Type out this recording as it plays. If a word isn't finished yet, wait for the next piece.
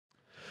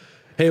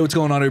Hey, what's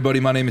going on, everybody?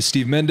 My name is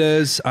Steve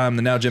Mendez. I'm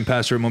the now gym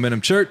pastor at Momentum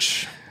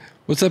Church.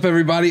 What's up,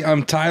 everybody?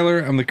 I'm Tyler.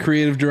 I'm the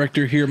creative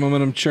director here at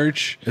Momentum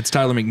Church. It's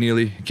Tyler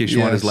McNeely, in case you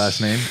want his last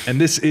name.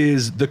 And this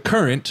is The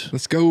Current.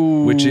 Let's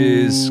go. Which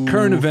is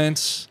current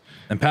events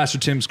and Pastor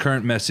Tim's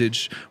current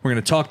message. We're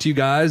going to talk to you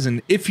guys,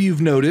 and if you've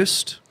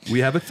noticed, we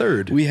have a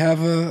third. We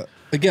have a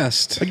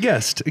guest. A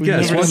guest. Why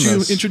don't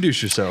you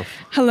introduce yourself?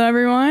 Hello,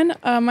 everyone.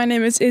 My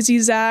name is Izzy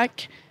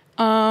Zach.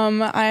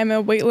 I am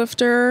a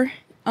weightlifter.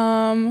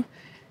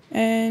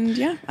 And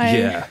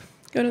I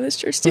go to this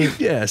church too.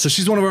 Yeah, so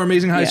she's one of our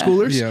amazing high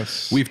schoolers.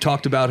 Yes. We've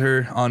talked about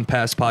her on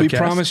past podcasts. We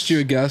promised you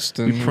a guest,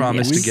 and we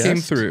promised a guest. Came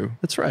through.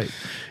 That's right.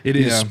 It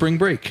is spring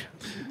break,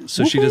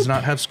 so she does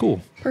not have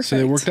school. Perfect. So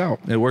it worked out.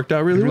 It worked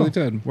out really well. It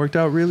really did. Worked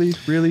out really,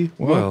 really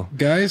well.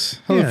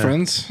 Guys, hello,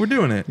 friends. We're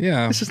doing it.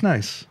 Yeah. This is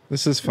nice.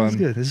 This is fun. This is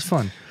good. This is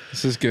fun.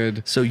 This is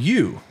good. So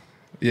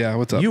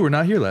what's up? You were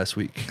not here last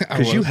week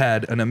because you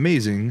had an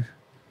amazing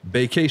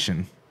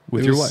vacation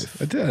with your wife.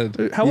 I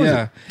did. How was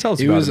it? Tell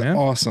us about it, man. It was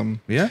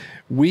awesome. Yeah?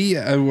 We,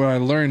 what I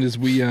learned is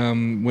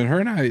when her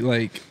and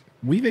I,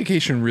 we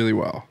vacation really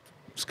well.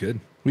 It's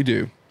good. We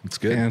do. It's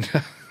good. And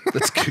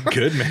that's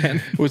good,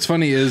 man. What's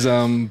funny is,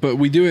 but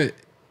we do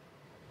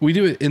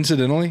it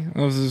incidentally. I don't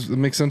know if that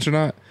makes sense or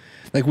not.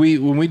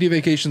 When we do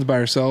vacations by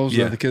ourselves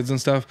with the kids and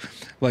stuff,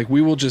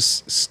 we will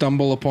just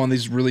stumble upon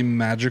these really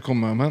magical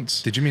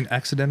moments. Did you mean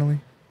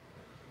accidentally?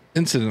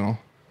 Incidental.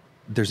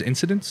 There's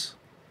incidents?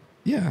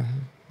 Yeah.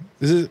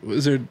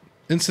 Is there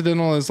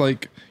incidental as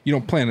you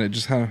don't plan it,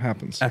 just how it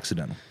happens?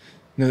 Accidental.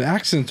 No, the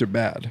accidents are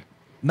bad.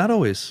 Not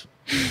always.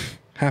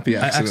 Happy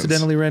accidents. I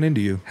accidentally ran into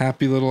you.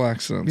 Happy little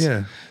accidents.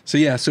 Yeah.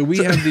 So we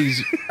have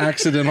these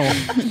accidental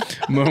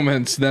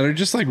moments that are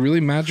just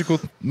really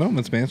magical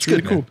moments, man. It's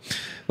really cool.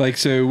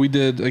 So we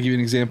did, I'll give you an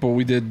example.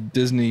 We did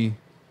Disney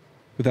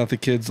without the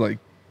kids 3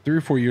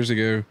 or 4 years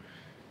ago,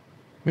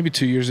 maybe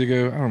 2 years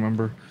ago. I don't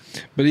remember.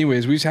 But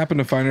anyways, we just happened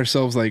to find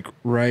ourselves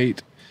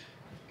right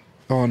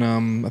on,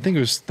 I think it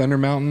was Thunder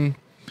Mountain,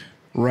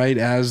 right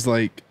as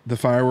the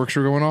fireworks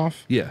were going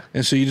off. Yeah.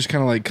 And so you just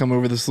kind of come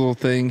over this little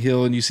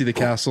hill, and you see the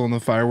castle and the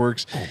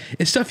fireworks.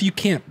 It's stuff you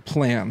can't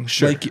plan.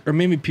 Sure. Or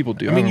maybe people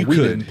do. I mean, you we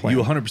could. Didn't plan.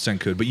 You 100%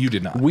 could, but you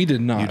did not. We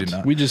did not. You did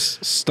not. We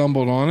just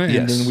stumbled on it,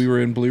 and then we were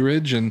in Blue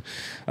Ridge. And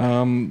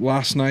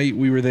last night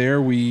we were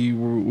there. We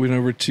went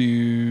over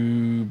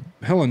to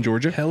Helen,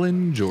 Georgia.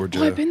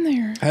 Oh, I've been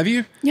there. Have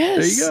you? Yes.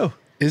 There you go.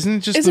 Isn't it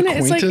just the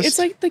quaintest?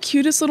 It's the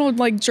cutest little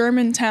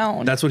German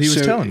town. That's what he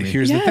was telling me.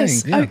 Here's the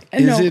thing.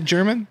 Is it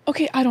German?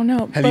 Okay, I don't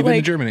know. Have you been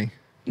to Germany?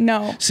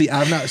 No. See,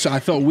 I've not. So I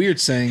felt weird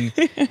saying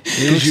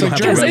it looks like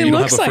Germany. It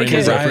looks like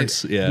it.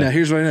 Reference. Yeah. Now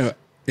here's what I know.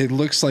 It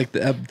looks like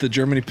the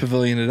Germany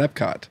pavilion at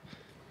Epcot.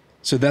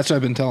 So that's what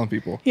I've been telling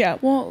people. Yeah.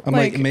 Well,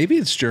 I'm maybe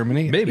it's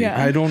Germany. Maybe.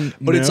 Yeah. I don't.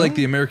 But know. it's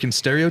the American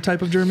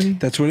stereotype of Germany.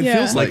 That's what it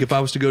feels like. If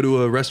I was to go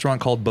to a restaurant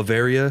called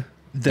Bavaria.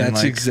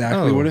 That's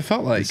exactly what it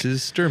felt like. This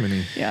is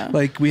Germany. Yeah.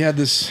 We had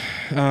this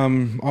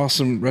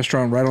awesome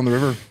restaurant right on the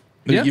river.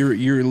 Yeah.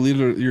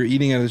 You're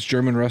eating at this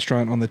German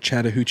restaurant on the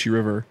Chattahoochee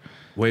River.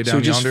 Way down so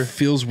it just yonder.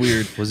 Feels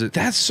weird. Was it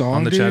that song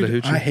on the dude,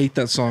 Chattahoochee? I hate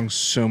that song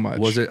so much.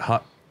 Was it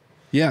hot?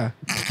 Yeah.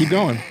 Keep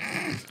going.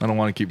 I don't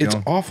want to keep going.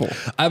 It's awful.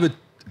 I have a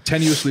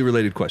tenuously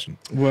related question.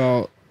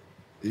 Well,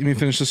 you mean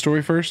finish the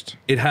story first?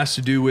 It has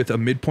to do with a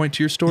midpoint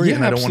to your story,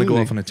 and I don't want to go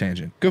off on a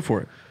tangent. Go for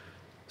it.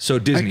 So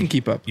Disney. I can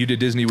keep up. You did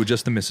Disney with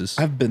just the missus.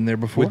 I've been there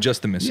before. With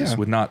just the missus,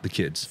 with not the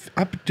kids.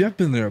 I've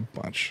been there a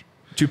bunch.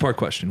 2-part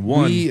question.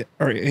 One. We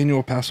are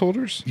annual pass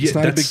holders. It's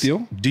not a big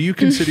deal. Do you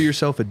consider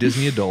yourself a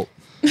Disney adult?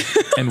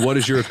 And what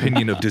is your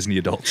opinion of Disney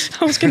adults?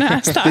 I was going to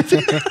ask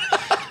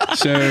that.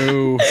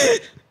 So...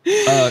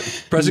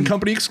 present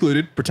company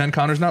excluded. Pretend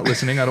Connor's not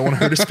listening. I don't want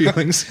to hurt his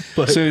feelings.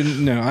 But so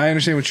no, I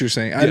understand what you're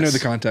saying. I know the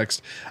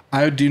context.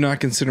 I do not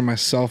consider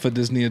myself a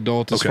Disney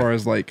adult as far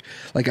as I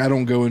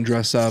don't go and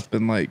dress up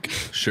and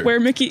sure.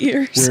 wear Mickey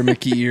ears.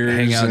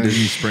 Hang out at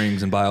Disney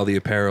Springs and buy all the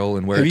apparel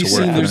and wear it to work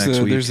for the next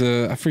week. There's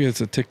I forget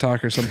it's a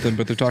TikTok or something,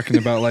 but they're talking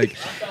about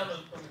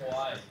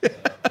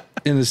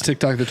in this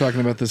TikTok they're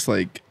talking about this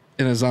in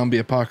a zombie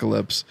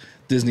apocalypse,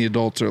 Disney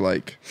adults are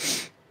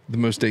the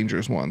most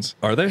dangerous ones.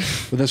 Are they?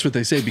 But that's what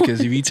they say, because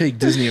if you take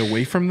Disney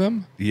away from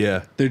them,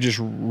 they're just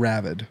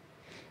rabid.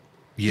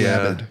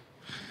 Yeah. Rabid.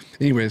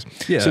 Anyways,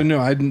 so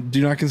no, I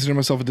do not consider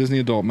myself a Disney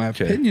adult. My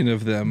opinion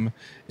of them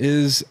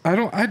is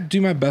I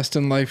do my best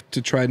in life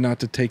to try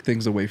not to take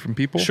things away from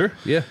people. Sure,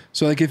 yeah.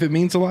 So if it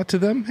means a lot to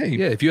them, hey.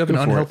 Yeah, if you have an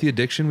unhealthy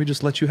addiction, we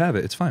just let you have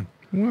it. It's fine.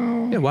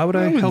 Well, yeah, why would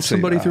I help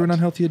somebody through an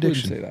unhealthy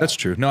addiction? Say that. That's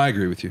true. No, I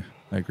agree with you.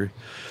 I agree.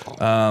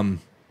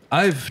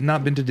 I've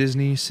not been to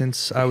Disney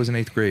since I was in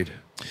 8th grade.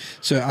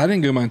 So I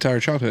didn't go my entire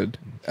childhood.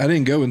 I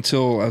didn't go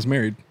until I was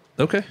married.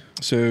 Okay.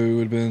 So it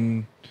would have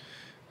been,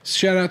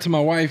 shout out to my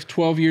wife,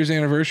 12 years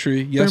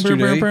anniversary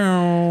yesterday.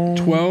 12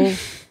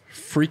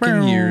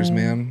 freaking years,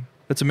 man.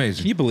 That's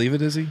amazing. Can you believe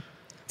it, Izzy?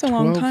 It's a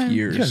long time. 12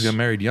 years. You guys got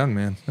married young,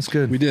 man. That's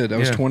good. We did. I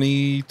was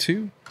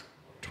 22,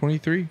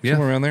 23,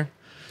 somewhere around there.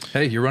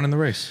 Hey, you're running the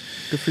race.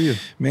 Good for you.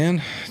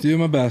 Man, doing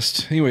my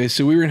best. Anyway,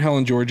 so we were in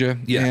Helen, Georgia.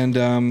 Yeah.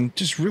 And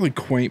just really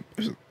quaint.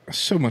 It was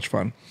so much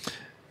fun.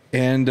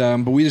 And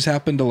but we just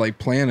happened to like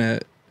plan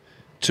it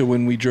to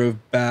when we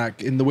drove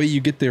back. And the way you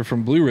get there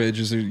from Blue Ridge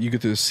is you get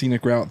the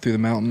scenic route through the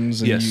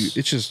mountains, and it's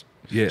just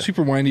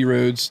super windy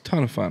roads,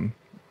 ton of fun,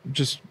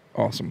 just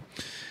awesome.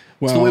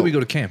 Well, it's the way we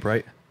go to camp,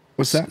 right?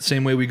 What's that?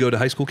 Same way we go to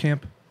high school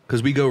camp?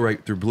 Because we go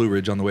right through Blue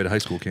Ridge on the way to high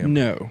school camp.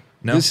 No,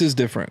 this is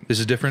different. This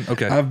is different.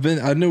 Okay,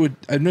 I know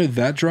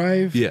that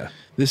drive. Yeah,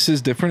 this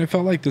is different.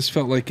 This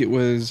felt like it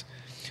was.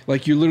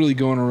 Like you're literally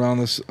going along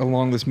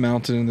this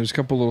mountain, and there's a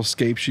couple little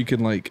escapes you can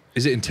like.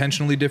 Is it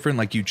intentionally different?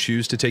 Like you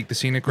choose to take the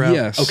scenic route?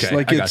 Yes. Okay,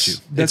 like I got you.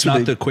 It's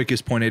not the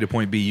quickest point A to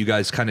point B. You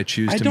guys kind of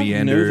choose to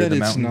meander the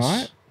mountains.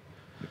 It's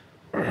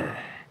not.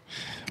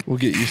 We'll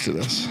get used to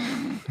this.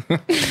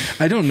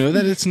 I don't know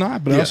that it's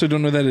not, but I also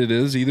don't know that it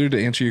is either.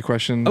 To answer your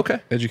question,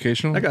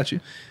 educational. I got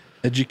you.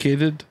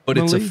 Educated, but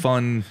it's a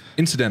fun.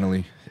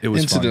 Incidentally, it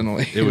was fun.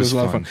 It was a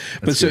lot of fun.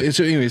 But so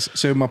anyways,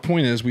 so my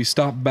point is, we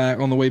stopped back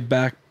on the way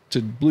back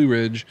to Blue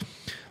Ridge,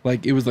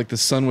 like it was like the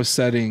sun was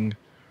setting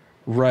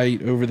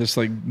right over this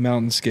like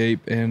mountainscape,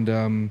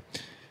 and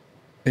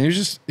it was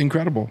just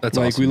incredible. That's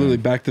like awesome, we literally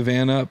backed the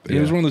van up, and it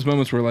was one of those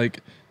moments where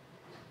like,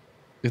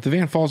 if the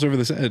van falls over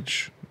this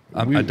edge,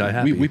 I'd die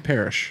happy. We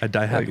perish. I'd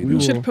die happy.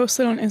 We should post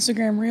it on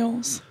Instagram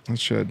Reels. I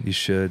should. You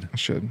should. I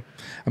should.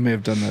 I may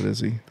have done that,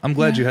 Izzy. I'm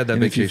glad you had that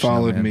vacation. If you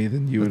followed me,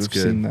 then you would have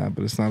seen that,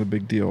 but it's not a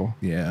big deal.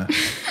 Yeah.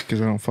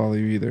 Because I don't follow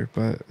you either,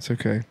 but it's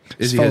okay.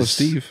 Izzy follow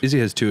Steve. Izzy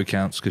has 2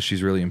 accounts because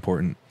she's really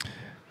important.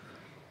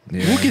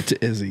 Yeah. We'll get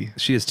to Izzy.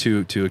 She has two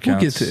accounts. We'll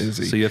get to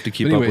Izzy. So you have to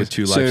keep up with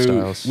 2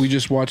 lifestyles. So we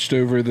just watched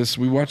over this.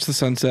 We watched the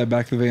sunset,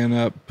 back the van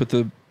up, put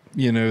the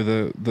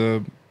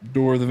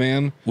door of the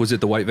van. Was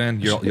it the white van?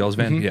 Y'all's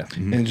van? Mm-hmm. Yeah.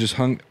 Mm-hmm. And just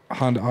hung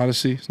Honda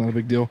Odyssey. It's not a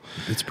big deal.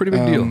 It's a pretty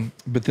big deal.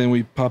 But then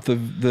we popped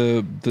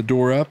the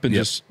door up and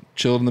just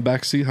chilled in the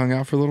back seat, hung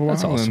out for a little while.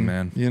 That's awesome,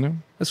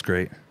 man. That's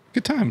great.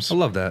 Good times. I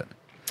love that.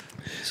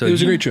 So it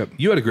was a great trip.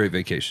 You had a great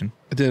vacation.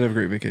 I did have a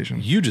great vacation.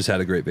 You just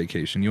had a great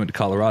vacation. You went to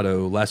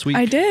Colorado last week.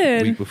 I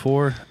did. Week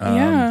before.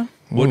 Yeah.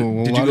 Did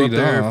you go up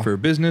there for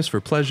business,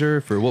 for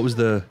pleasure, for what was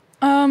the?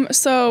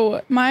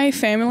 So my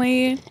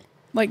family,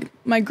 like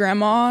my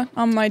grandma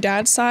on my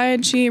dad's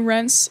side, she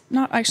rents,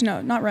 not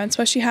rents,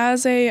 but she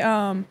has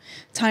a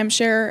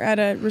timeshare at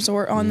a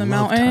resort on the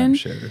mountain.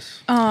 Timeshares.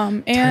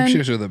 And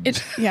timeshares are the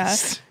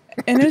best.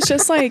 And it's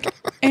just like,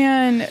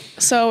 and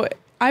so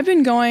I've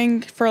been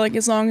going for like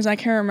as long as I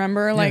can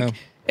remember. Like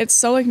it's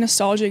so like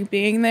nostalgic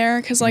being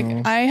there because like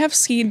I have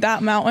skied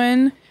that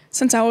mountain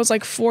since I was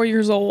like 4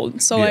 years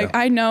old. So like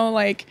I know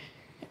like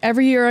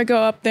every year I go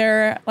up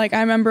there. Like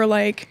I remember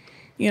like,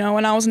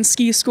 when I was in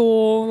ski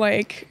school,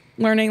 like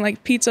learning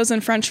like pizzas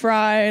and French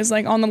fries,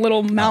 like on the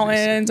little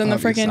mountains and the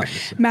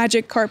freaking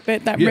magic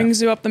carpet that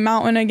brings you up the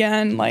mountain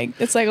again. Like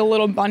it's like a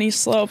little bunny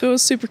slope. It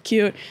was super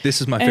cute. This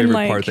is my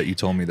favorite part that you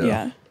told me though.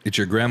 Yeah. It's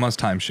your grandma's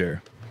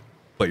timeshare.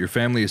 But your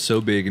family is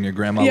so big and your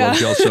grandma loves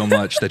y'all so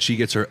much that she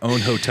gets her own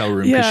hotel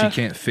room because she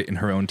can't fit in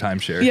her own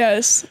timeshare.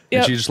 Yes.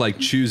 And she just like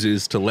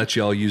chooses to let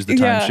y'all use the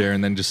timeshare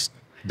and then just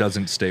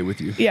doesn't stay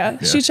with you. Yeah.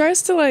 She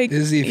tries to like.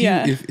 Izzy,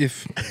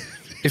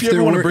 if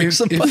there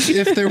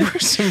were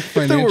some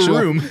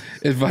financial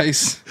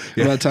advice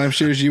about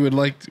timeshares you would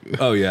like,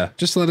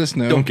 just let us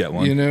know. Don't get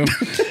one.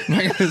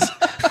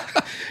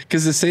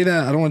 Because to say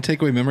that, I don't want to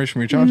take away memories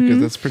from your childhood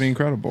because that's pretty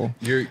incredible.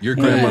 Your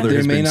grandmother there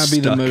has may been not be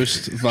stuck. the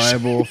most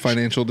viable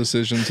financial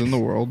decisions in the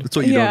world. That's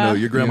what you don't know.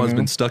 Your grandma's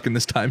been stuck in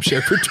this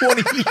timeshare for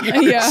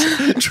 20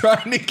 years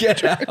trying to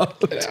get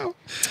out.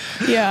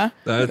 Yeah.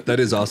 That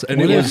is awesome.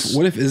 And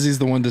what if Izzy's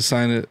the one to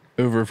sign it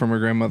over from her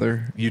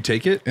grandmother? You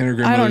take it? And her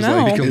grandmother's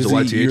like, becomes a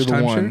YTH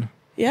timeshare?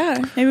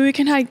 Yeah. Maybe we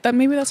can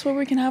maybe that's where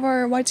we can have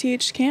our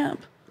YTH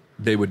camp.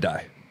 They would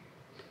die.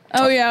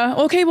 Oh yeah.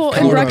 Okay. Well,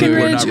 in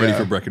Breckenridge, we're not ready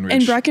for Breckenridge.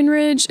 In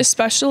Breckenridge,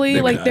 especially,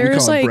 like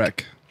there's like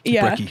Breck.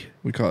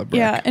 We call it Breck.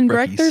 Yeah, in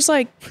Breck, there's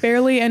like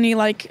barely any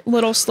like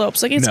little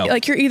slopes. Like it's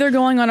like you're either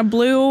going on a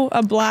blue,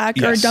 a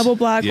black, or a double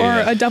black,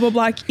 or a double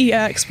black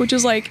EX, which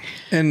is like.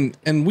 And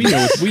we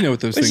know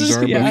what those things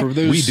are. But for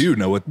those, we do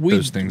know what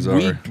those things are.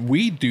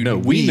 We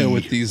know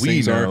what these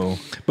things are.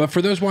 But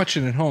for those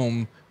watching at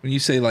home, when you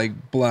say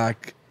like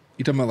black,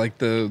 you're talking about like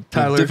the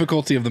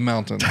difficulty of the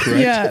mountain, correct?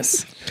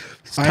 Yes.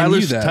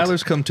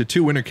 Tyler's come to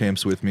 2 winter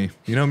camps with me.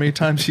 You know how many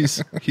times he's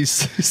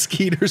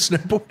skied or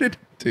snowboarded?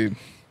 Dude.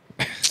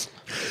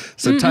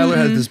 So Tyler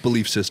has this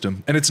belief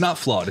system, and it's not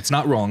flawed. It's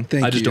not wrong.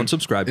 I just don't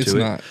subscribe to it. It's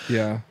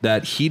not,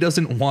 that he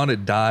doesn't want to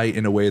die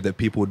in a way that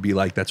people would be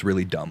like, that's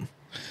really dumb.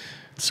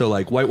 So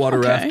like whitewater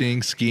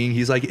rafting, skiing,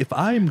 he's like, if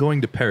I am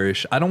going to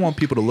perish, I don't want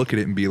people to look at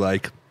it and be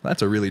like,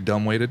 that's a really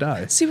dumb way to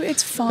die. See,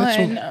 it's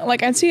fun.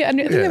 Like I think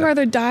I'd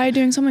rather die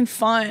doing something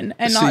fun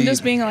and not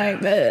just being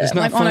like, it's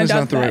not like fun on a is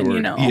not the right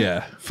deathbed, word.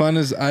 Yeah. Fun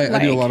is, I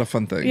do a lot of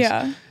fun things.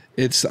 Yeah.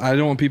 I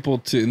don't want people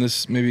to, and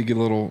this maybe get a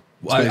little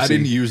I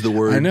didn't use the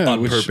word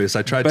on purpose.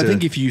 I tried to. I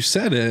think if you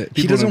said it,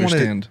 he people doesn't want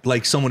understand.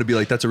 Like someone to be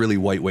like, that's a really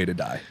white way to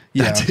die.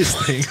 Yeah. That's his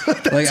thing.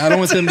 Like I don't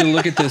want them to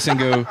look at this and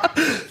go,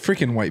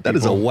 freaking white people. That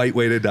is a white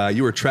way to die.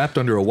 You were trapped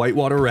under a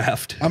whitewater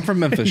raft. I'm from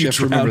Memphis. You have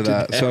to remember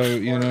that.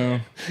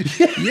 So,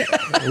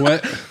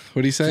 What?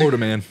 What do you say?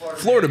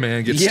 Florida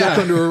man gets stuck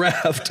under a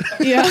raft.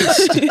 Yeah.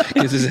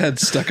 Gets his head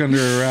stuck under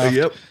a raft.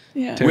 Yep.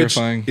 Yeah.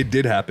 Terrifying. Which it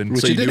did happen.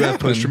 Which so you do have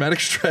post-traumatic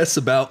stress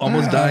about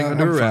almost dying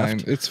under a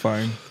raft. Fine. It's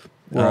fine.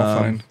 We're all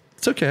fine.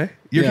 It's okay.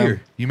 You're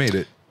here. You made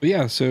it. But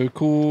yeah, so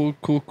cool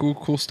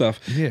stuff.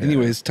 Yeah.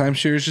 Anyways,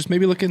 timeshares, just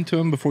maybe look into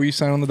them before you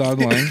sign on the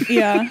dotted line.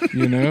 Yeah.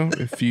 You know,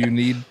 if you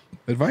need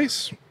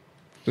advice,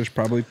 there's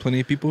probably plenty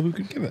of people who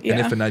could give it. Yeah.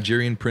 And if a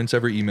Nigerian prince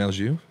ever emails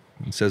you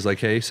and says like,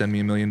 hey, send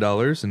me $1 million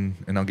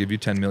and I'll give you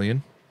 10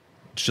 million.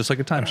 It's just like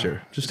a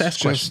timeshare. Just ask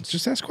questions.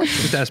 Just ask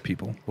questions. Just ask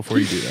people before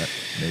you do that,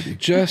 maybe.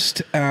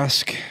 Just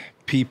ask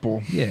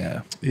people.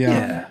 Yeah.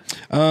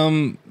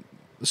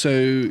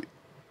 So,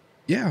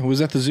 yeah,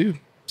 was at the zoo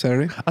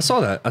Saturday. I saw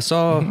that. I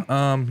saw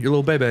your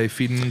little baby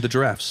feeding the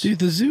giraffes. Dude,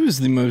 the zoo is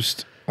the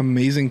most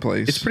amazing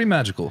place. It's pretty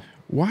magical.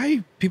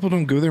 Why people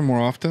don't go there more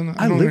often?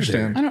 I don't live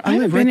understand. I I haven't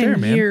live been right there,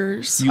 in man.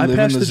 years. You I live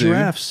pass in the zoo?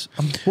 giraffes.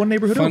 One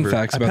neighborhood Fun over.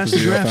 facts I about pass the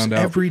zoo I giraffes found out.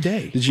 every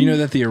day. Did you know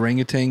that the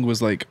orangutan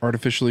was like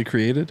artificially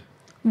created?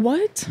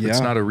 What? Yeah.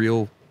 It's not a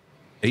real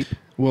ape.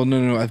 Well,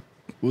 no.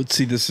 Let's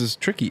see, this is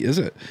tricky, is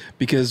it?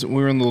 Because we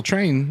were in the little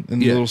train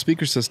and the little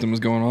speaker system was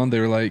going on. They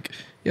were like,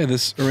 yeah,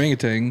 this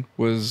orangutan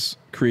was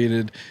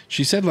created.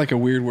 She said like a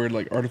weird word,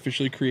 like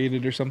artificially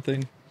created or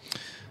something.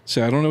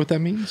 So I don't know what that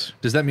means.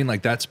 Does that mean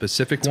like that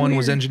specific It's one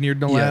was weird. engineered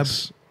in the lab?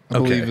 Yes, I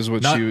believe is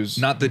what she was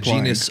Not the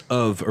implying. genus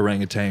of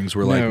orangutans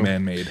were No. like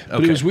man-made. Okay.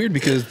 But it was weird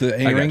because the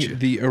I got you.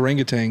 the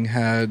orangutan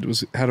had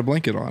a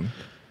blanket on.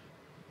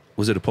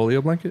 Was it a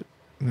polio blanket?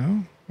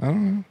 No, I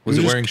don't know. Was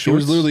it wearing It shorts?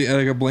 was literally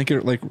like a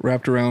blanket like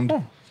wrapped around.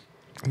 Oh.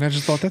 And I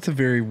just thought that's a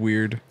very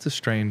weird. It's a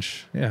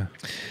strange, yeah.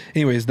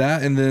 Anyways,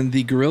 that and then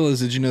the gorillas.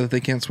 Did you know that they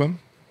can't swim?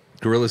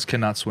 Gorillas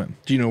cannot swim.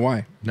 Do you know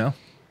why? No.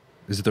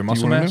 Is it their you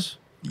muscle wanna mass?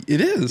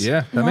 It is.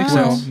 Yeah, that makes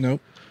Wow. sense.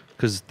 Nope.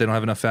 Because they don't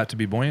have enough fat to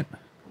be buoyant.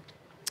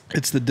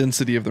 It's the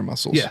density of their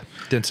muscles. Yeah,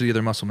 density of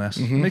their muscle mass.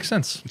 Makes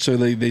sense. So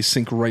they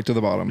sink right to the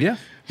bottom. Yeah.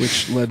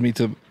 Which led me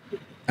to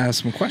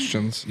ask some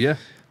questions. Yeah,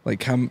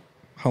 Like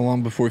how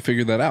long before we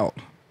figured that out?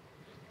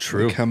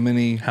 true. Like how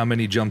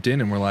many jumped in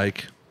and were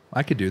like,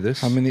 I could do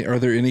this? are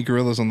there any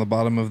gorillas on the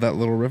bottom of that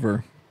little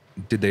river?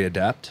 Did they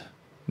adapt?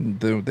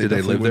 They they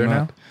definitely live would there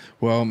not. now?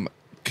 Well,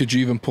 could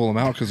you even pull them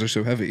out because they're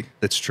so heavy?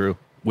 That's true.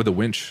 With a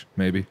winch,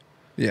 maybe.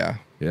 Yeah.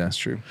 Yeah. That's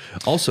true.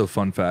 Also,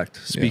 fun fact,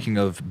 speaking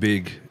of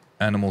big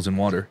animals in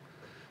water,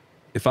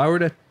 if I were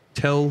to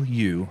tell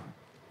you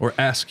or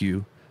ask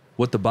you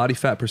what the body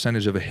fat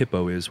percentage of a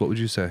hippo is, what would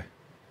you say?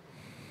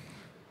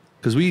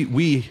 Because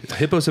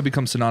hippos have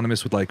become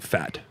synonymous with like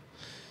fat.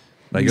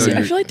 Like, See,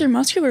 I feel like they're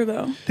muscular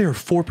though. they are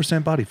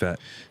 4% body fat.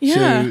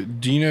 Yeah. So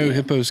do you know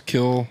hippos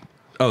kill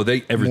Oh,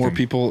 everything. more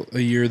people a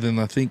year than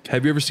I think?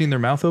 Have you ever seen their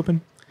mouth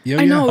open? Yeah,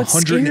 I know, yeah. it's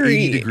 180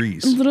 scary.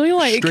 degrees. Literally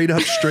like straight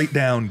up, straight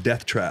down,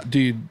 death trap.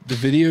 Dude, the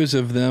videos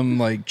of them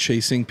like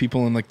chasing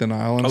people in like the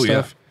Nile and Oh, yeah.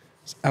 stuff,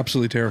 it's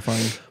absolutely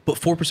terrifying. But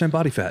 4%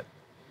 body fat.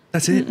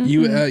 That's it.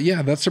 You,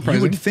 yeah, that's You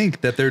surprising. would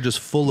think that they're just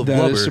full of That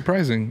blubber. is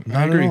surprising. I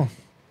Not at agree. all.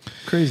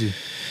 Crazy.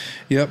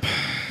 Yep.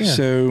 Yeah.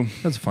 So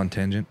That's a fun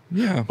tangent.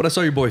 yeah. But I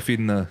saw your boy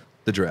feeding the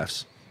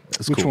giraffes.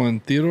 That's Which cool.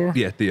 one, Theodore?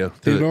 Yeah, Theo.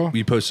 Theodore?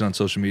 You posted on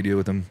social media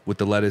with him with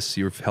the lettuce.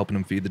 You were helping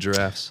him feed the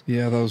giraffes.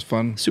 Yeah, that was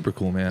fun. Super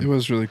cool, man. It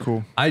was really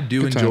cool. I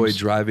do Good enjoy times.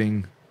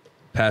 driving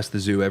past the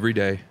zoo every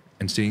day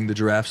and seeing the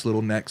giraffes'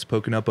 little necks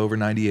poking up over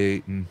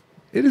 98. And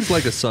it is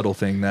like a subtle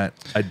thing that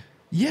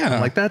Yeah.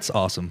 I'm like, that's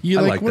awesome. You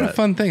I like, what that. a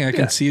fun thing. I Yeah.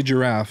 can see a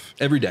giraffe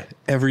Every day.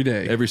 every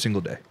day. Every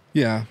single day.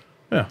 Yeah.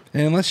 Yeah.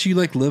 And unless you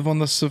like live on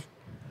the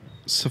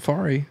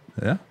safari.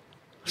 Yeah.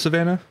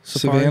 Savannah.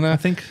 Savannah? I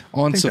think.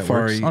 On I think that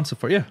safari. works. On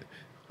safari. Yeah.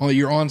 Oh,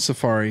 you're on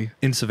safari.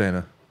 In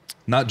Savannah.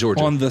 Not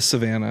Georgia. On the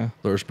savannah.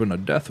 There's been a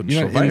death in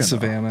You're not Savannah. in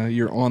savannah.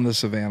 You're on the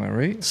savannah,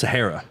 right?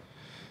 Sahara.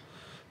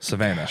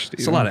 Savannah. Gosh,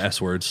 It's a lot of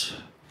S words.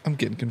 I'm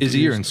getting confused.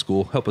 Izzy, you're in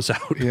school. Help us out.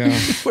 Yeah.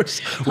 Where do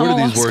these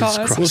lost words cause.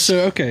 cross? Well, so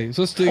okay,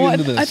 so let's dig well,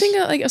 into this. I think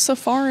that, like a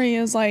safari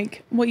is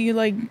like what you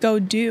like go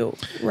do,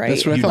 right?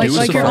 That's what I You thought. do a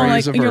like you're safari on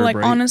is like a you're verb, like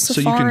right? on a So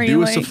you safari. can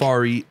do a like,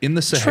 safari in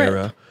the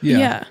Sahara, trip. Yeah.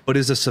 Yeah. but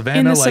is a In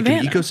savanna the like an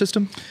savannah.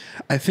 ecosystem?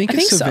 I think I a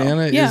think so,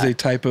 savannah is yeah. a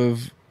type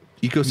of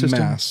Ecosystem?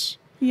 mass,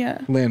 Yeah.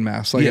 land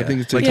mass. Like I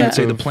think it's a like type I'd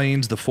say the of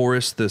plains, the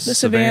forest, the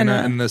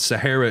savannah. and the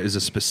Sahara is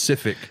a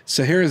specific.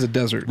 Sahara is a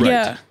desert. Right.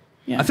 Yeah.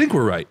 Yeah. I think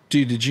we're right.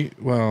 Dude, did you?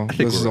 Well, think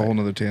this is we're a whole right.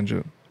 nother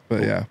tangent,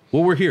 but yeah.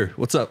 Well, we're here.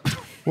 What's up?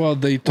 Well,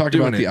 they talked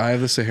doing about the it. Eye of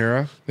the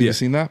Sahara. Have Yeah. you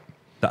seen that?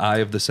 The Eye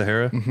of the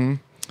Sahara. Mm-hmm.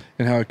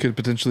 And how it could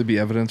potentially be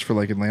evidence for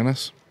like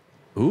Atlantis.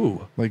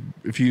 Ooh, Like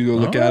if you go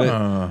look at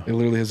Ah. it, it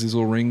literally has these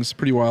little rings.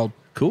 Pretty wild.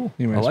 cool.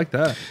 Anyways. I like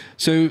that.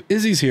 So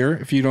Izzy's here.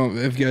 If you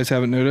guys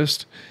haven't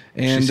noticed,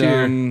 and She's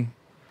here.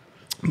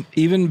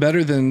 Even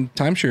better than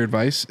timeshare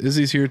advice,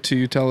 Izzy's here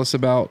to tell us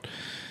about.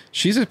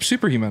 She's a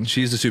superhuman.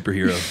 She's a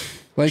superhero.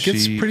 Like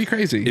it's She- pretty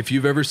crazy. If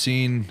you've ever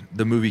seen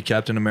the movie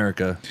Captain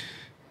America,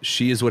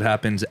 she is what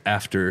happens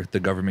after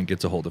the government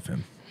gets a hold of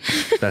him.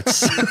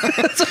 That's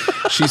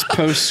She's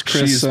post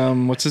Chris. She's-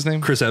 What's his name?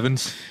 Chris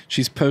Evans.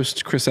 She's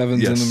post Chris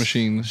Evans in Yes. the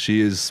machine.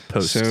 She is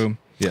post. So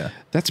yeah,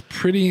 that's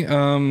pretty.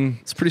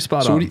 it's pretty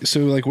spot So on.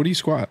 what do you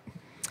squat?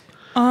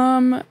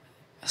 I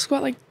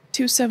squat like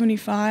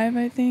 275,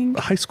 I think.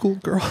 A high school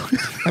girl.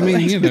 I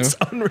mean, you know, It's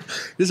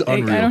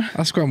unreal.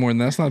 I squat more than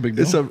that. It's not a big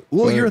deal.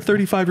 You're a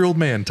 35-year-old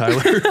man,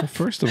 Tyler.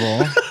 First of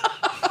all,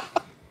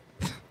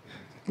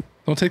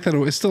 don't take that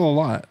away. It's still a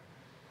lot.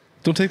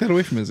 Don't take that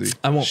away from Izzy.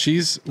 I won't.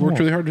 She's worked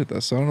really hard with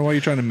this. So I don't know why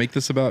you're trying to make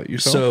this about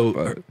yourself. So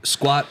but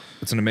squat,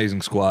 it's an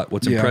amazing squat.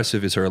 What's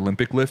impressive is her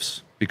Olympic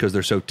lifts because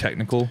they're so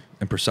technical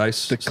and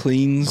precise. the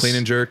cleans, clean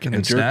and jerk and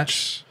the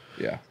snatch.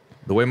 Yeah.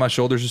 The way my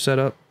shoulders are set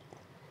up,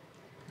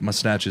 my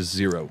snatch is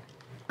 0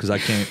 because I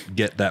can't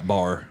get that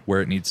bar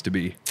where it needs to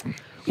be.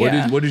 What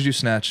did you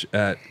snatch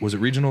at? Was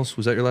it regionals?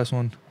 Was that your last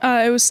one?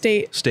 It was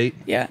state. State?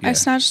 Yeah. I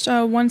snatched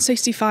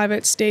 165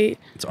 at state.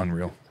 It's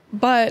unreal.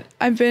 But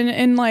I've been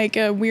in like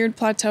a weird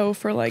plateau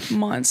for like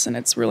months and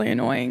it's really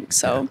annoying.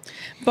 So,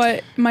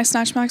 but my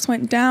snatch max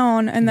went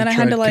down and then I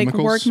had to like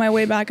chemicals? work my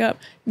way back up.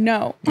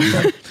 No.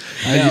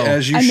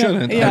 As you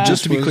shouldn't. Yeah.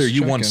 Just to be clear,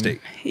 you checking. won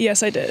state.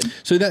 Yes, I did.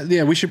 So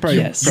we should probably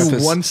Yes. You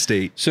preface. won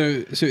state.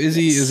 So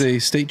Izzy is a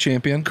state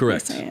champion.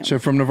 Correct. Yes, I am. So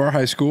from Navarre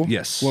High School.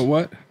 Yes.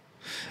 What?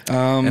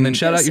 And then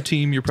shout out yes. your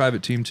team, your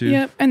private team too.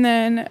 Yep. And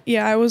then,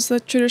 I was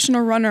the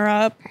traditional runner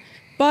up.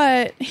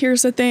 But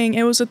here's the thing.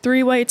 It was a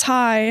 3-way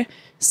tie.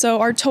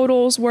 So our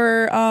totals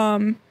were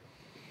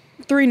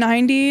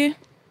 390.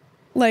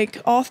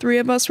 Like all 3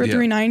 of us were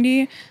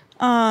 390.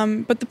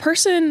 But the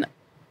person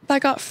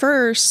that got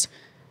first,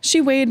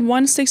 she weighed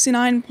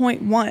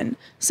 169.1.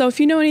 So if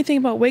you know anything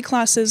about weight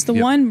classes, the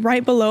one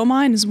right below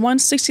mine is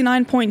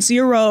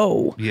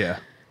 169.0. Yeah.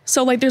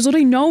 So like there's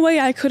literally no way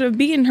I could have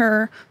beaten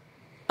her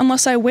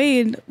unless I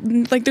weighed,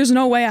 like there's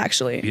no way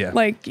actually. Yeah.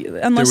 Like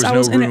unless There was I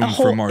was no in room a for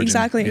whole, margin.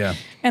 exactly. Yeah.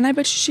 And I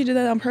bet you she did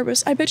that on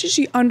purpose. I bet you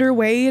she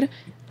underweighed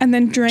and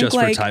then drank Just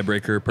like. for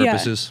tiebreaker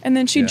purposes. Yeah. And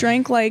then she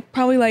drank like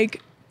probably like,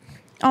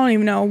 I don't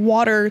even know,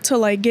 water to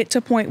like get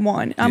to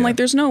 0.1. I'm like,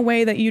 there's no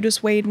way that you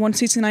just weighed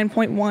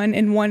 169.1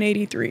 and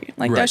 183.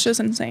 Like that's just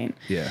insane.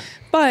 Yeah.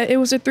 But it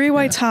was a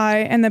 3-way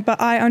tie and then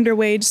but I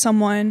underweighed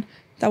someone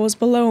that was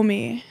below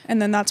me.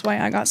 And then that's why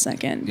I got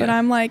second. But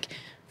I'm like,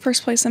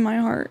 first place in my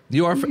heart.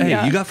 You are.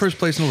 Hey, you got first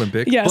place in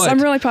Olympic. Yes, but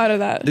I'm really proud of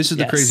that. This is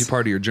the crazy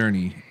part of your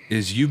journey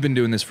is you've been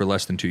doing this for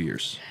less than 2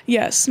 years.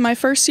 Yes, my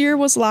first year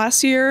was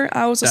last year.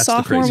 I was a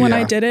sophomore when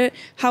I did it.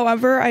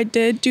 However, I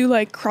did do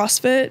like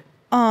CrossFit,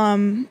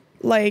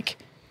 like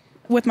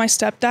with my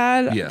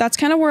stepdad. Yeah. That's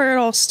kind of where it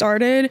all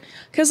started.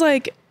 Cause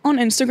like on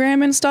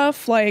Instagram and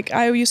stuff, like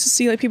I used to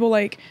see like people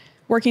like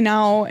working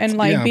out and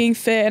like being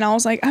fit, and I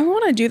was like, I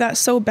want to do that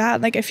so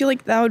bad. Like I feel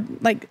like that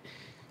would like.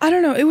 I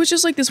don't know. It was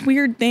just like this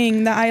weird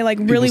thing that I like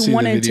really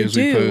wanted to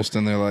do. We post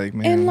and they're like,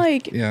 man, and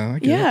like, I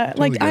get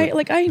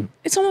it.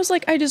 It's almost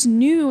like I just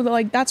knew that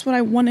like that's what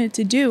I wanted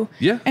to do.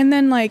 Yeah. And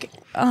then like,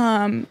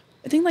 I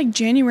think like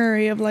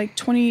January of like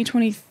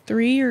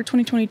 2023 or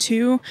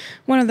 2022,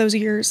 one of those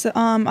years,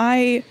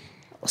 I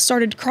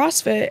started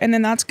CrossFit, and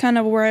then that's kind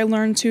of where I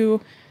learned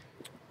to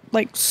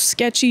like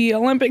sketchy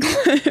Olympic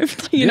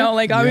lift. You know,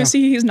 like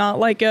obviously he's not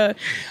like a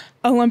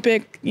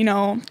Olympic,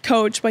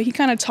 coach, but he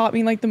kind of taught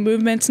me like the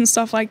movements and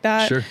stuff like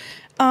that. Sure.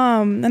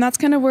 And that's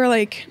kind of where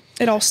like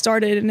it all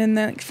started. And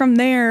then from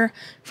there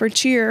for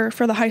cheer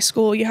for the high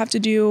school, you have to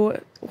do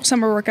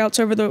summer workouts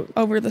over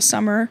the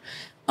summer.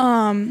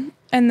 And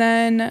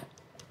then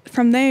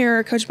from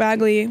there, Coach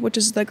Bagley, which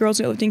is the girls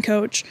weightlifting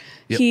coach,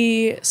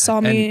 he saw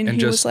me and he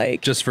just, was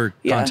like, just for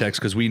context,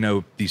 because we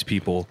know these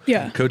people.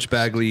 Yeah. Coach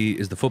Bagley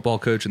is the football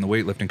coach and the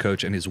weightlifting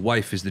coach, and his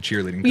wife is the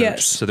cheerleading coach.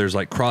 Yes. So there's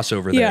like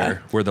crossover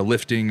there where the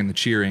lifting and the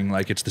cheering,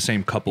 like it's the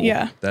same couple.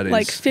 Yeah. That is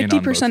like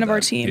 50% of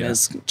our that. team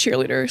is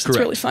cheerleaders. Correct. It's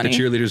really funny. The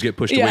cheerleaders get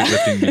pushed to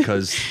weightlifting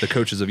because the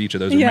coaches of each of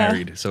those are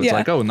married. So it's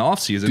like, oh, in the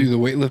off season. Do the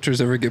weightlifters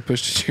ever get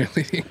pushed to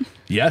cheerleading?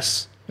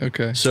 Yes.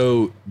 Okay.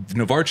 So the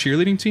Navarre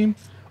cheerleading team,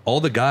 all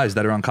the guys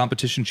that are on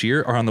competition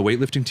cheer are on the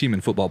weightlifting team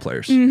and football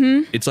players.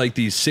 Mm-hmm. It's like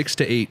these 6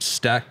 to 8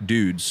 stacked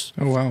dudes.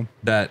 Oh, wow.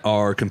 That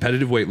are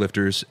competitive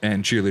weightlifters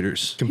and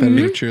cheerleaders.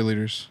 Competitive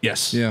cheerleaders.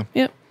 Yes. Yeah.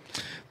 Yep.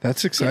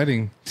 That's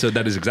exciting. So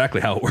that is exactly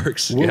how it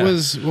works. What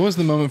was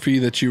the moment for you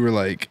that you were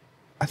like,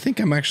 I think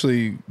I'm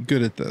actually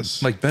good at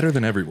this? Like better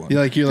than everyone. You're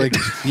like,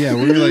 yeah,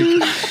 we were like,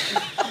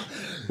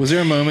 was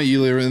there a moment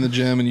you were in the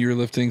gym and you were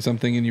lifting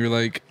something and you were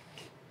like,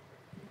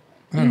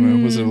 I don't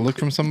know, was it a look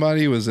from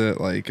somebody? Was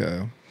it like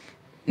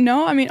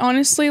No, I mean,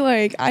 honestly,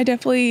 like, I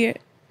don't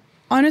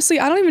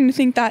even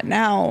think that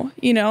now,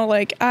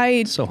 like,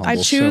 I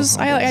choose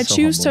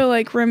to,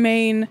 like,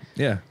 remain,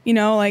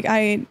 like,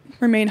 I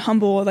remain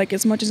humble, like,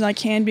 as much as I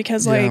can,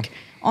 because, like,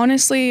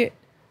 honestly,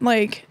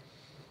 like,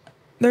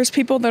 there's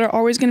people that are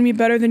always going to be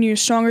better than you,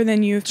 stronger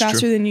than you,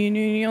 faster than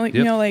you,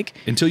 like.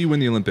 Until you win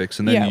the Olympics,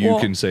 and then you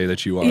can say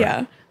that you are.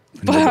 Yeah.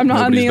 But I'm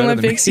not in the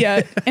Olympics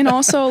yet. And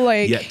also,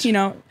 like,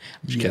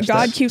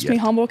 God keeps me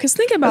humble, because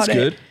think about it.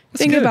 Good.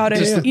 Think about it,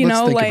 Just think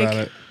about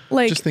it.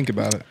 like just think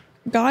about it.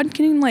 God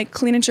can like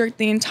clean and jerk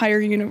the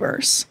entire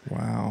universe.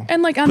 Wow.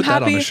 And like I'm put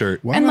happy. That on a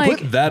shirt. And like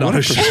put that on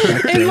a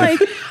shirt. And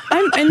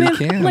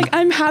like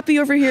I'm happy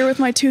over here with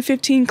my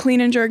 215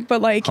 clean and jerk,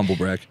 but like humble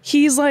brag.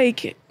 He's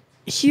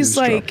he's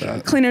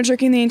like cleaner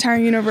drinking the entire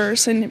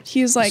universe, and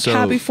he's like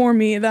happy for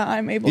me that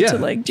I'm able to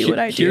like do what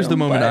I do. Here's the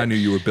moment I knew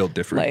you were built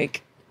different.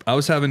 Like, I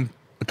was having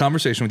a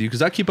conversation with you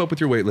because I keep up with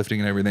your weightlifting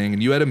and everything,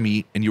 and you had a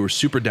meet and you were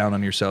super down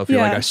on yourself.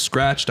 You're like, I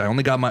scratched, I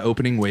only got my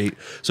opening weight.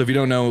 So if you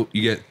don't know,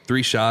 you get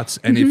 3 shots,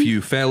 and if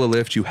you fail a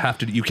lift, you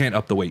can't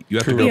up the weight. You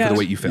have to go for the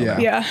weight you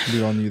failed. Yeah.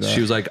 We all knew that.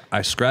 She was like,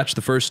 I scratched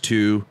the first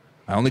 2.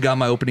 I only got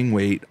my opening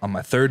weight on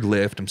my 3rd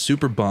lift. I'm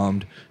super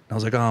bummed. And I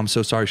was like, oh, I'm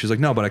so sorry. She was like,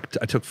 no, but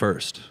I took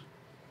first.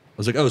 I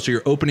was like, oh, so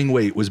your opening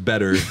weight was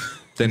better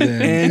than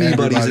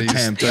anybody's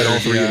attempt at all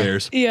 3 of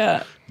theirs.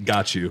 Yeah.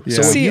 Got you.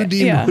 Yeah. So what you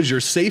deemed was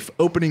your safe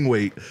opening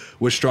weight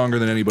was stronger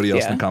than anybody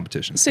else in the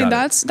competition. So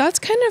that's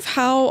kind of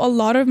how a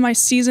lot of my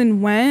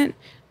season went.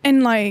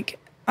 And like,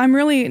 I'm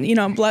really, you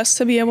know, blessed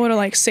to be able to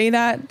like say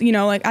that, you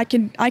know, like I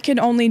could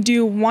only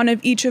do one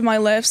of each of my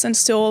lifts and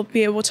still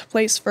be able to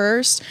place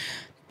first.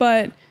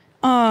 But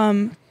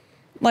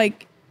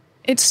like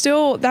it's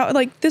still that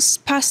like this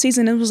past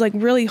season, it was like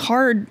really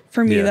hard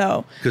for me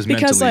though,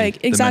 because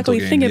like exactly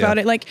think about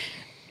it, like,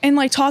 and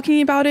like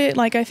talking about it,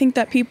 like I think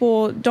that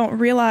people don't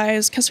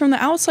realize, because from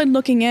the outside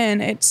looking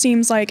in, it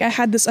seems like I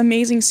had this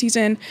amazing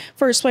season,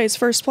 first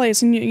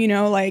place, and you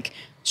know, like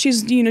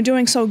she's, you know,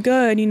 doing so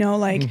good, you know,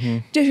 like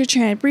district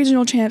champ,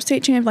 regional champ,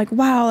 state champ, like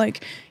wow,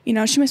 like, you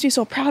know, she must be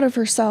so proud of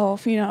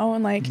herself, you know,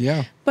 and like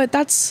but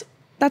that's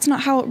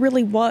not how it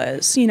really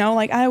was, you know,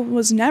 like I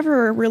was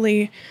never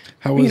really,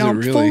 you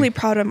know, fully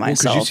proud of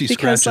myself. Because you see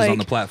scratches on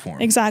the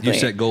platform. Exactly. You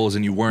set goals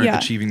and you weren't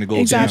achieving the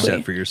goals you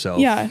set for yourself.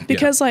 Yeah,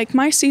 because like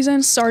my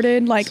season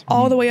started like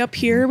all the way up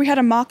here. We had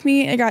a mock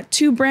meet. I got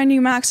 2 brand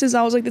new maxes.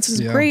 I was like, this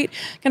is great.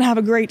 Gonna have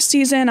a great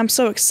season. I'm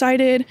so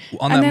excited.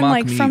 On that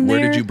mock meet,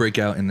 where did you break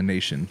out in the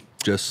nation?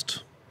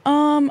 Just...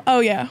 oh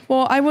yeah.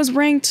 Well, I was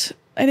ranked,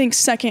 I think,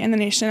 2nd in the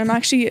nation. I'm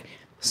actually...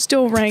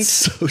 still ranked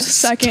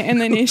second in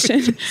the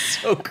nation.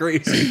 So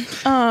crazy.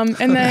 And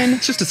then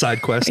it's just a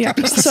side quest. Yeah.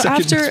 So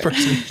after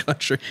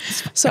country.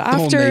 So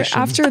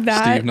after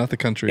that, Steve, not the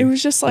country. It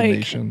was just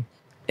like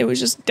it was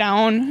just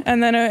down,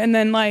 and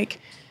then like.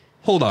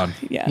 Hold on.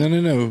 Yeah.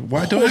 No.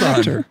 Why don't I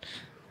interrupt her?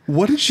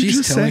 What did she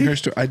just say? She's telling her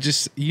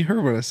story. You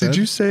heard what I said. Did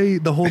you say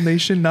the whole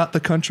nation, not the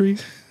country?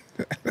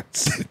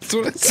 That's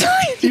what I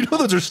said. You know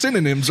those are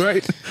synonyms,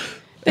 right?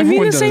 They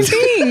mean the same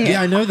thing.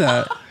 Yeah, I know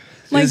that.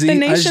 Like Izzy, the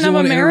nation of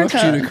America. I just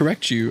didn't want to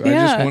correct you. I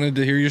just wanted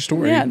to hear your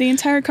story. Yeah, the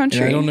entire country.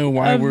 And I don't know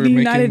why we're making...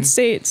 the United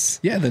States.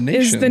 Yeah, the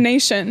nation. Is the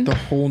nation. The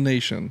whole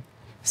nation.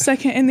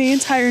 Second in the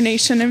entire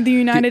nation of the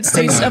United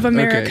States of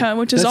America,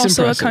 which is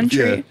also impressive. A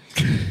country.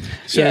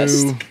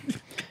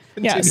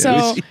 Yeah.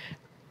 So,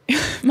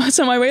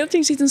 So my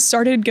weightlifting season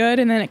started good,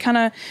 and then it kind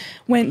of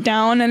went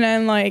down, and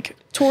then like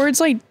towards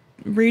like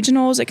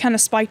regionals, it kind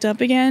of spiked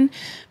up again.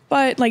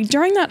 But like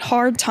during that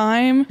hard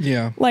time,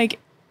 like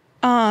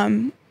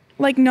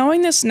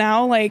knowing this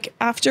now, like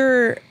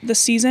after the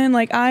season,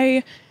 like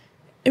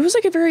it was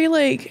like a very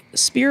like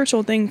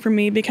spiritual thing for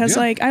me, because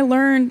like I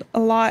learned a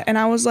lot, and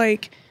I was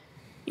like,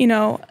 you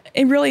know,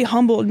 it really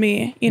humbled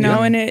me, you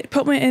know, and it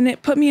put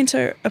me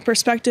into a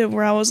perspective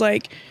where I was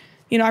like,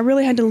 you know, I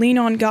really had to lean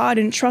on God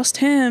and trust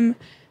him,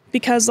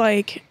 because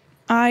like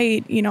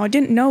I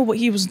didn't know what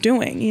he was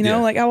doing, you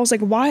know, like I was like,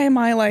 why am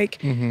I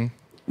like,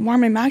 why are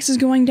my maxes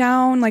going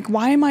down? Like,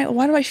 why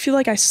do I feel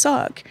like I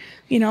suck?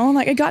 You know,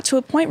 like I got to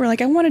a point where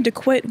like I wanted to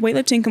quit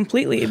weightlifting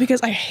completely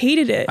because I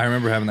hated it. I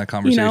remember having that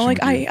conversation. You know,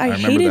 like I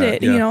hated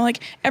it. You know, like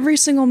every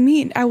single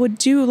meet I would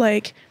do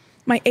like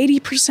my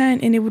 80%,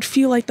 and it would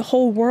feel like the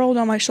whole world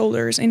on my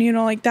shoulders. And you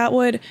know, like it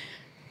would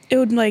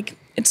like,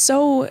 it's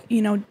so,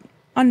 you know,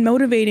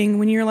 unmotivating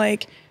when you're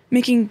like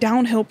making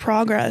downhill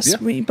progress.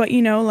 But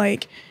you know,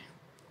 like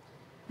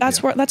that's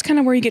kind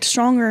of where you get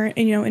stronger,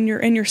 and you know,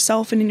 in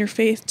yourself and in your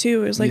faith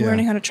too, is like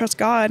learning how to trust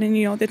God, and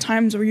you know, the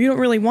times where you don't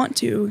really want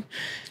to.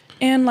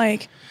 And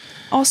like,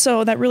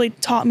 also that really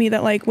taught me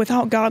that like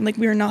without God, like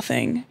we are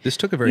nothing. This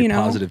took a very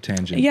positive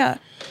tangent. Yeah.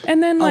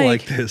 And then like, I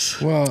like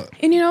this. Well,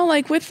 and you know,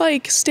 like with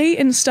like state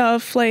and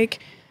stuff, like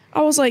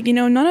I was like, you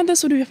know, none of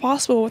this would be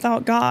possible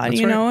without God,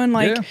 you know? And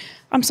like,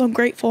 I'm so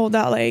grateful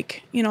that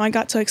like, you know, I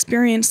got to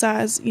experience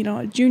that as, you know,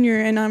 a junior,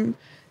 and I'm,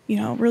 you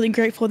know, really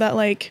grateful that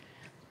like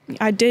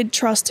I did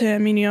trust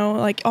him, and, you know,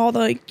 like all the,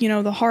 like, you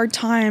know, the hard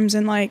times.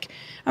 And like,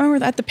 I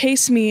remember at the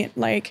pace meet,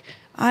 like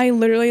I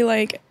literally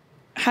like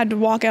had to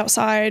walk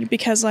outside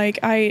because like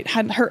I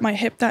had hurt my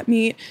hip that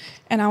meet,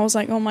 and I was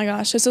like, oh my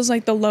gosh, this is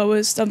like the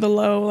lowest of the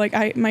low.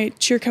 Like my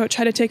cheer coach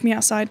had to take me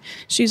outside.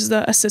 She's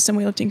the assistant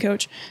weightlifting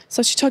coach,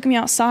 so she took me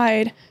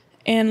outside,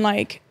 and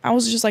like I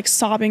was just like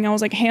sobbing. I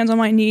was like hands on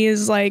my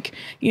knees, like,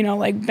 you know,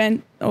 like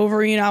bent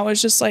over, you know, I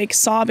was just like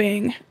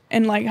sobbing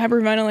and like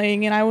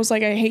hyperventilating, and I was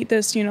like, I hate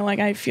this, you know, like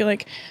I feel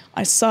like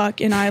I suck,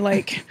 and I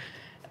like,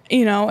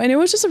 you know, and it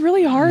was just a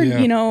really hard,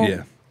 you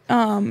know,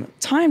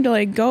 time to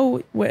like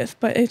go with.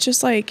 But it's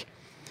just like,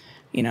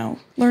 you know,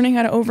 learning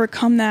how to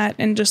overcome that,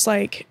 and just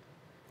like,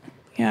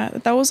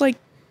 that was like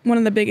one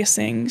of the biggest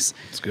things.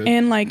 That's good.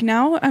 And like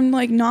now I'm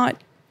like not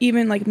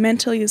even like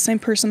mentally the same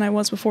person I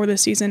was before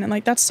this season, and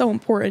like that's so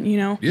important, you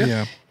know.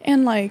 Yeah.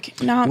 And like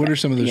now, what are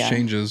some of those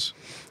changes?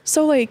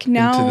 So like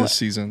now into this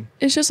season.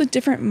 It's just a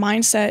different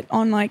mindset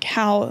on like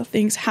how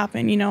things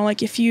happen, you know,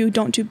 like if you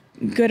don't do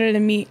good at a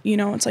meet, you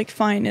know, it's like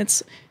fine,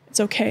 it's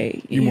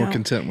okay. You're more know?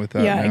 content with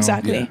that. Yeah, now.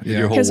 exactly. Yeah.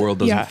 Your whole world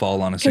doesn't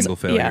fall on a single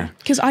failure. Yeah,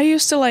 because I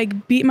used to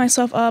like beat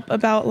myself up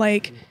about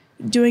like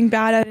doing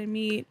bad at a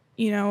meet,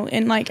 you know,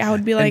 and like I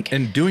would be like,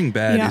 and doing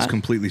bad is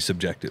completely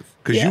subjective,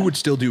 because you would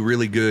still do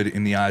really good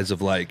in the eyes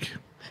of like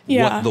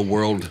what the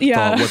world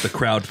thought, what the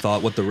crowd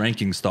thought, what the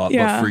rankings thought.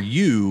 But for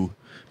you,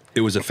 it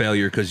was a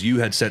failure because you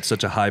had set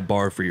such a high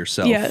bar for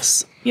yourself.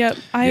 Yes. Yep.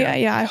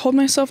 I hold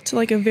myself to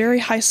like a very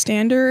high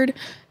standard,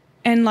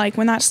 and like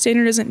when that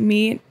standard isn't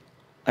meet,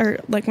 or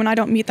like when I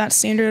don't meet that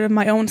standard of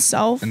my own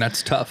self, and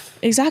that's tough.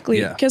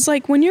 Exactly. Because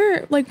like when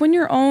you're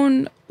your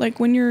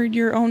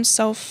own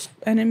self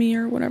enemy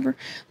or whatever,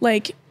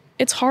 like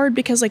it's hard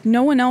because like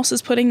no one else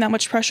is putting that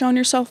much pressure on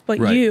yourself but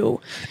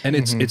you. And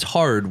it's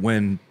hard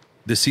when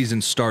the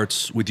season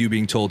starts with you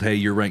being told, hey,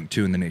 you're ranked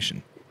 2 in the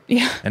nation.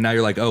 Yeah. And now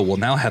you're like, oh, well,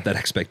 now I have that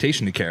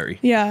expectation to carry.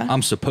 Yeah.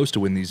 I'm supposed to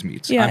win these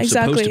meets. Yeah, I'm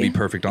supposed to be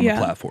perfect on the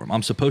platform.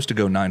 I'm supposed to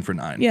go 9 for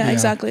 9. Yeah,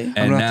 exactly. And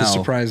I'm not now, the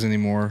surprise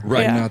anymore.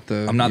 Right. Yeah.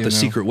 I'm not the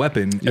secret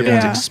weapon.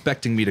 Everyone's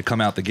expecting me to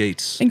come out the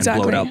gates and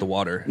blow it out the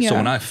water. Yeah. So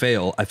when I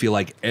fail, I feel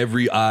like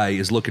every eye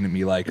is looking at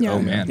me like, oh,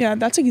 man. Yeah,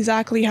 that's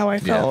exactly how I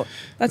felt.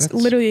 That's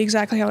literally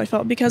exactly how I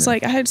felt, because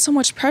like I had so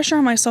much pressure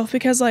on myself,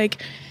 because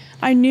like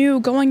I knew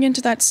going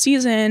into that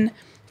season,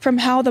 from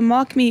how the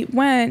mock meet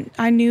went,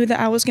 I knew that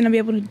I was going to be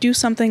able to do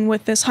something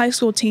with this high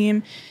school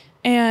team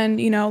and,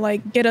 you know,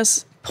 like get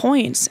us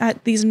points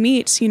at these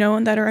meets, you know,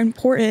 and that are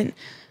important,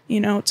 you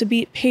know, to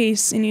beat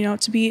Pace and, you know,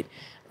 to beat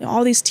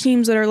all these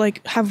teams that are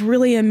like have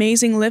really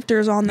amazing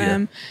lifters on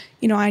them.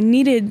 You know, I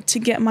needed to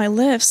get my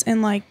lifts,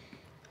 and like,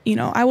 you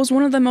know, I was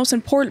one of the most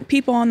important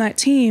people on that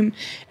team.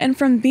 And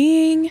from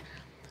being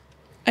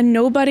a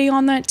nobody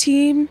on that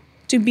team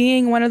to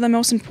being one of the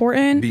most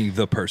important, being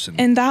the person.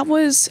 And that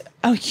was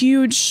a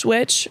huge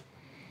switch.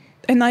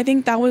 And I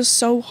think that was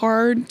so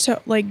hard to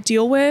like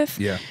deal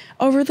with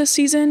over the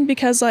season,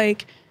 because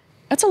like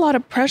that's a lot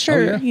of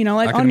pressure, you know,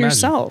 like on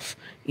yourself,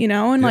 you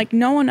know, and like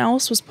no one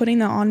else was putting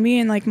that on me.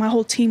 And like my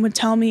whole team would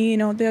tell me, you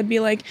know, they'd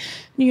be like,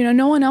 you know,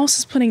 no one else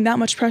is putting that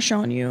much pressure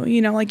on you,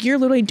 you know, like you're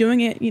literally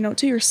doing it, you know,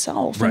 to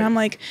yourself. And I'm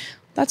like,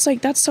 that's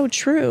so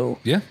true.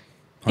 Yeah.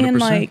 100%. And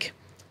like,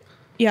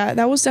 yeah,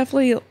 that was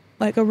definitely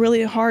like a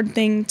really hard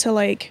thing to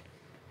like,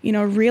 you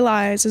know,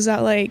 realize, is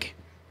that like,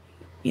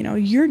 you know,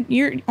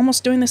 you're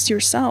almost doing this to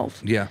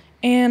yourself. Yeah.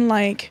 And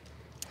like,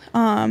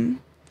 but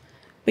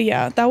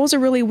yeah, that was a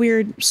really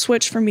weird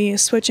switch for me,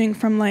 switching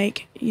from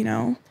like, you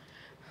know,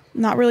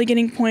 not really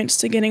getting points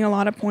to getting a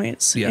lot of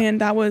points. Yeah.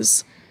 And that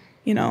was,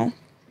 you know,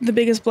 the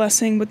biggest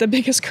blessing but the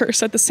biggest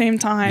curse at the same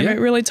time. It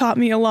really taught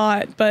me a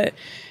lot, but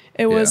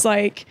it was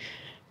like,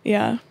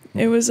 it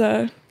was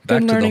a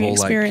good learning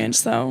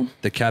experience, though.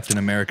 The Captain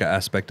America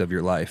aspect of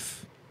your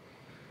life.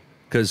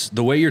 Because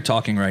the way you're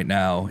talking right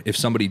now, if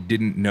somebody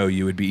didn't know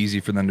you, it'd be easy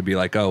for them to be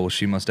like, oh, well,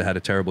 she must have had a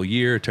terrible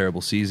year,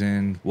 terrible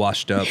season,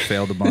 washed up,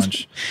 failed a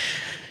bunch.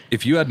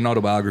 If you had an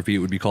autobiography, it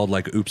would be called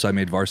like, Oops, I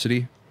Made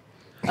Varsity.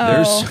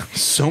 There's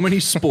so many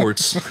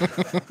sports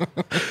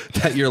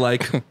that you're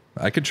like,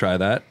 I could try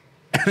that.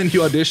 And then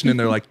you audition and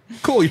they're like,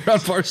 cool, you're on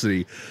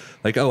varsity.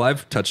 Like, oh,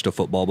 I've touched a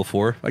football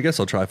before. I guess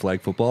I'll try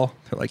flag football.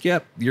 They're like,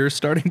 yep, you're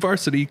starting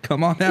varsity.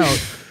 Come on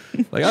out.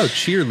 Like, oh,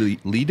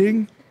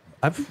 cheerleading?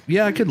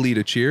 I could lead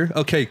a cheer.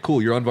 Okay,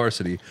 cool. You're on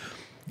varsity.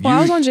 Well,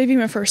 I was on JV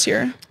my first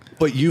year.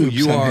 But you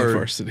are made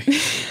varsity.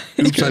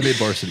 Oops, I made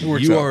varsity.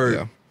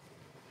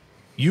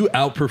 You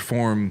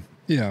outperform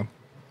Yeah.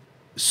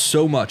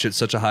 so much at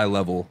such a high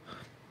level,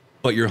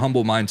 but your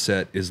humble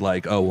mindset is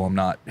like, oh, well, I'm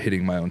not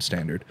hitting my own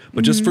standard.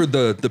 But just for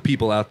the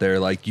people out there,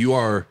 like, you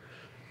are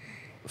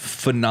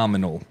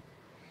phenomenal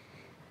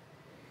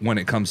when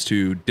it comes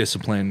to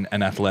discipline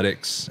and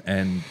athletics,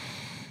 and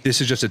this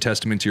is just a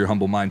testament to your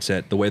humble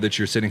mindset. The way that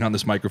you're sitting on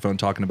this microphone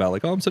talking about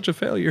like, oh, I'm such a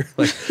failure.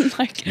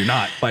 Like, you're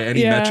not by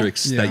any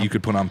metrics that you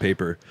could put on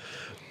paper.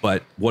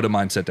 But what a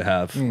mindset to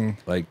have.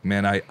 Like,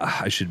 man,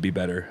 I should be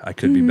better. I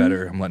could be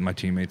better. I'm letting my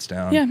teammates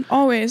down. Yeah,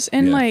 always.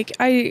 And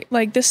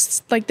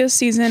this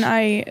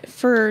season,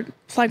 for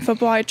flag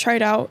football, I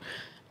tried out,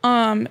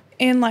 and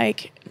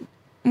like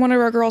one of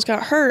our girls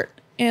got hurt,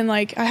 and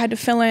like I had to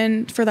fill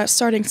in for that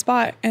starting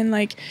spot. And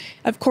like,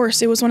 of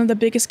course, it was one of the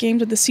biggest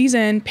games of the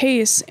season,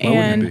 Pace.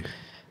 And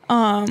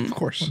of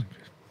course.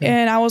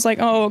 And I was like,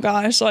 oh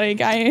gosh,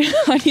 like I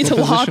need to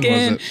lock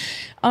in.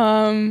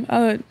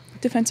 A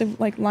defensive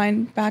like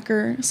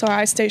linebacker, so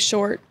I stay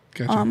short.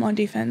 Gotcha. On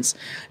defense,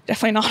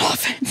 definitely not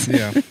offense.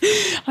 Yeah.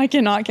 I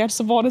cannot catch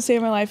the ball to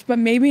save my life, but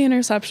maybe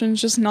interceptions,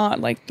 just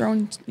not like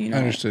thrown, you know.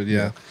 Understood.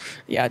 Yeah.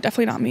 Yeah,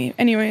 definitely not me.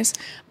 Anyways,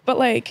 but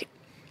like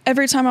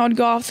every time I would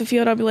go off the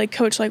field, I'd be like,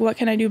 Coach, like, what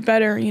can I do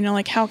better? You know,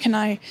 like, how can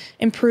I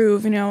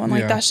improve? You know, and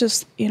like that's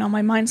just, you know,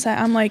 my mindset.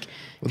 I'm like,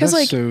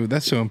 because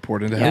that's so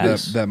important to have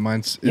that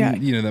mindset. Yeah.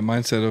 You know, that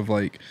mindset of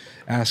like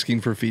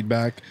asking for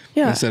feedback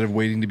instead of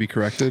waiting to be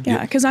corrected.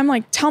 Yeah, because I'm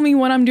like, tell me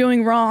what I'm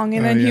doing wrong,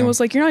 and then he was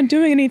like, you're not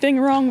doing anything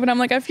wrong, but I'm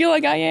like, I feel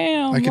like I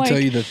am. I can tell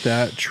you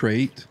that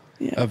trait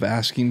of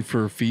asking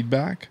for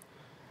feedback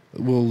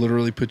will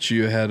literally put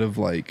you ahead of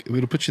like,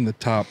 it'll put you in the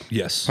top.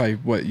 Yes. Probably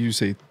what you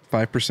say,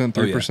 5%,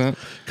 3%.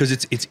 Because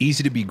it's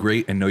easy to be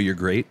great and know you're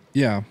great.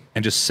 Yeah.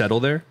 And just settle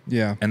there.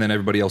 Yeah. And then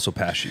everybody else will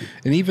pass you.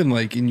 And even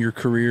like in your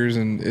careers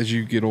and as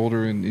you get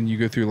older and you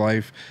go through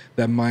life,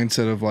 that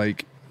mindset of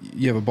like,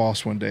 you have a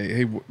boss one day.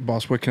 Hey,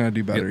 boss, what can I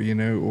do better? You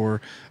know,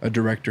 or a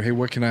director. Hey,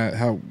 what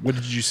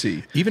did you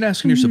see? Even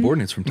asking your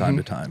subordinates from time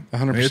to time. 100%.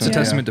 I mean, it's a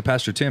testament to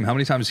Pastor Tim. How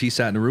many times he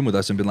sat in a room with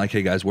us and been like,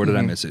 hey guys, where did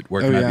I miss it?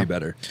 Where can I be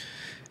better?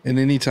 And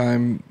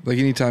anytime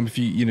if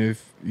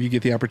you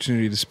get the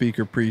opportunity to speak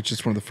or preach,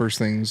 it's one of the first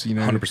things,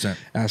 100%.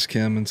 Ask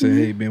him and say,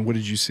 hey man, what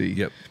did you see?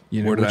 Yep.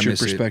 What's your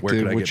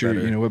perspective? What's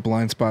your, what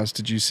blind spots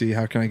did you see?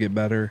 How can I get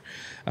better?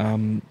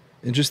 And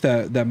just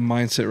that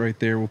mindset right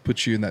there will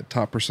put you in that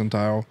top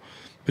percentile,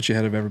 put you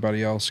ahead of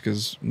everybody else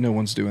because no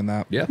one's doing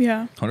that. Yeah.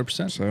 Yeah.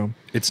 100%. So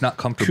it's not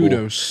comfortable.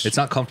 Kudos. It's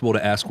not comfortable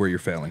to ask where you're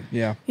failing.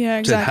 Yeah. Yeah,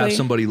 exactly. To have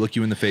somebody look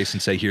you in the face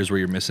and say, here's where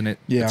you're missing it.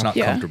 Yeah. It's not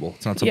comfortable.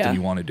 It's not something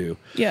you want to do.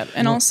 Yeah.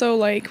 And also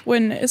like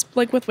when it's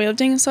like with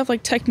weightlifting and stuff,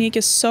 like technique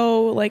is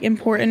so like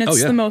important.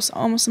 It's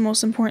almost the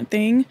most important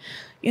thing.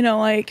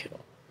 Like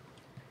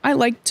I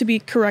like to be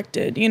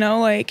corrected,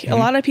 like a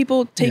lot of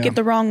people take it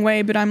the wrong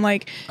way, but I'm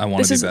like, I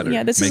want to be better.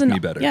 Yeah, this Make isn't me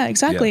better. Yeah,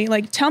 exactly.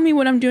 Like tell me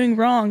what I'm doing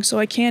wrong so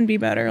I can be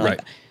better. Like,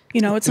 Right.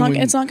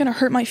 It's not going to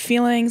hurt my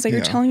feelings. Like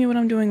you're telling me what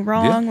I'm doing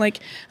wrong. Like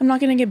I'm not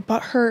going to get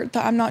butt hurt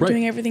that I'm not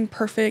doing everything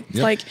perfect.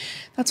 Yep. Like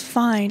that's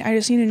fine. I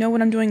just need to know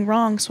what I'm doing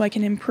wrong so I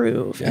can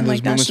improve. Yeah, and those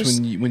like that's moments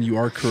just when you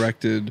are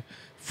corrected,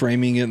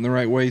 framing it in the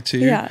right way too.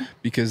 Yeah.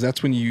 Because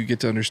that's when you get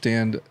to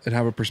understand and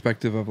have a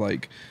perspective of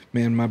like,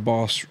 man, my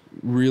boss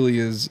really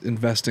is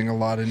investing a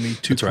lot in me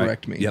to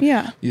correct me. Yep.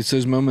 Yeah. It's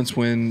those moments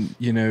when,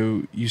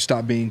 you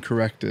stop being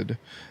corrected.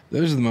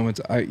 Those are the moments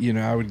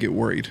I would get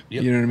worried.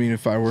 Yep. You know what I mean?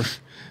 If I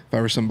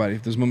were somebody,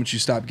 if those moments you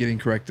stop getting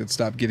corrected,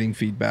 stop getting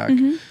feedback,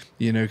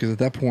 because at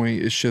that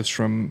point it shifts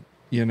from,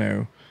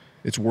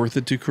 it's worth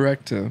it to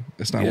correct to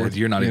it's not worth it.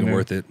 You're not even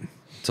worth it.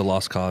 It's a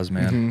lost cause,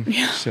 man.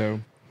 Yeah.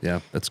 So Yeah,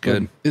 that's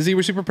good. Izzy,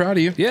 we're super proud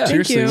of you. Yeah.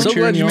 Thank you. So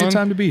Cheering glad you made on.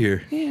 time to be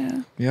here.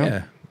 Yeah.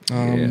 Yeah.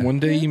 Yeah. One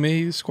day you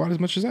may squat as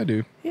much as I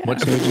do. Yeah.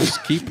 What- So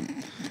just keep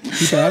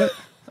at it.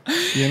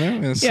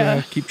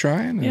 And keep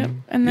trying. Yep.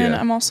 And And then Yeah.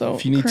 I'm also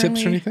if you need tips or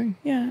currently- anything,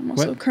 Yeah, I'm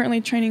also What?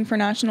 currently training for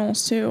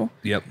nationals too.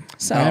 Yep.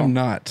 So I am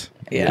not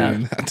Yeah.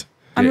 doing that.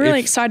 I'm Yeah, really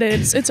if- excited.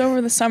 It's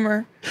over the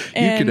summer. You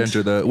And could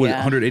enter the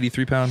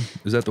 183 pound.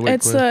 Is that the weight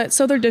class?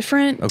 so they're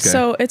different. Okay.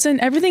 So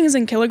everything is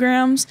in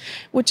kilograms,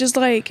 which is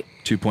like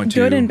 2.2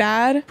 good and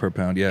bad. per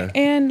pound. Yeah.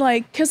 And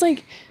like, cause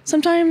like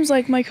sometimes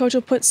like my coach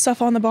will put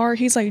stuff on the bar.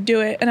 He's like, do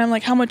it. And I'm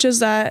like, how much is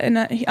that? And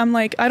I'm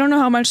like, I don't know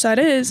how much that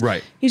is.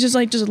 Right. He's just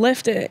like, just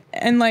lift it.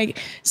 And like,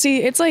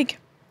 see, it's like,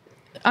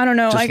 I don't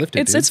know. Just Like lift it,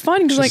 it's dude.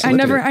 fun because Just like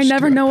lift it. I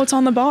never know what's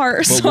on the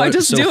bar, so I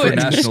just do for it.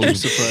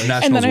 Nationals,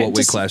 And then I what weight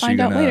just class are you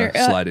find out going later.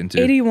 to slide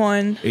into?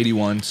 81.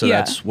 81. So Yeah.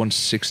 that's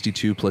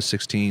 162 plus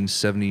 16,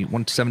 70,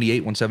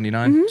 178,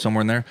 179,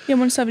 somewhere in there. Yeah,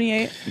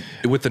 178.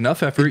 With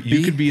enough effort,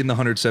 you could be in the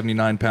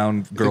 179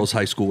 pound girls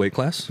high school weight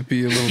class.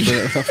 Be a little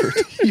bit of effort.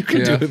 You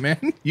could do it,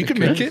 man. You could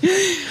make it.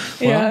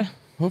 Yeah.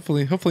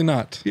 Hopefully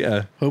not.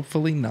 Yeah.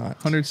 Hopefully not.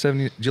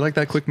 170. Do you like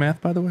that quick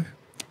math, by the way?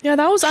 Yeah,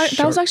 that was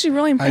actually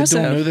really I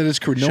impressive. don't know that it's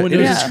correct. No one It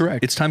knows is. it's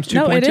correct. It's times 2.2.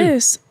 No, it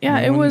is.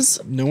 Yeah, No it one- was.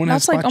 No one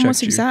has That's like spot almost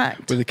checked you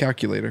exact. with a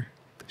calculator.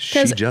 She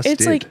Because just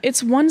it's did. like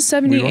it's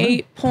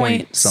 178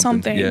 point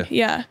something. Yeah.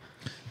 Yeah.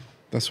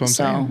 That's what I'm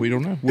So- saying. We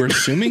don't know. We're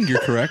assuming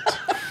you're correct,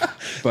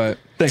 but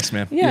Thanks,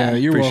 man. Yeah.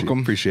 you're welcome.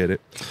 Appreciate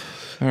it.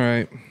 All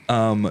right.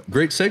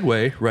 Great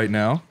segue right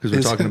now because we're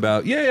Is- talking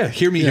about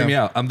hear me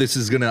Yeah. out.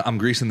 I'm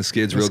greasing the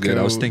skids real Let's good.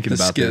 I was go. thinking The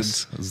about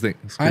skids.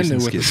 this. I know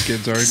what the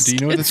skids are. Do you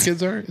know what the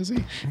skids are,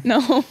 Izzy?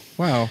 No.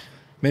 Wow.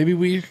 Maybe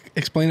we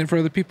explain it for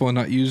other people and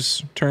not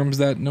use terms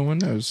that no one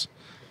knows.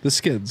 The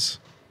skids.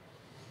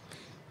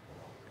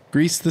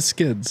 Grease the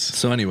skids.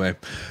 So anyway,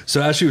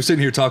 as she was sitting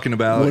here talking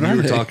about, What you are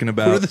were they? talking What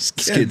about are the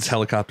skids? skids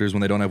helicopters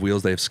when they don't have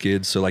wheels, they have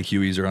skids. So like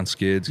Hueys are on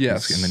skids.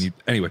 Yes. And then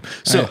anyway.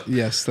 So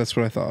Yes, that's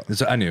what I thought.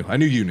 I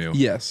knew you knew.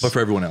 Yes. But for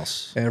everyone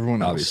else,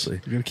 Everyone else. obviously,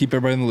 You're going to keep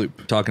everybody in the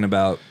loop. talking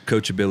about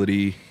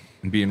coachability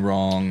and being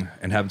wrong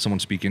and having someone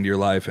speak into your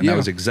life. And Yeah. that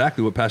was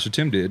exactly what Pastor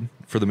Tim did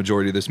for the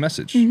majority of this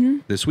message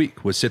this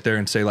week, was sit there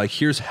and say, like,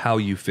 here's how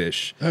you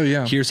fish. Oh,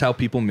 yeah. Here's how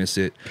people miss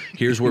it.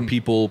 Here's where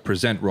people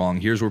present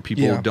wrong. Here's where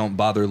people Yeah. don't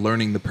bother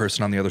learning the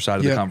person on the other side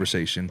of Yeah. the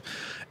conversation.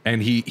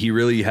 And he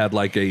really had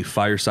like a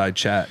fireside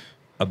chat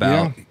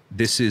about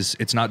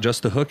it's not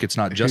just the hook. It's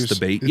not just the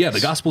bait. Yeah,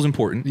 the gospel's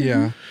important.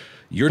 Yeah.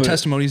 Your But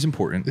testimony is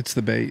important. It's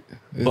the bait.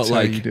 It's But how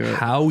like you do it.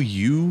 how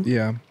you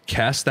Yeah.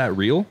 cast that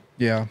reel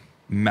Yeah.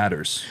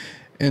 matters.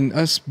 And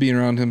us being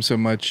around him so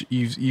much,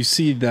 you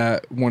see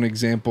that one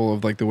example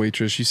of like the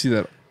waitress. You see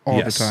that all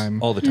Yes, the time.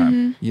 all the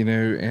time. You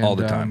know, and, All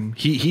the time.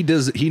 He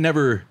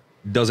never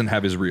doesn't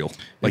have his reel.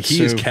 Like It's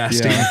he is so-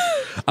 casting. yeah.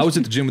 I was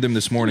at the gym with him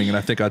this morning and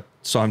I think I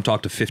saw him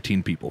talk to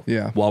 15 people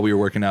Yeah. while we were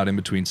working out in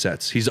between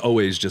sets. He's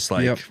always just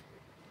like, Yep.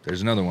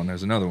 there's another one,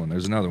 there's another one,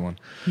 there's another one.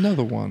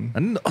 Another one.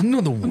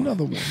 Another one.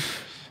 Another one.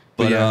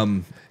 But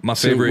my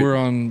favorite. So we're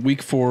on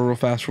week 4 real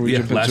fast before we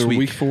jump into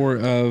week 4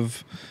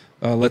 of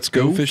Let's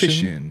Go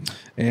Fishing.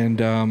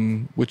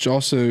 And which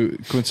also,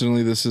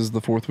 coincidentally, this is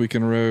the 4th week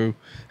in a row.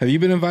 Have you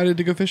been invited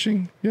to go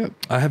fishing yet?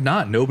 I have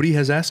not. Nobody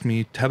has asked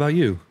me. How about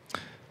you?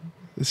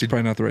 This is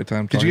probably not the right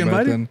time to Did you get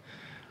invited?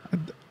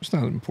 It's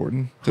not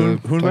important. Who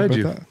invited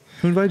you?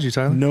 Who invited you,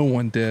 Tyler? No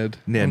one did.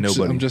 Yeah,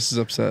 nobody. I'm just as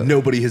upset.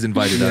 Nobody has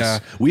invited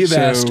us. We have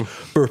asked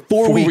for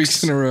 4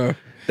 weeks in a row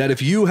that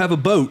if you have a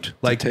boat,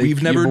 like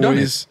we've never done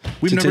it.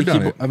 We've never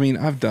done it. I mean,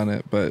 I've done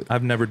it, but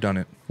I've never done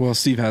it. Well,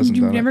 Steve hasn't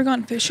done it. You've never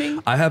gone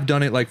fishing? I have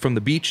done it like from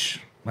the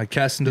beach, like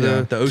cast into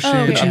the ocean.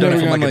 Oh, okay. I've done it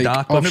from like a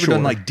dock. But I've never done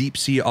offshore. like deep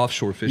sea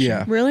offshore fishing.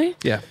 Yeah. Really?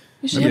 Yeah.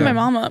 You should hit my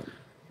mom up.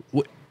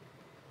 What?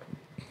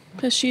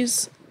 Because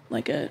she's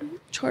like a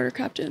charter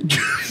captain.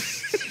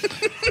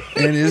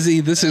 And Izzy,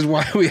 this is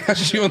why we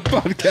asked you on the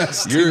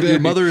podcast. Your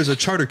mother is a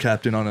charter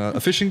captain on a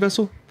fishing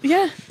vessel?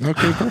 Yeah.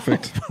 Okay,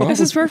 perfect. Well, This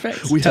is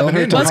perfect. We have an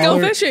in. Let's go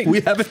fishing.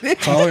 We have an in.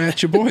 holler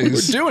at your boys.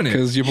 We're doing it.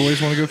 Because your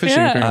boys want to go fishing,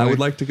 Yeah. apparently. I would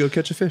like to go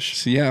catch a fish.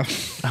 So, yeah.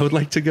 I would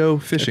like to go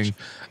fishing.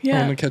 I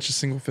Yeah. want to catch a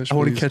single fish. I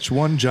want to please. catch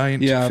one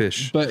giant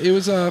fish. But it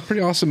was a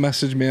pretty awesome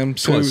message, man.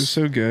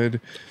 So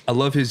good. I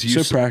love his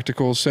use. So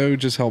practical, so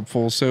just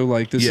helpful. So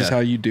like this is how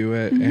you do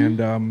it.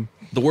 Mm-hmm. And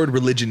the word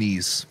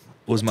religionese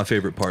was my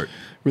favorite part.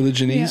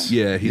 religionese.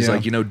 Yeah, he's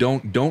like,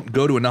 don't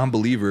go to a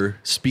non-believer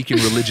speaking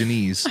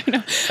religionese and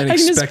I can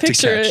just expect to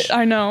picture catch. it.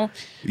 I know.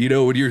 You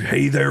know, when you're,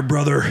 hey there,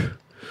 brother.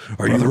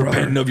 Are you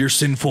repenting of your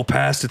sinful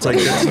past? It's like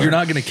you're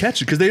not going to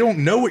catch it because they don't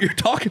know what you're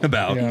talking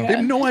about. Yeah. They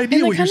have no idea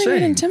And what they you're kind of get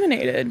saying.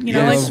 intimidated. You know,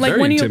 Yeah, it's like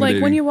very when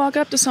intimidating. you walk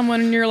up to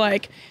someone and you're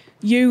like,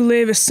 you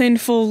live a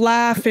sinful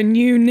life and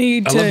you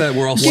need I to love that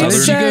we're all get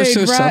Southern.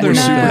 saved right Southern,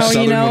 now.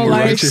 super You know, Southern,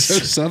 like righteous. So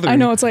Southern. I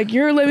know it's like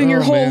you're living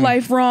your Oh, whole man.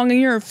 life wrong and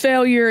you're a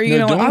failure. You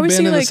know, don't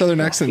obviously abandon the like Southern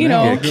accent you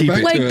now. know, Yeah, keep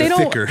it like to they it don't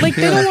thicker. like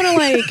they don't want to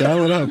like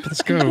dial it up.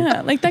 Let's go.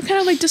 yeah, like that kind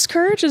of like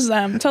discourages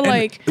them to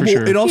like Well,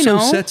 sure. it also you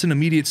know? sets an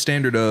immediate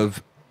standard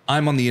of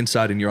I'm on the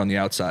inside and you're on the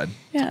outside.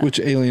 yeah. Which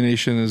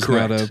alienation is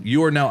Correct. not a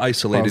You are now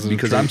isolated positive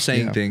because trait. I'm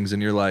saying Yeah. things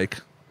and you're like,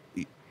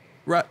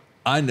 right?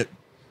 I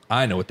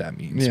know what that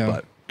means, Yeah.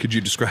 but could you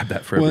describe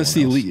that for well, everyone it's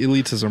the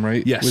else? elitism,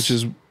 right? Yes. Which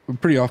is a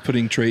pretty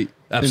off-putting trait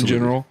Absolutely. in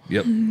general.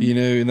 Yep. You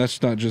know, and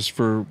that's not just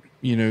for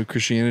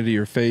Christianity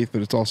or faith,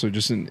 but it's also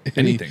just in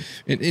Anything.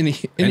 in any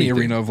Anything.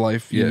 arena of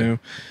life. You Yeah. know,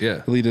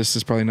 Yeah. elitist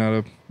is probably not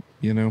a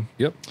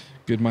Yep.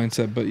 good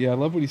mindset. But yeah, I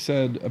love what he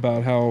said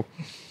about how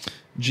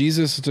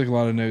Jesus. I took a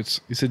lot of notes.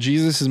 He said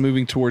Jesus is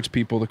moving towards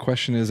people. The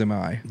question is, am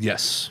I?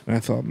 Yes. And I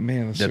thought,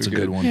 man, That's so a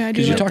good one. Yeah, I do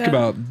Because you like talk that.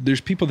 about there's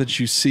people that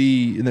you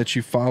see and that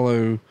you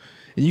follow,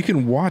 and you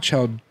can watch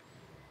how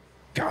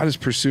God is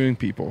pursuing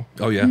people.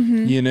 Oh yeah.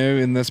 Mm-hmm. You know,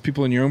 and that's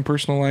people in your own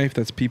personal life.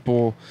 That's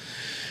people,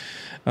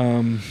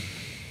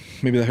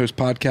 maybe that host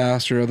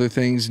podcasts or other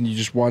things, and you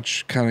just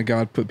watch kind of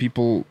God put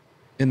people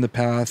in the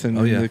path and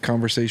Oh, yeah. the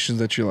conversations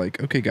that you're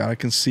like, okay, God, I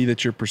can see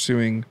that you're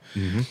pursuing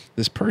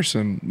this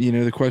person. You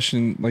know, the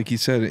question, like he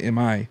said, am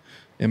I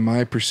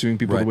pursuing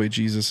people Right. the way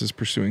Jesus is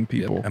pursuing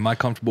people? Yep. Am I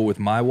comfortable with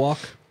my walk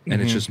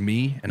and it's just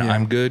me and Yeah.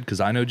 I'm good because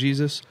I know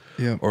Jesus?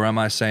 Yeah. Or am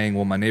I saying,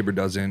 well, my neighbor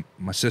doesn't,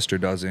 my sister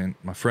doesn't,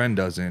 my friend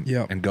doesn't,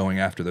 Yeah. and going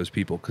after those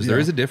people? Because Yeah. there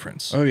is a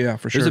difference. Oh yeah,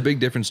 for sure. There's a big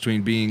difference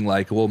between being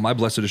like, well, my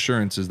blessed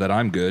assurance is that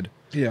I'm good.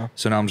 Yeah.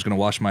 So now I'm just going to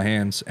wash my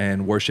hands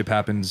and worship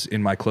happens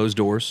in my closed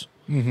doors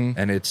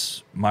and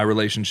it's my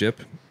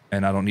relationship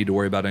and I don't need to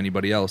worry about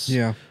anybody else.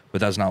 Yeah.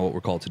 But that's not what we're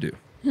called to do,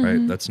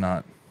 right? That's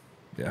not,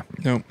 yeah.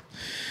 No,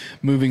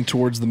 moving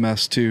towards the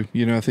mess too.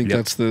 You know, I think Yep.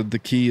 that's the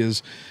key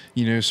is,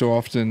 so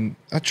often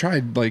I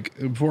tried like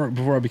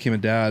before I became a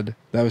dad,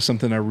 that was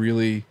something I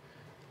really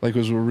like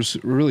was a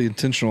really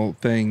intentional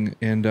thing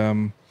and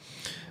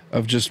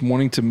of just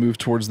wanting to move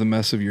towards the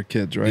mess of your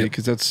kids, right? Yep.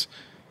 Because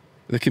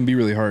that can be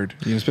really hard,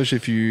 especially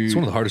if you. It's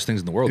one of the hardest things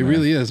in the world. It man.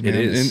 really is, man.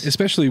 It is. And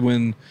especially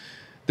when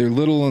they're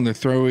little and they're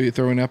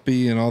throwing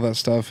uppy and all that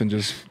stuff and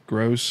just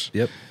gross.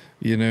 Yep.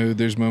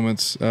 There's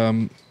moments.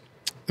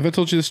 Have I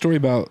told you the story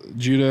about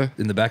Judah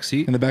In the back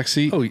seat? in the back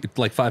seat? Oh,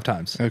 like 5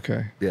 times.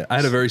 Okay. Yeah, I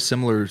had a very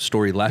similar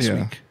story last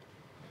Yeah. week.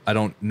 I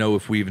don't know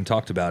if we even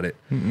talked about it.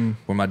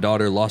 Where my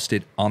daughter lost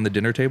it on the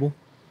dinner table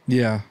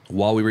Yeah.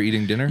 while we were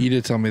eating dinner. You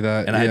did tell me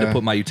that. And I had to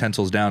put my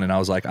utensils down and I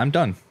was like, I'm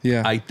done.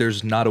 Yeah.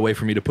 There's not a way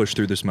for me to push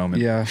through this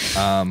moment. Yeah.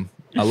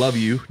 I love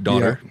you,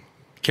 daughter.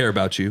 Care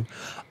about you.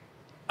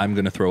 I'm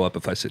going to throw up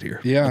if I sit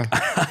here. Yeah.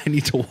 I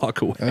need to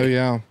walk away. Oh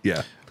yeah.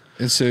 Yeah.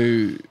 And so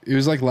it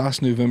was like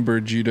last November,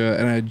 Judah,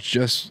 and I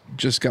just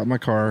got my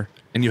car.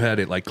 And you had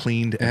it like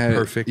cleaned and Had it-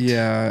 perfect.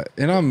 Yeah.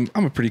 And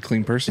I'm a pretty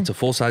clean person. It's a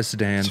full-size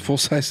sedan. It's a full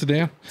size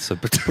sedan. It's a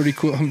Pretty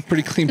cool. I'm a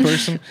pretty clean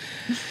person.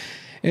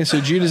 And so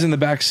Judah's in the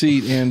back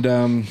seat,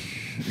 and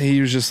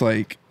he was just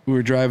like, we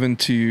were driving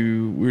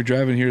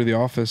here to the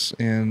office,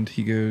 and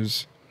he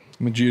goes,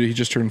 Judah, he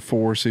just turned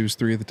 4, so he was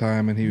 3 at the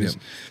time, and he was,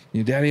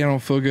 Daddy, I don't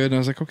feel good. And I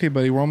was like, okay,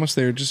 buddy, we're almost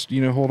there. Just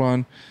hold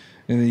on.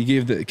 And then he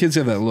gave the kids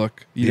have that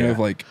look, of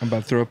like, I'm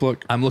about to throw up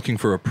look. I'm looking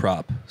for a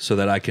prop so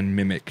that I can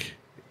mimic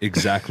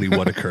exactly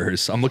what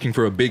occurs. I'm looking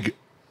for a big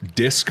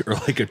disc or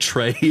like a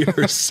tray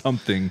or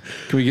something.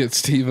 Can we get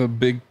Steve a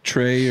big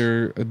tray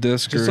or a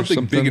disc Just or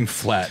something big and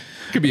flat?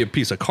 It could be a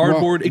piece of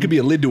cardboard. It could be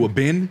a lid to a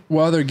bin.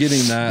 While they're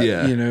getting that,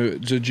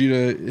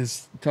 Judah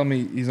is telling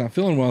me he's not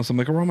feeling well. So I'm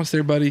like, we're almost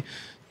there, buddy.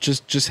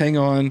 Just hang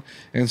on.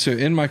 And so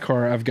in my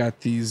car, I've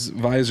got these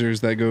visors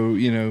that go,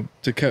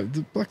 to cut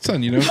the black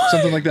sun,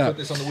 something like that. Put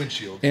this on the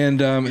windshield. And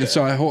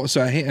so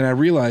I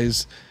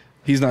realize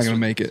he's not going to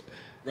make it.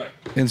 Right.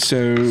 And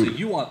so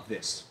you want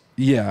this.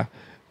 Yeah.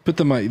 Put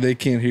the mic. They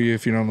can't hear you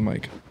if you're not on the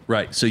mic.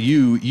 Right. So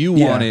you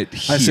want it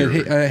here. I said,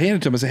 hey, I handed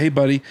it to him. I said, hey,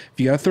 buddy, if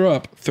you got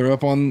to throw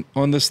up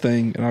on this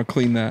thing, and I'll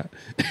clean that.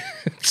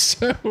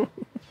 so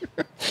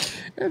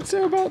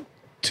about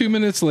 2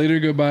 minutes later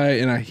go by,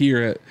 and I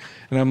hear it,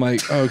 and I'm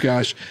like, oh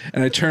gosh.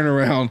 And I turn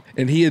around,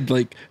 and he had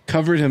like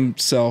covered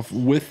himself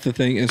with the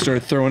thing and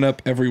started throwing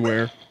up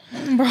everywhere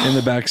in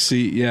the back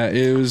seat. Yeah,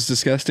 it was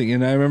disgusting.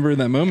 And I remember in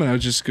that moment, I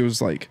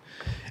was like,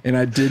 and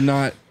I did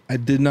not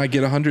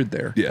get 100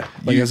 there. Yeah.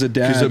 Like as a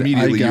dad, because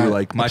immediately you were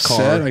like, my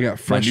upset, car, I got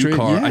frustrated.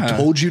 my new car. Yeah. I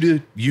told you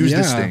to use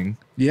this thing.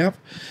 Yep.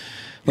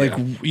 Like,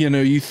 you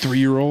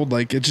 3-year-old,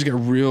 like it just got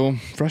real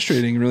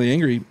frustrating, really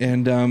angry,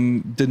 and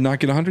did not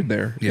get 100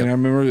 there. Yep. And I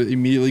remember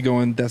immediately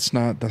going, that's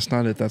not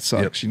it. That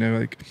sucks,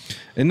 like,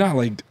 and not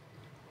like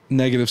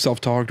negative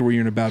self-talk to where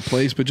you're in a bad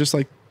place, but just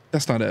like,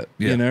 that's not it,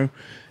 and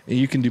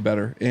you can do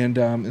better. And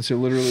so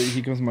literally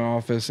he comes to my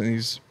office and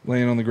he's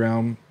laying on the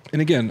ground.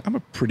 And again, I'm a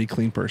pretty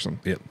clean person.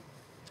 Yep.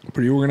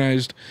 Pretty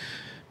organized,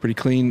 pretty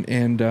clean.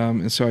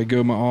 And so I go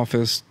to my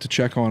office to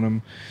check on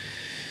him.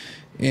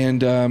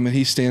 And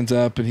he stands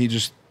up and he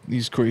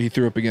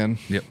threw up again.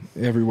 Yep.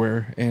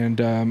 Everywhere. And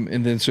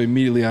then so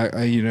immediately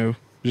I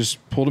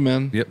just pulled him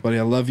in. Yep. Buddy,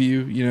 I love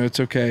you. It's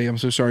okay. I'm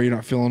so sorry you're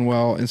not feeling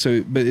well. And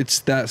so, but it's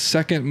that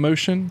second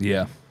motion.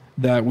 Yeah.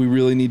 That we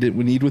really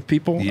need with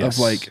people. Yes.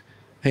 Of like,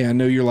 hey, I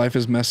know your life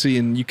is messy,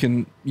 and you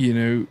can,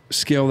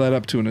 scale that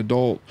up to an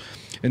adult,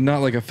 and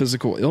not like a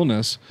physical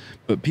illness,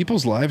 but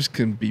people's lives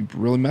can be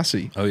really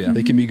messy. Oh yeah.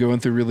 They can be going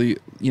through really,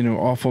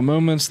 awful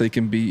moments. They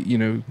can be,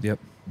 Yep.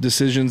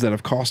 decisions that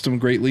have cost them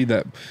greatly,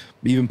 that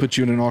even put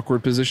you in an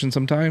awkward position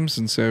sometimes.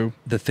 And so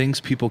the things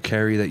people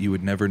carry that you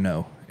would never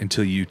know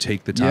until you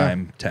take the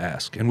time to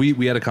ask. And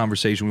we had a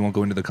conversation, we won't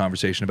go into the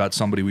conversation, about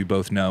somebody we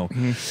both know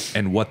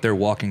and what they're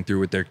walking through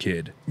with their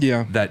kid.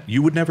 Yeah. That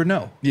you would never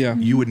know. Yeah.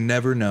 You would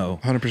never know.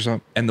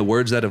 100%. And the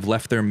words that have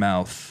left their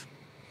mouth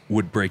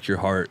would break your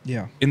heart.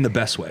 Yeah. In the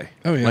best way.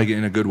 Oh yeah. Like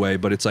in a good way,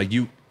 but it's like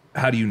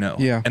how do you know?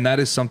 Yeah. And that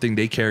is something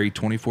they carry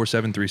 24/7,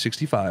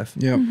 365.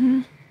 Yeah.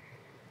 Mm-hmm.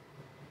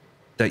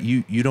 That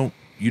you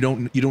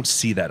don't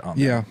see that on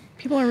them. Yeah.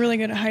 People are really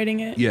good at hiding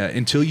it. Yeah,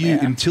 until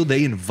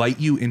they invite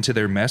you into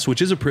their mess,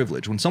 which is a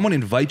privilege. When someone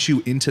invites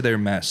you into their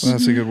mess, Well,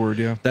 that's a good word,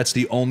 yeah. that's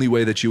the only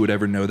way that you would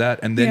ever know that,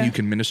 and then you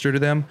can minister to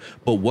them.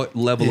 But what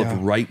level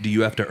of right do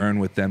you have to earn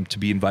with them to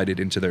be invited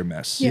into their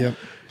mess? Yeah.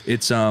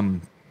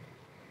 Yep.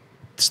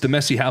 It's the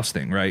messy house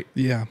thing, right?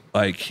 Yeah.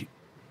 Like,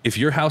 if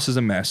your house is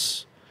a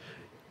mess,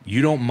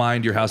 you don't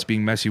mind your house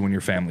being messy when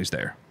your family's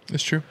there.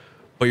 It's true.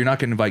 But you're not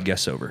going to invite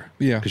guests over.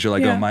 Yeah. Because you're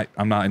like,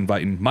 I'm not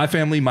inviting my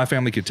family. My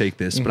family could take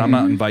this, but I'm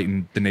not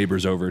inviting the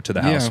neighbors over to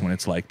the house when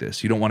it's like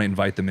this. You don't want to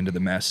invite them into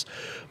the mess.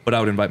 But I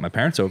would invite my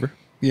parents over.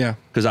 Yeah.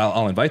 Because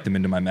I'll invite them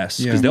into my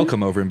mess. Yeah. Because they'll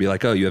come over and be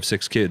like, oh, you have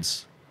 6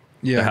 kids.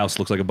 Yeah. The house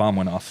looks like a bomb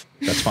went off.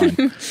 That's fine.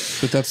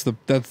 But that's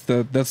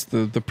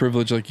the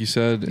privilege, like you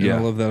said. And I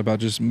love that about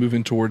just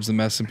moving towards the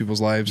mess in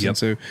people's lives. Yep. And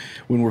so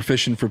when we're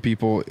fishing for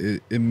people,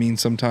 it means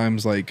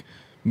sometimes like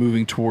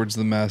moving towards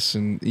the mess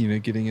and,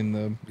 getting in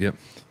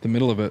the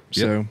middle of it.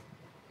 Yep. So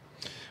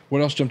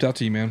what else jumped out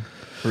to you, man?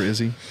 Or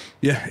Izzy?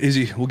 Yeah,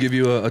 Izzy, we'll give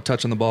you a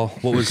touch on the ball.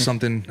 What was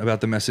something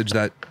about the message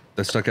that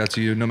stuck out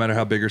to you, no matter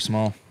how big or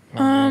small?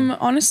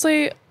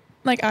 Honestly,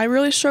 like I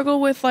really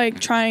struggle with like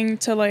trying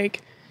to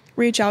like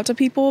reach out to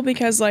people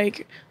because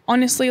like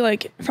honestly,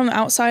 like from the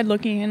outside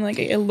looking in, like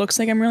it looks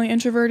like I'm really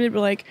introverted, but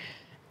like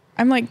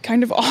I'm like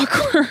kind of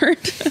awkward.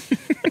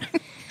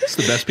 It's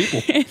the best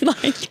people.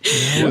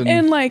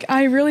 and like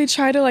I really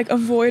try to like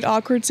avoid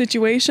awkward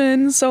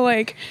situations. So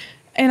like,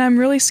 and I'm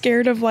really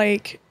scared of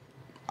like,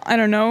 I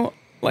don't know,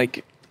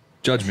 like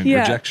judgment,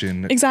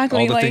 rejection, exactly,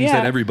 all the like, things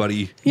that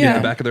everybody in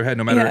the back of their head,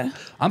 no matter,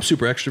 I'm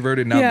super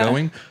extroverted and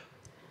outgoing.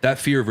 That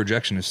fear of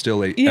rejection is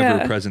still a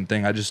ever-present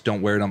thing. I just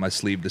don't wear it on my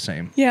sleeve the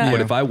same. Yeah. But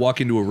if I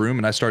walk into a room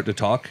and I start to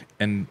talk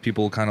and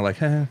people kind of like,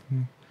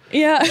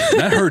 yeah,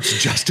 that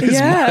hurts just as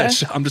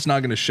much. I'm just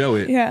not going to show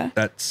it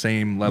that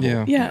same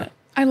level. Yeah.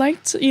 I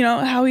liked,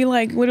 how he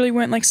like literally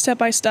went like step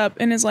by step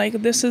and is like,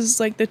 this is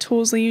like the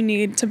tools that you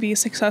need to be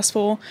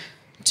successful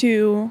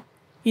to,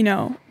 be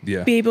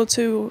able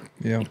to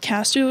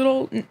cast your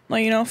little,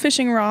 like,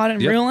 fishing rod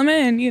and reel them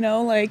in,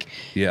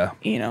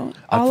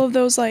 all of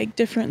those like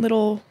different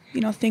little,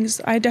 things.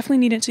 I definitely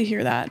needed to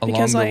hear that. Along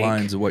because, the like,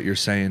 lines of what you're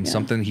saying,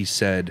 something he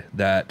said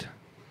that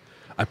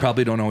I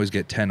probably don't always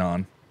get 10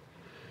 on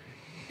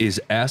is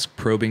ask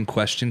probing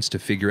questions to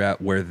figure out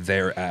where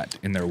they're at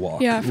in their walk.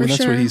 Yeah, for well,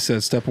 that's sure. what he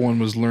said. Step 1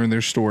 was learn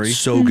their story.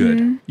 So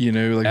good.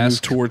 Like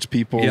move towards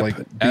people, like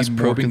ask be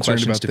more probing concerned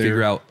questions about to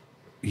figure out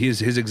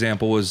his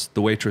example was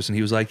the waitress, and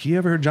he was like, "You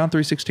ever heard John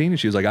 3:16?" And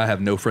she was like, "I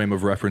have no frame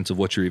of reference of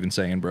what you're even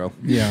saying, bro."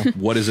 Yeah.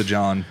 What is a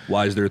John?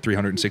 Why is there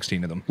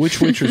 316 of them?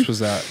 Which waitress was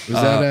that? Was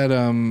that at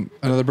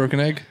Another Broken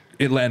Egg?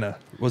 Atlanta.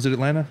 Was it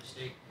Atlanta?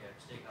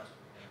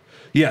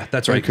 Yeah,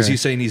 that's right. Because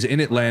he's saying he's in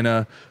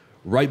Atlanta,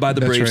 right by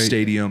the Braves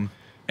Stadium,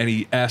 and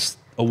he asked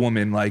a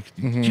woman, like,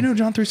 "Do you know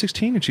John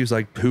 3:16?" And she was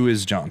like, "Who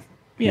is John?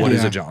 Yeah. What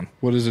is a John?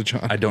 What is a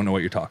John? I don't know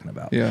what you're talking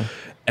about." Yeah.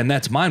 And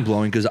that's mind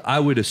blowing because I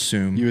would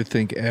assume You would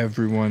think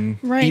everyone.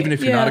 Right. even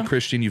if you're not a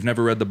Christian, you've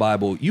never read the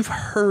Bible, you've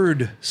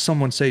heard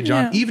someone say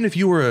John. Yeah. Even if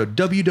you were a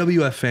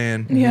WWF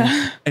fan,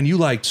 and you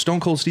liked Stone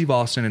Cold Steve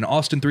Austin, and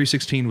Austin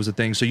 3:16 was a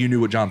thing, so you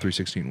knew what John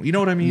 3:16 was. You know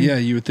what I mean? Yeah,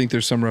 you would think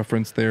there's some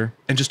reference there.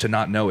 And just to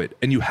not know it,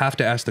 and you have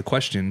to ask the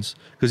questions,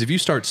 because if you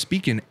start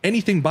speaking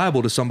anything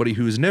Bible to somebody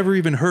who has never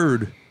even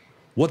heard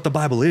what the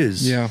Bible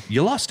is,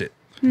 you lost it.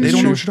 They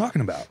don't know what you're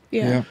talking about.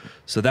 Yeah.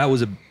 So that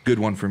was a good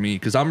one for me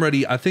because I'm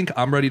ready. I think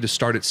I'm ready to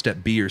start at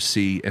step B or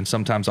C, and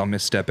sometimes I'll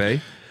miss step A.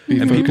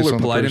 And people are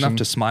polite enough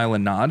to smile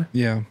and nod.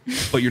 Yeah.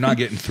 But you're not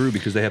getting through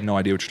because they have no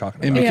idea what you're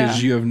talking And about.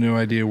 because you have no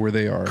idea where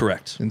they are.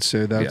 Correct. And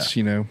so that's,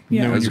 knowing That's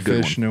your a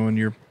good fish, one. knowing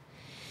your.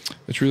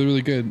 It's really,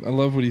 really good. I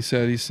love what he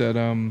said. He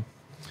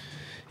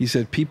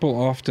said people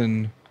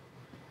often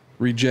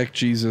reject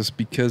Jesus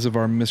because of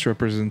our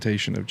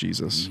misrepresentation of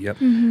Jesus.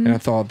 Yep. And I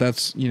thought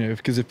that's,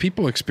 because if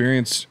people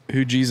experience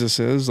who Jesus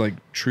is, like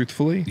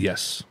truthfully,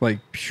 Yes. like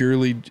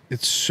purely,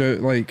 it's so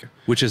like,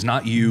 Which is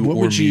not you what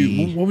or would me.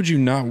 you, what would you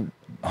not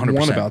 100%.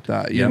 want about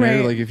that? You Yeah. know,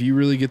 Right. like if you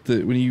really get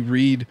when you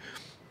read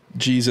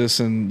Jesus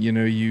and,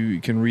 you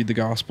can read the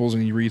Gospels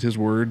and you read his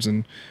words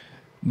and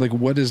like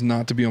what is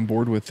not to be on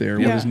board with there?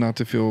 What is not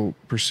to feel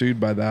pursued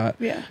by that?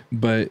 Yeah.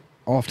 But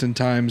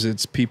oftentimes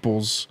it's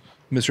people's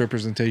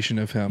misrepresentation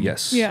of him.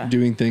 Yes. Yeah.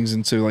 Doing things.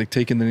 And so like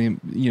taking the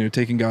name,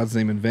 taking God's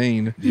name in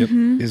vain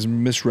is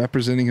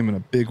misrepresenting him in a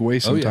big way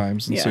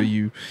sometimes. And so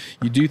you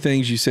do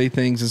things, you say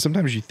things, and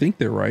sometimes you think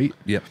they're right.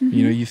 Yep.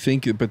 You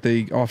think it, but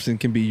they often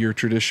can be your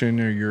tradition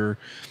or your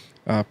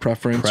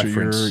preference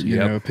or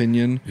your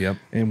opinion. Yep.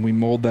 And we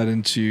mold that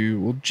into,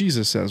 well,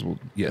 Jesus says, well,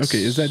 Yes.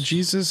 okay, is that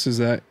Jesus? Is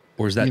that,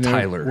 Or is that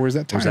Tyler? Or is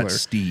that Tyler? Or is that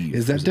Steve?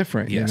 Is that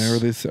different? Yes.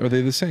 Are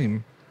they the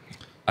same?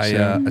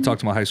 I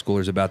talked to my high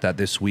schoolers about that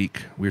this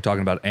week. We were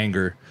talking about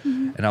anger,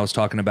 and I was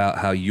talking about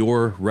how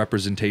your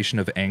representation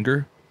of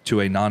anger to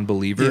a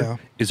non-believer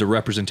is a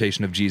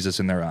representation of Jesus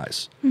in their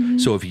eyes.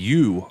 So if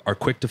you are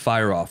quick to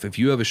fire off, if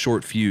you have a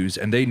short fuse,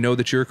 and they know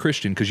that you're a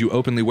Christian because you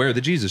openly wear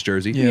the Jesus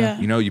jersey,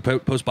 you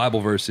post Bible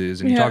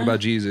verses, and you talk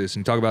about Jesus,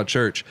 and you talk about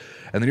church,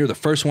 and then you're the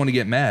first one to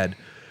get mad.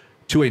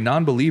 To a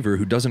non-believer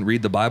who doesn't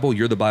read the Bible,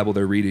 you're the Bible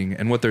they're reading,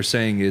 and what they're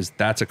saying is,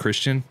 that's a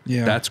Christian,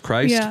 that's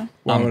Christ,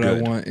 Why I'm would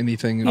good. I want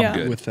anything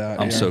with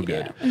that? I'm so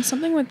good. Yeah. And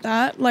something with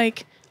that,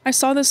 like I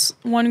saw this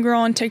one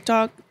girl on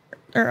TikTok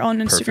or on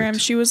Instagram.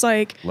 Perfect. She was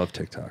like, Love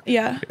TikTok.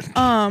 yeah.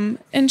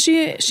 And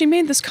she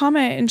made this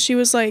comment, and she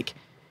was like,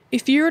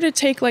 if you were to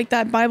take like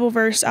that Bible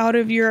verse out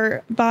of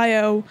your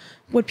bio,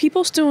 would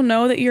people still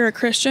know that you're a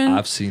Christian?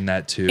 I've seen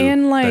that too.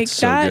 And like That's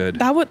so good.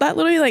 that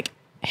literally like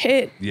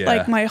hit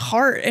like my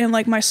heart and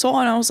like my soul,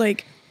 and I was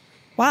like,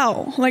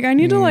 wow, like I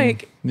need to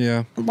like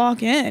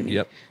lock in.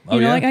 Yep. You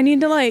know, like I need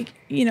to like,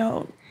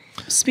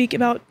 speak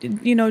about,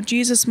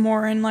 Jesus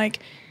more and like,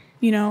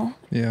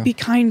 be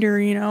kinder,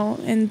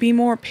 and be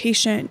more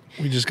patient.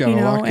 We just gotta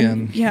lock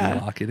in. Yeah.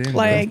 Lock it in.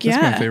 Like,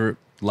 That's my favorite.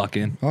 Lock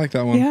in. I like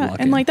that one. Yeah. Lock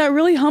And in. like that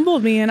really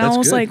humbled me, and That's I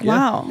was good. like,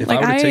 wow. If like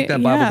I were to take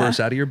that Bible verse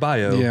yeah. out of your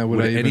bio,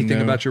 would I even anything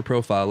know? about your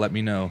profile let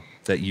me know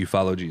that you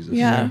follow Jesus.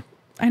 Yeah.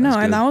 I know. That's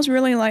And good. that was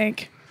really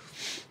like,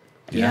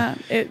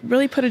 it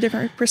really put a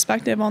different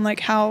perspective on like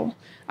how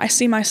I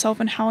see myself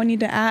and how I need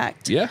to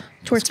act towards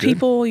that's good.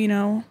 Mm-hmm.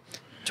 people,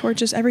 towards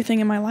just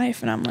everything in my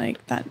life. And I'm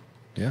like, that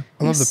Yeah.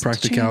 I love the needs to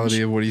practicality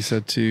change. of what he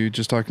said too.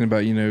 Just talking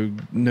about,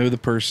 know the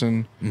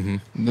person,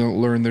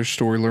 learn their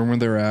story, learn where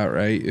they're at,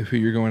 right? Who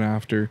you're going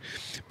after.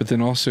 But then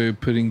also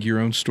putting your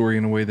own story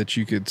in a way that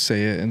you could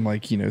say it in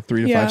like, 3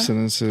 to 5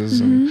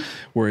 sentences and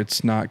where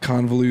it's not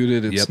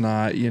convoluted. It's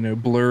not,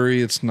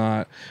 blurry. It's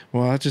not,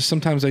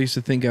 sometimes I used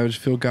to think I would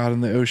feel God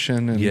in the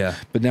ocean. And,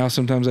 but now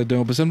sometimes I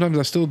don't, but sometimes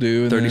I still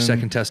do. And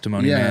 30-second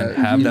testimony, man.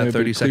 Have that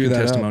 30-second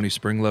testimony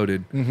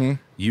spring-loaded.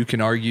 You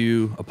can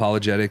argue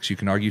apologetics. You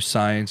can argue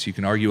science. You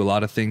can argue a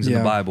lot of things in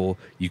the Bible.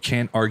 You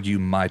can't argue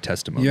my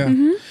testimony.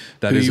 Yeah.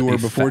 That Who is you were a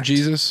before fact.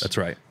 Jesus. That's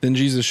right. Then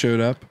Jesus showed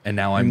up. And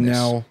now I'm this.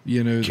 now,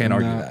 Can't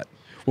argue that.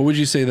 What would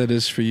you say that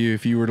is for you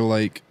if you were to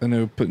like, I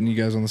know putting you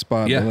guys on the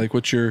spot, but like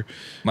what's your,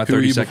 My who are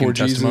you 30-second before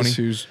testimony?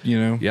 Jesus?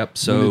 Who's, Yep.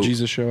 So when did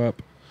Jesus show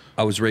up?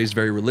 I was raised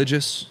very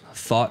religious,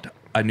 thought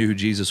I knew who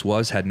Jesus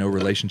was, had no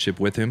relationship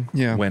with him.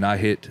 Yeah. When I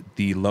hit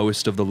the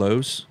lowest of the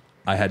lows,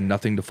 I had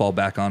nothing to fall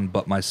back on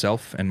but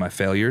myself and my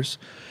failures.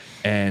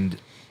 And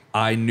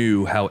I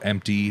knew how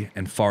empty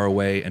and far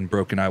away and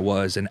broken I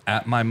was. And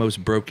at my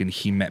most broken,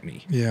 he met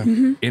me. Yeah.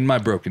 In my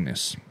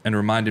brokenness, and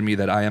reminded me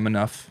that I am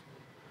enough.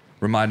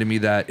 Reminded me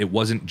that it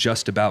wasn't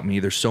just about me.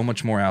 There's so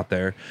much more out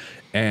there.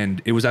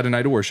 And it was at a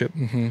night of worship.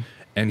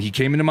 And he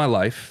came into my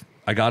life.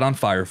 I got on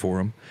fire for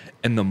him.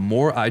 And the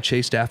more I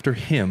chased after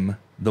him,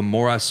 the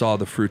more I saw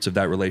the fruits of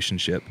that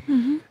relationship.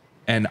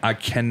 And I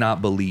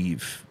cannot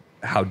believe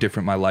how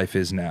different my life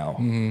is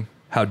now,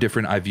 how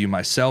different I view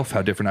myself,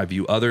 how different I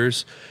view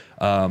others.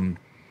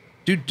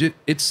 Dude,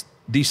 it's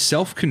the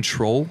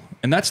self-control.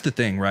 And that's the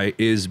thing, right?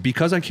 Is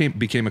because I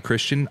became a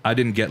Christian, I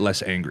didn't get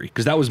less angry,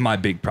 because that was my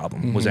big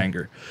problem, was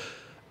anger.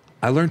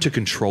 I learned to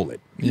control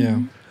it.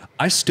 Yeah.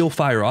 I still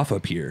fire off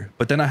up here,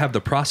 but then I have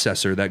the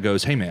processor that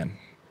goes, hey man,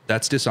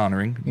 that's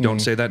dishonoring. Don't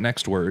say that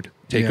next word.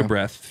 Take a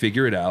breath,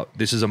 figure it out.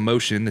 This is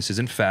emotion. This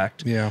isn't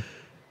fact. Yeah.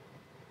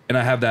 And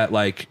I have that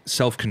like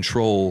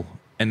self-control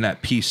and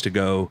that peace to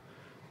go,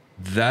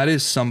 that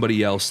is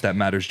somebody else that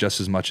matters just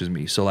as much as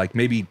me. So like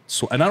maybe,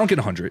 and I don't get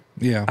 100.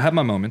 Yeah. I have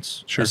my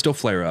moments. Sure. I still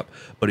flare up.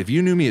 But if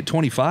you knew me at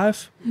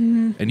 25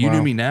 and you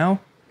knew me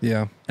now,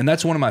 yeah. And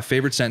that's one of my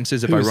favorite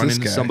sentences. If Who I is run this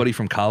into guy? somebody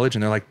from college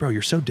and they're like, bro,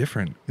 you're so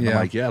different. And Yeah. I'm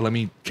like,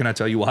 yeah, can I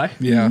tell you why?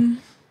 Yeah.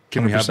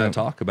 Can we have that 100%.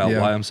 talk about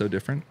why I'm so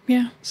different?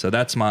 Yeah. So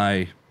that's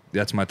my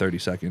 30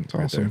 seconds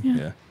right awesome. there.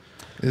 Yeah. Yeah.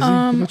 Izzy,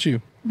 what about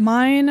you?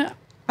 Mine,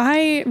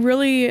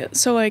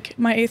 so like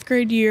my 8th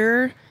grade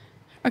year.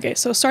 Okay,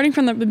 so starting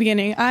from the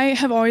beginning, I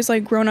have always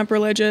like grown up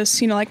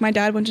religious. You know, like my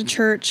dad went to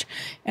church,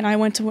 and I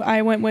went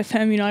with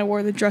him. You know, I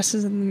wore the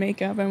dresses and the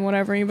makeup and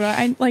whatever. But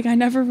I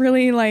never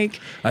really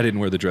like. I didn't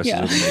wear the dresses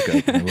or the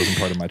makeup. It wasn't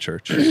part of my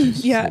church.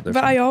 Yeah, but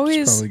I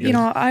always,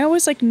 I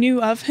always like knew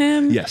of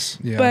him. Yes.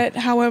 Yeah. But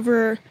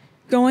however,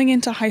 going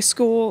into high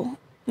school,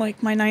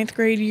 like my 9th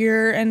grade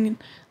year, and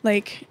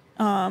like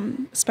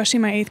especially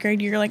my 8th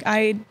grade year, like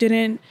I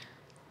didn't.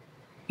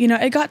 You know,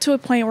 it got to a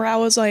point where I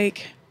was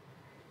like,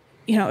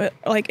 you know,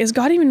 like, is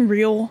God even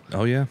real?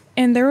 Oh, yeah.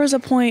 And there was a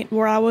point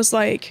where I was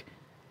like,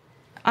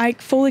 I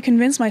fully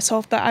convinced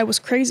myself that I was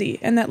crazy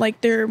and that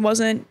like there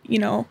wasn't, you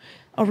know,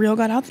 a real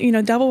God out there. You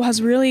know, devil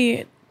has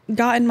really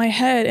got in my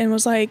head and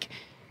was like,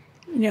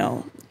 you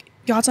know,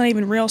 God's not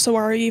even real, so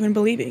why are you even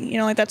believing? You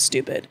know, like that's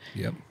stupid.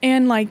 Yep.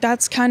 And like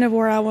that's kind of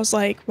where I was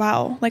like,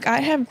 wow, like I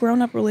have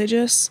grown up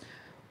religious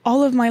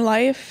all of my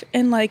life,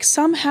 and like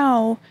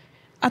somehow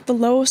at the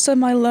lowest of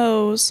my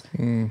lows,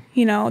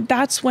 you know,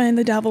 that's when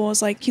the devil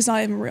is like, he's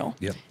not even real.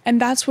 Yep. And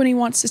that's when he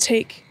wants to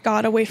take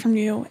God away from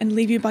you and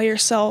leave you by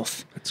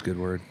yourself. That's a good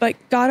word. But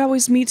God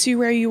always meets you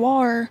where you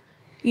are,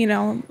 you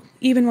know,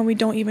 even when we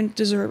don't even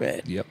deserve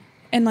it. Yep.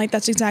 And like,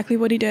 that's exactly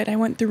what he did. I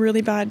went through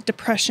really bad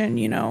depression,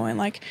 you know, and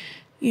like,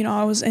 you know,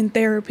 I was in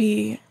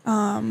therapy.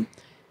 And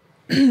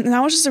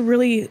that was just a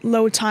really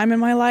low time in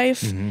my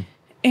life.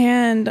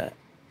 And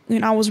you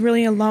know, I was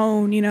really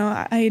alone, you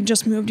know, I had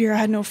just moved here. I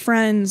had no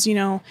friends, you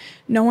know,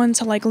 no one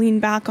to like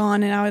lean back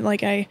on. And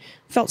I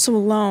felt so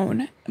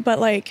alone, but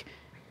like,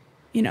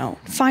 you know,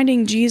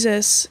 finding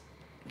Jesus,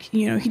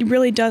 you know, he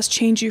really does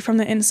change you from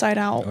the inside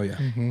out. Oh, yeah.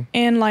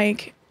 And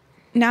like,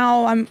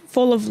 now I'm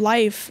full of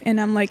life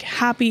and I'm like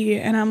happy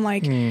and I'm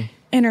like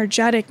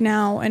energetic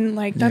now. And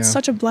like, that's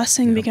such a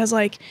blessing because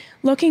like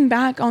looking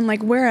back on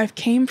like where I've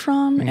came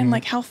from and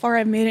like how far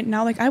I've made it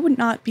now, like I would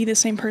not be the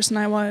same person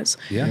I was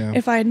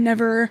if I had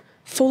never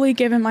fully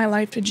given my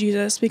life to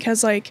Jesus,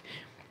 because like,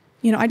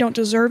 you know, I don't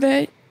deserve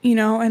it, you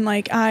know, and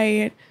like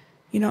I've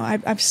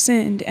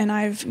sinned and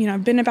I've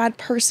been a bad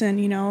person,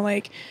 you know,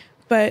 like,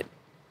 but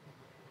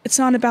it's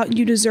not about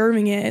you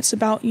deserving it. It's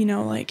about, you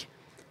know, like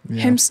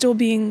him still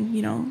being,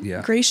 you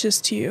know, gracious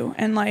to you,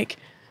 and like,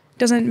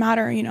 doesn't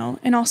matter, you know.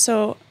 And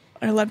also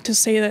I love to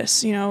say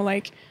this, you know,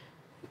 like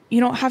you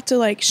don't have to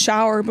like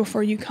shower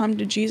before you come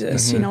to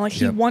Jesus, you know, like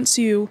he wants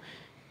you,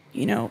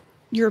 you know,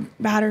 you're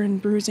battered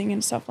and bruising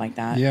and stuff like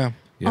that. Yeah.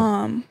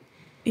 And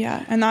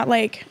that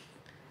like,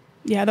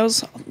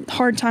 those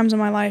hard times in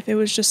my life, it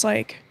was just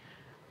like,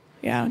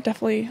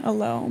 definitely a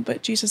low,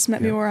 but Jesus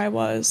met me where I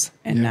was,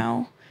 and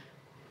now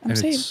I'm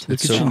saved.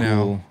 It's so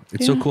cool.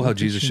 It's so cool how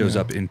Jesus shows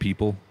up in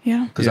people.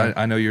 Yeah. Because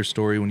I know your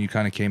story when you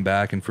kind of came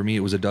back, and for me,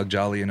 it was a Doug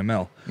Jolly and a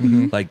Mel.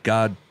 Like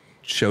God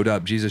showed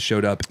up, Jesus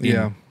showed up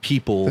in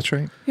people. That's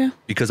right. Yeah.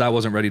 Because I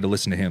wasn't ready to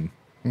listen to him.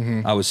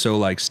 I was so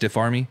like stiff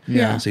army.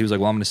 Yeah. So he was like,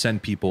 well, I'm going to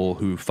send people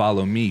who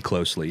follow me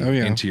closely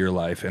into your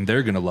life, and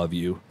they're going to love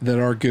you. That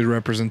are good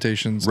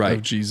representations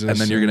of Jesus. And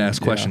then you're going to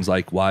ask questions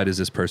like, why does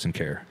this person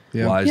care?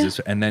 Yeah. Why is this?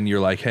 And then you're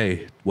like,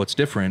 hey, what's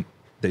different?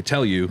 They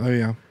tell you. Oh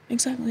yeah.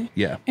 Exactly.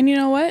 Yeah. And you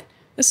know what?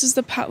 This is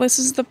the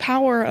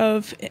power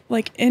of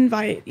like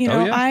invite. You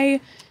know,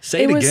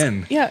 Say it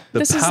again. Yeah.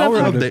 The power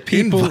of the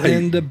people invite,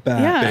 in the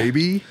back,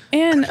 baby.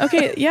 And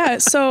okay,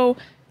 so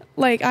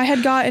like I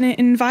had gotten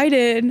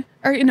invited,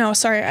 or no,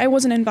 sorry, I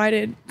wasn't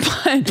invited.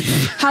 But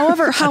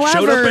however,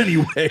 showed up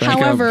anyway.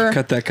 However,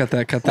 cut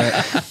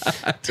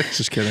that.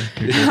 Just kidding.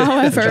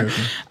 However,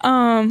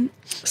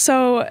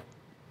 so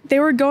they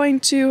were going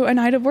to a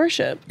night of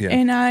worship,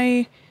 and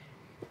I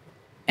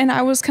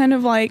was kind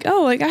of like,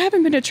 oh, like I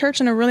haven't been to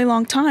church in a really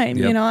long time,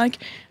 you know, like,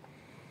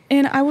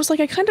 and I was like,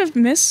 I kind of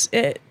miss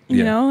it,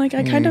 you know, like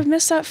I kind of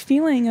miss that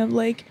feeling of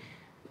like,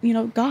 you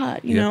know,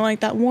 God, you know, like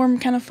that warm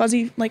kind of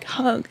fuzzy like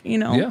hug, you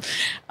know.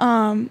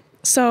 Yeah.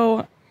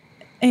 So,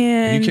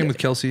 and you came with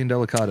Kelsey and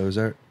Delicato, is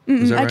that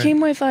I right?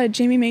 came with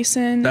Jamie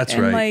Mason. That's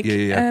and right. like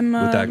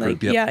Emma, with that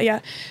group.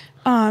 like,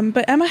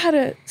 But Emma had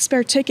a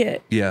spare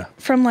ticket. Yeah.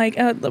 From like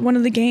one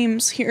of the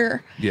games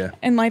here. Yeah.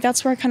 And like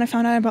that's where I kind of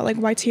found out about like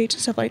YTH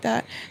and stuff like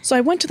that. So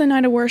I went to the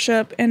night of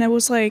worship and I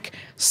was like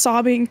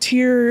sobbing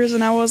tears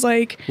and I was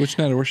like, which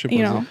night of worship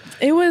was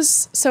it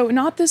was so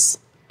not this.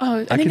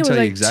 I think can it was tell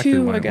you like exactly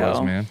 2 when ago. it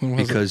was, man. When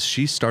was because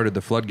she started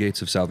the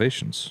floodgates of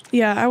salvations.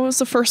 Yeah, I was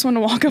the first one to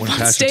walk up When on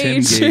Pastor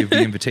stage. Tim gave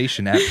the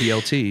invitation at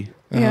PLT,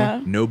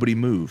 Yeah. nobody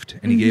moved.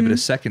 And he gave it a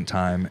second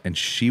time, and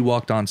she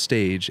walked on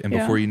stage, and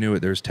before you knew it,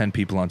 there was 10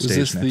 people on stage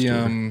this next to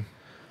her.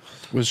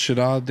 Was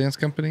Shada Dance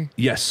Company?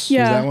 Yes.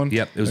 Yeah. Was that one?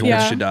 Yep, it was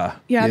Yeah. with Shada.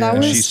 Yeah, that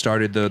And was. she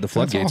started the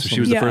floodgates. awesome. So she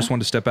was the Yeah. first one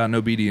to step out in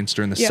obedience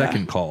during the Yeah.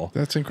 second call.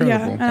 That's Yeah,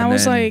 incredible. and I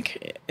was then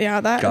like, yeah,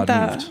 God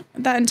that moved.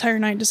 that entire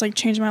night just like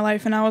changed my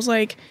life, and I was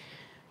like,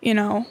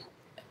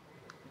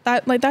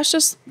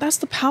 that's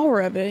the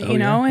power of it, you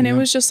know. And it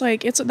was just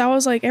like that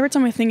was like every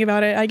time I think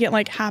about it, I get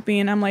like happy,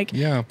 and I'm like,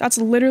 that's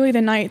literally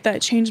the night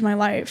that changed my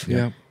life.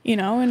 Yeah. You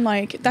know, and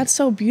like that's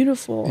so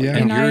beautiful. Yeah.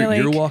 And And I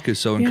your like walk is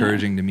so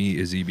encouraging to me,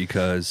 Izzy,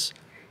 because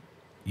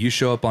you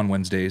show up on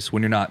Wednesdays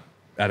when you're not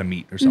at a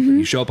meet or something.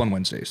 You show up on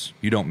Wednesdays.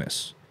 You don't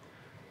miss.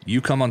 You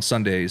come on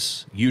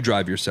Sundays. You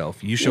drive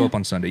yourself. You show up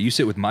on Sunday. You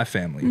sit with my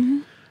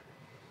family.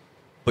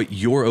 But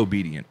you're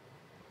obedient.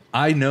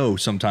 I know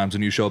sometimes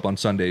when you show up on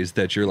Sundays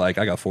that you're like,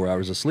 I got 4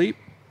 hours of sleep.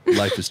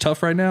 Life is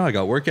tough right now. I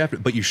got work after.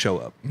 But you show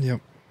up Yep.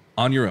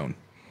 on your own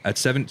at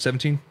 17,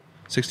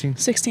 16?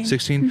 16.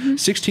 16?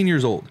 16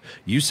 years old.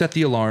 You set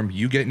the alarm.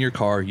 You get in your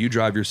car. You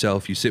drive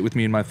yourself. You sit with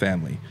me and my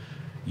family.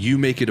 You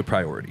make it a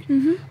priority.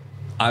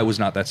 I was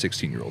not that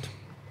 16-year-old.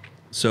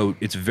 So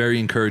it's very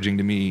encouraging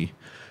to me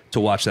to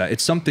watch that.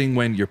 It's something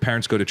when your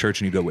parents go to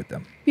church and you go with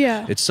them.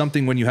 Yeah. It's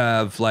something when you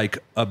have like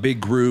a big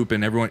group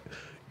and everyone,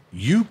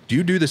 you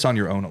do this on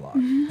your own a lot.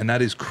 And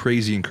that is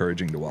crazy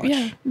encouraging to watch.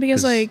 Yeah,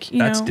 because like,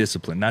 that's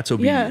discipline. That's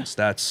obedience.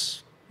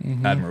 That's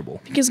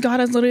admirable. because God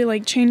has literally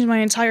like changed my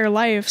entire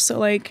life. So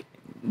like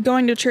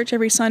going to church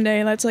every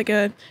Sunday, that's like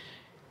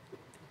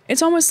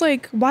it's almost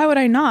like, why would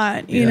I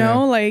not? You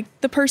know, like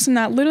the person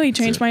that literally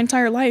changed my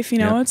entire life, you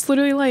know, it's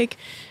literally like,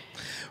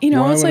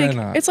 Why it's would I like,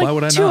 not? it's Why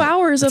would I like 2 not?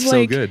 hours of It's so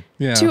like good.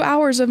 Yeah. 2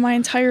 hours of my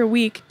entire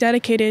week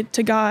dedicated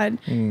to God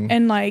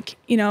and like,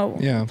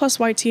 plus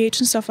YTH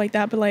and stuff like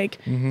that. But like,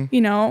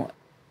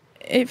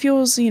 it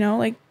feels,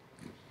 like,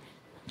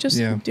 just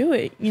do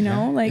it,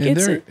 like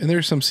And there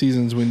are some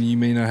seasons when you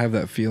may not have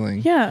that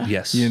feeling. yeah.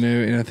 Yes.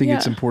 And I think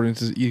it's important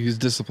to use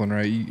discipline,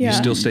 right? You Yeah.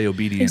 Still stay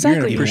obedient.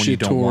 Exactly. Even when you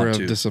don't appreciator want of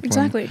to. discipline.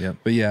 Exactly. Yep.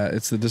 But yeah,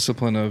 it's the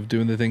discipline of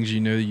doing the things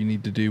you know you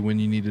need to do when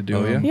you need to do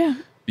Oh, them. Yeah.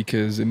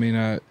 Because it may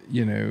not,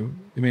 it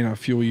may not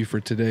fuel you for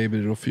today, but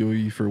it'll fuel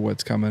you for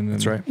what's coming. And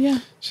That's right. Yeah.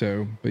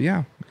 So, but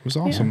yeah, it was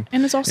awesome. Yeah.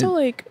 And it's also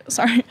like,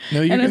 sorry.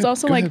 No, you're and it's good.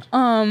 also Go like,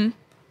 ahead.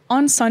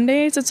 on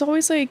Sundays, it's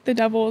always like the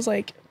devil is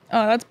like,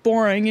 oh, that's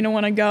boring. You don't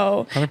want to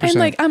go. 100%. And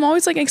like, I'm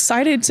always like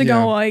excited to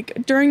Yeah. go.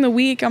 Like during the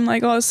week, I'm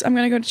like, oh, I'm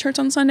going to go to church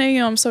on Sunday.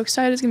 I'm so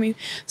excited. It's going to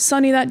be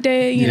sunny that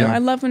day. You know, Yeah. I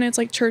love when it's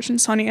like church and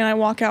sunny and I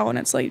walk out and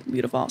it's like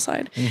beautiful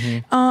outside.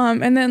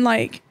 Mm-hmm. And then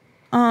like,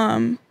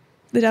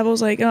 the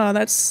devil's like, oh,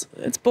 it's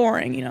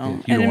boring, You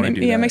and don't wanna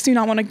do it that. makes me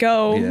not want to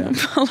go. Yeah.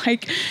 But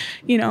like,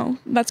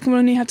 that's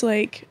when you have to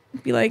like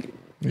be like,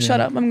 shut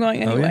Yeah. up, I'm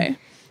going Oh, yeah. anyway.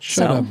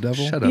 Shut So- up,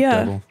 devil. Shut up, Yeah.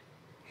 devil.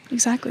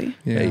 Exactly.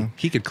 Yeah. Hey,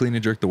 he could clean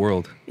and jerk the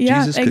world.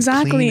 Yeah, Jesus could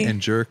exactly. clean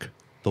and jerk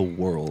the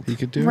world. He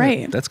could do it.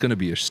 Right. That's going to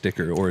be a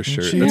sticker or a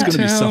shirt. You That's going to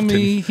be tell something.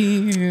 me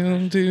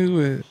he'll do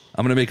it.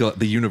 I'm going to make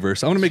the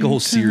universe. I'm going to make a whole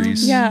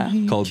series Yeah.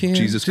 called He can't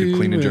Jesus Could do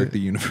Clean and it. Jerk the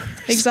Universe.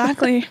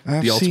 Exactly.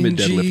 I've The ultimate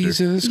seen deadlifter.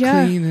 Jesus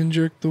Yeah. clean and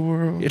jerk the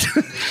world.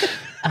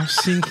 I've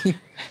seen.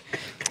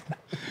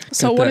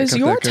 So Cut what that, is cut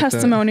your that, cut that.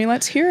 testimony?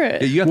 Let's hear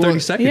it. Yeah, you got 30 Well,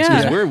 seconds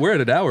because yeah. we're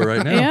at an hour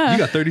right now. Yeah. You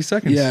got 30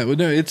 seconds. Yeah, well,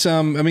 no, it's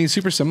I mean,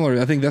 super similar.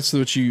 I think that's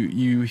what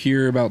you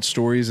hear about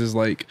stories is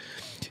like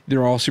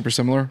they're all super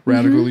similar,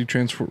 radically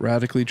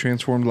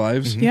transformed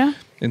lives. Yeah.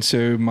 And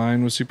so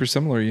mine was super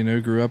similar.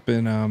 Grew up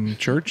in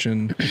church,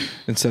 and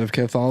instead of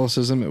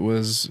Catholicism, it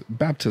was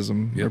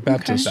baptism or Yep.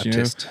 Baptist. Okay.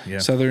 Baptist, yeah.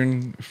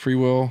 Southern Free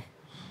Will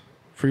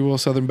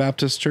Southern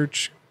Baptist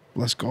Church.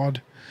 Bless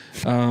God.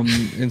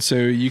 And so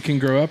you can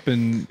grow up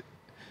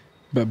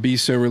but be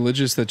so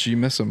religious that you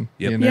miss them.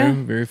 Yep. Yeah.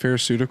 Very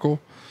pharisaical,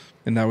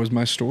 and that was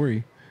my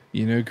story.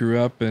 Grew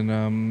up and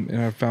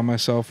I found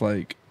myself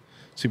like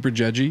super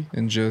judgy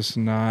and just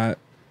not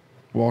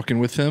walking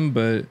with him,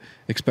 but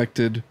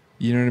expected,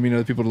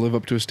 other people to live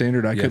up to a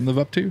standard I Yeah. couldn't live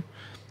up to.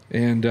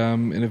 And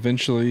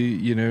eventually,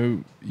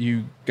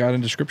 you got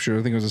into scripture.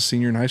 I think I was a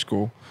senior in high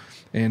school,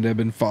 and I've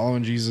been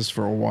following Jesus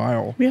for a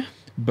while. Yeah.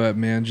 But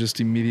man, just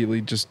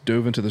immediately just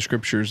dove into the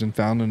scriptures and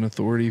found an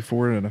authority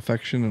for it, an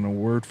affection and a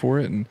word for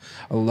it, and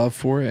a love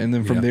for it. And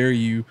then from Yeah.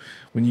 there,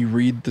 when you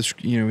read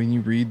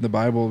the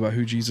Bible about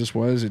who Jesus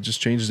was, it just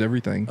changes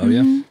everything. Oh,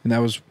 yeah. Mm-hmm. And that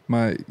was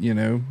my,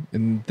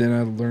 and then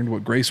I learned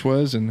what grace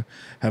was and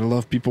how to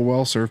love people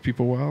well, serve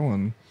people well,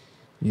 and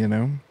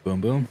Boom,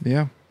 boom.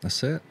 yeah.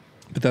 That's it.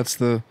 But that's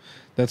the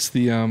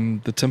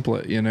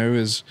template,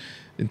 is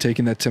in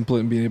taking that template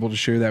and being able to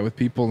share that with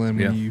people. And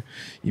when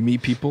you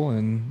meet people,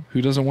 and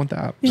who doesn't want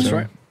that? Yeah. That's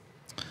right.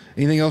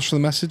 Anything else for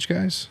the message,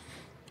 guys?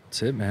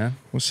 That's it, man.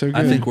 Was so good.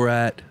 I think we're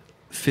at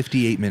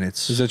 58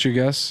 minutes. Is that your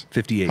guess?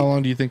 58. How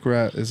long do you think we're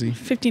at, Izzy?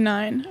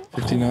 59.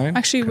 59?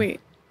 Actually, wait.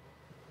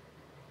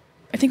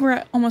 I think we're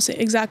at almost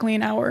exactly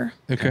an hour.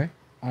 Okay.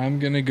 I'm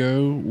going to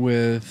go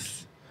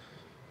with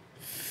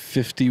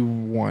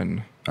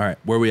 51. All right.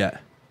 Where are we at?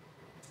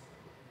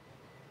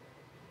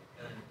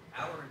 An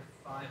hour and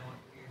 5 on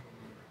here,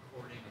 we're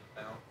recording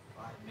about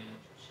 5 minutes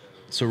or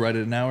so. So right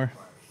at an hour?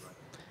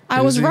 I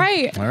was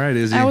right. All right,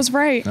 Izzy. I was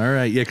right. All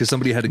right. Yeah, because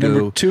somebody had to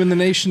Number go 2 in the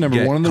nation, number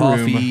get 1 in the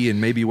coffee room.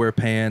 and maybe wear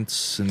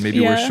pants and maybe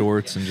wear Yeah.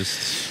 shorts and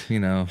just,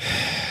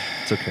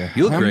 it's okay.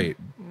 You look great.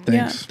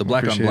 Thanks. The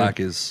black on Appreciate black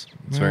it. it's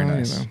very Well,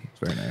 nice. you know. It's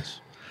very nice.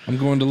 I'm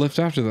going to lift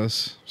after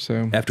this.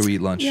 So After we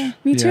eat lunch. Yeah,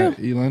 me yeah, too.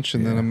 eat lunch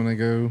and then I'm going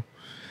to go.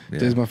 Yeah.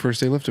 Today's my first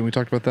day lifting. We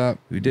talked about that.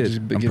 We did. Just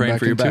I'm get praying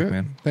for your into back, it.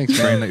 man. Thanks,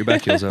 Praying man. that your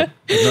back heals up.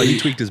 No, he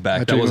tweaked his back. I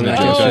That tweaked wasn't my a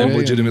back joke. yesterday. I'm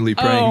legitimately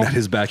praying Oh. that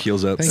his back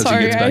heals up. Thanks. as he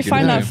Sorry, gets I back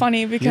find into that it.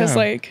 funny because Yeah.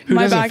 like Who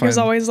my doesn't back is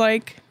find- always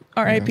like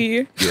R.I.P.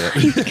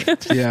 Yeah.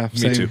 Yeah, Me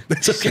same. too.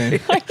 It's okay.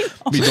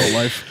 Me adult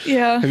life.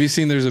 Yeah. Have you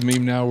seen there's a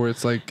meme now where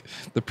it's like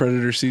the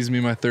predator sees me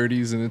in my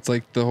 30s and it's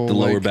like the whole The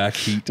lower like, back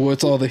heat. Well,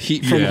 it's all the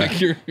heat from Yeah.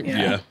 like your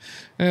Yeah.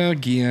 Oh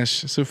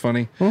gosh, so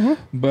funny.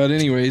 But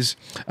anyways,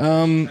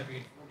 Try being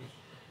 40.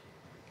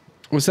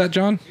 what's that,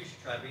 John? You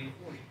should try being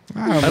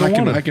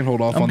 40. I can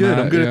hold off I'm on good. that.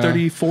 I'm good yeah. at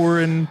 34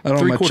 and I don't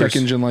three want my quarters.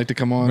 check engine light to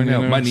come on. I know.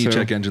 you know, My knee so-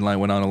 check engine light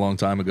went on a long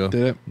time ago.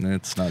 Did it?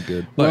 It's not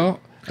good. But Well,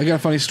 I got a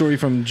funny story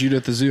from Judah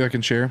at the zoo I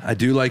can share. I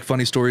do like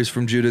funny stories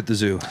from Judah at the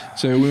zoo.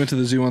 So we went to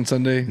the zoo on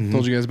Sunday.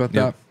 Told you guys about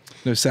Yep. that.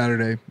 No,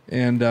 Saturday,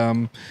 and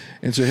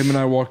so him and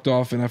I walked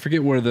off, and I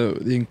forget where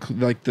the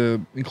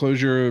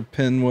enclosure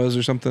pen was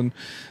or something,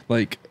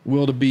 like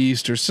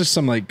wildebeest or just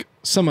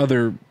some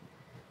other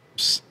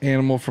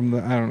animal from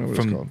the I don't know what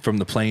it's called. From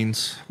the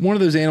plains. One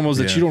of those animals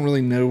that Yeah. you don't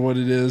really know what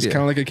it is. Yeah.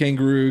 Kind of like a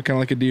kangaroo, kind of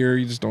like a deer.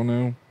 You just don't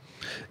know.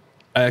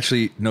 I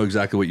actually know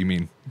exactly what you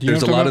mean. Do you know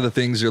There's a what I'm lot talking of the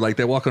things you're like,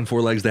 they walk on 4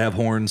 legs, they have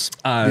horns.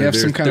 They have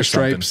some kind of there's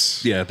something.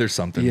 stripes. Yeah, there's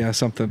something. Yeah,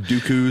 something.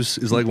 Dooku's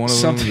is like one of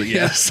Something, them.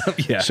 yeah.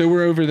 Yeah. So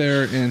we're over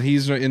there, and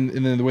he's and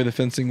then the way the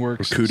fencing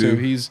works. Or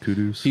kudu. So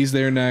Kudus. he's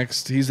there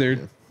next. He's there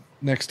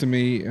next to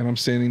me, and I'm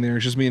standing there.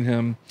 It's just me and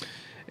him.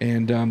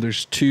 And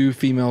there's 2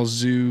 female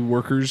zoo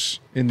workers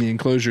in the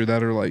enclosure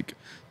that are like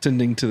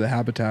tending to the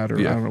habitat, or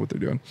Yeah. I don't know what they're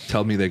doing.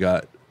 Tell me they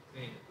got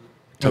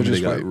Oh, they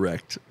just got wait.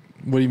 wrecked.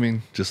 What do you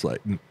mean? Just like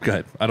go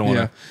ahead. I don't want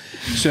Yeah.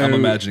 to. So I'm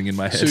imagining in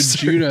my head. So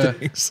certain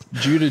things.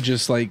 Judah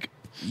just like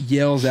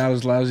yells out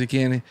as loud as he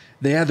can.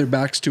 They had their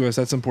backs to us.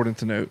 That's important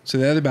to note. So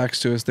they had their backs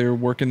to us. They were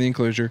working the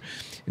enclosure,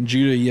 and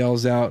Judah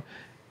yells out,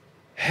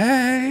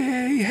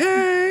 "Hey,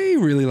 hey!"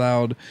 really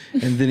loud,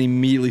 and then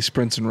immediately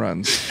sprints and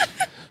runs.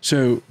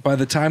 So by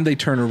the time they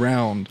turn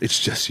around, It's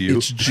just you.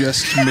 it's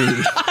just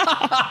me.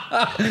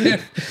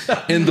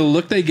 And the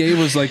look they gave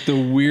was like the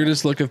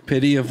weirdest look of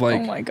pity of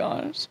like, Oh my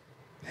gosh.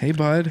 "Hey,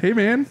 bud. Hey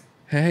man,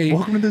 Hey.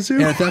 welcome to the zoo."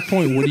 And at that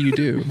point, what do you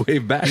do?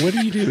 Wave back. What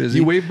do you do, Izzy?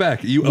 You wave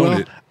back. You own Well,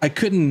 it. I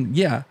couldn't.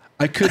 Yeah,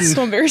 I couldn't.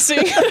 So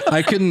embarrassing.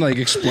 I couldn't like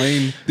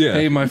explain. Yeah.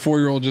 Hey, my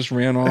 4-year-old just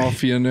ran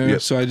off. You know.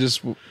 Yep. So I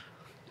just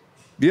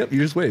Yep, you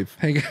just wave.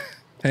 hey,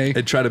 hey.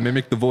 And try to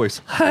mimic the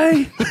voice.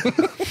 Hey.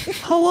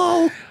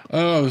 Hello.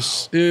 Oh,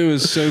 it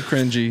was so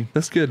cringy.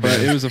 That's good, But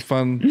man. it was a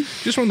fun.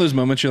 Just one of those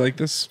moments you're like,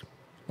 this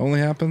only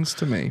happens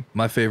to me.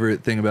 My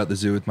favorite thing about the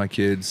zoo with my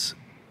kids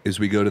is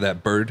we go to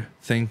that bird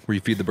thing where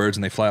you feed the birds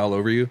and they fly all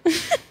over you.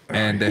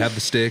 And they have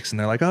the sticks and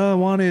they're like, "Oh, I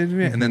want it."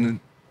 And then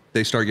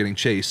they start getting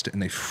chased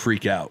and they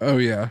freak out. Oh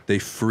yeah. They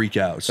freak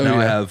out. So Oh, now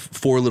I yeah. have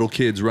 4 little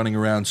kids running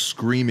around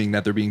screaming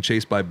that they're being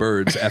chased by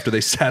birds after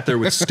they sat there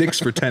with sticks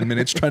for 10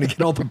 minutes trying to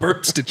get all the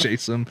birds to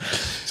chase them.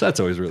 So that's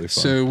always really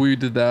fun. So we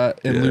did that,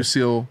 and Yeah.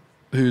 Lucille,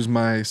 who's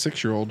my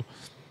 6-year-old,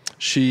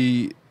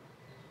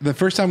 the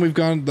first time we've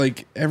gone,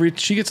 like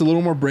she gets a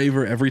little more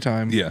braver every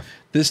time. Yeah.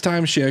 This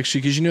time she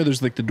actually, because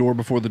there's like the door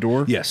before the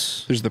door.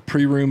 Yes. There's the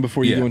pre-room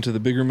before you Yeah. go into the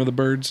big room of the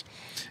birds.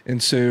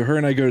 And so her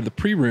and I go to the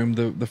pre-room,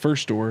 the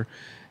first door,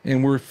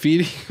 and we're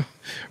feeding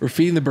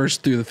the birds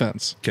through the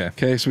fence. Okay.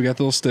 Okay. So we got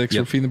the little sticks.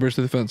 Yep. We're feeding the birds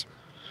through the fence.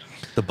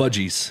 The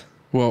budgies.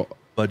 Well,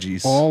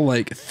 Budgies. all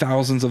like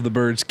thousands of the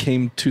birds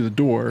came to the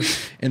door,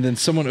 and then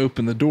someone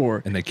opened the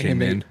door, And they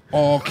came in.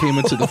 All came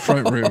into the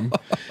front room,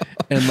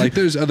 and like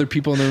there's other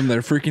people in the room that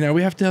are freaking out.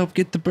 We have to help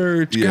get the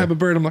bird. Yeah. Grab a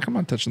bird. I'm like, I'm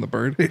not touching the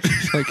bird.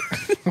 Like,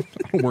 I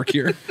don't work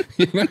here,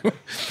 you know.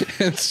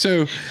 And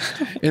so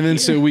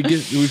we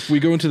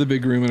go into the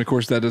big room, and of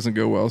course that doesn't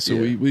go well. So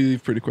Yeah. we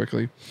leave pretty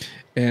quickly,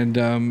 and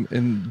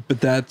but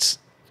that's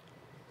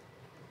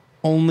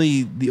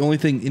the only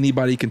thing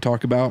anybody can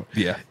talk about.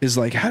 Yeah. Is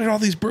like, how did all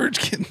these birds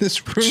get in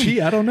this room? Gee,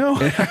 I don't know.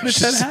 And How I did was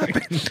that just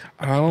happen? like,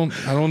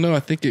 I don't know. I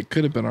think it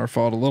could have been our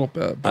fault a little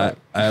bit, but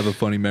I have a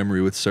funny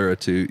memory with Sarah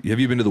too. Have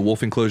you been to the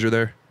wolf enclosure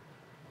there?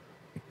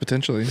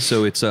 potentially.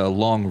 So it's a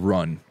long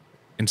run.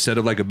 Instead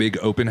of like a big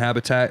open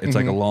habitat, it's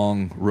like a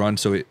long run.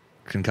 So it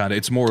can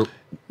it's more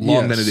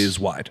long than Yes. it is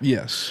wide.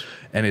 Yes.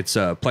 And it's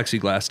a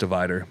plexiglass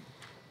divider.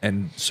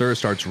 And Sarah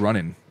starts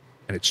running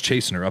and it's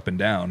chasing her up and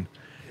down.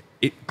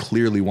 it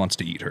clearly wants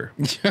to eat her.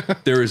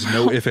 There is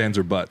no ifs, ands,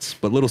 or buts.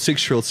 But little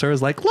 6-year-old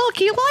Sarah's like, look,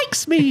 he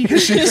likes me.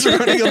 She's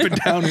running up and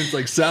down and it's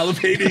like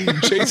salivating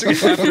and chasing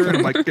after her. And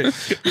I'm like, okay,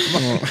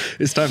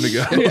 it's time to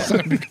go.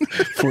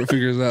 Before it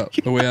figures out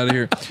the way out of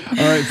here. All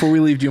right, before we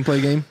leave, do you want to play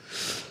a game?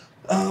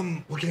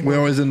 What game? We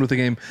always end with a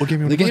game. What game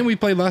you The wanna play? game we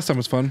played last time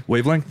was fun.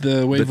 Wavelength?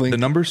 The Wavelength. The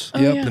numbers?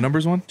 Yep. yeah. The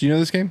numbers one? Do you know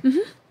this game? Mm-hmm.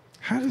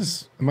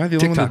 Am I the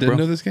only one that didn't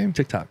know this game?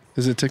 TikTok.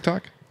 Is it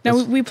TikTok?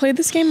 No, we played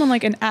this game on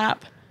like an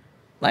app.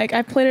 Like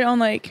I played it on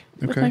like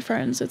with Okay. my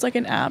friends. It's like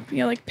an app. You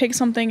know, like pick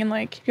something and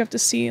like you have to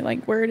see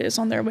like where it is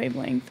on their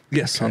wavelength.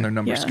 Yes, Okay. on their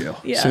number Yeah. scale.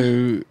 Yeah.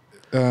 So,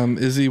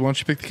 Izzy, why don't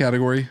you pick the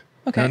category?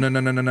 Okay. No.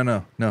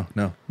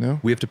 No?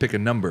 We have to pick a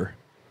number,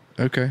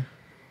 Okay.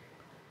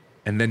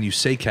 and then you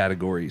say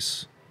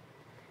categories,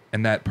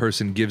 and that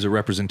person gives a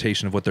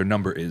representation of what their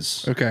number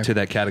is Okay. to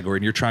that category,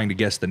 and you're trying to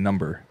guess the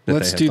number. That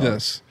Let's they do have thought.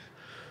 this.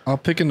 I'll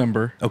pick a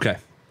number. Okay.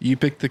 You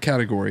pick the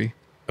category,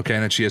 Okay,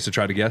 and then she has to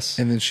try to guess.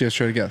 and then she has to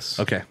try to guess.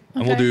 Okay.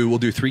 And Okay. we'll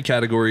do 3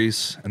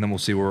 categories, and then we'll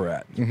see where we're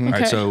at. All right.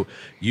 Okay. So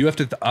you have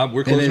to.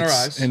 We're And closing our it's,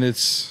 eyes. and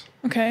it's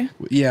Okay.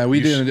 yeah, we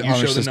you did sh- an you honor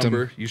show the system.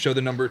 number. You show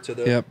the number to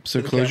the. Yep. So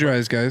to the close your camera.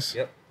 eyes, guys.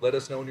 Yep. Let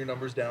us know when your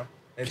number's down.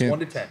 And it's Can't- 1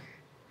 to 10.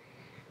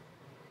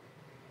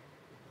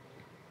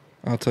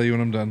 I'll tell you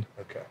when I'm done.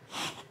 Okay.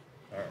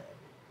 All right.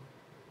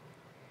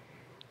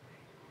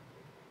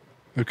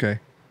 Okay.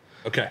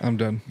 Okay. I'm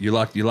done. You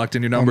locked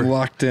in your number? I'm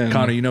locked in.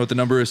 Connor, you know what the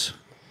number is?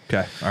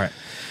 Okay. All right.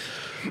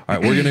 All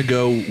right. We're going to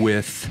go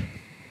with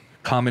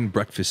common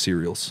breakfast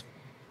cereals.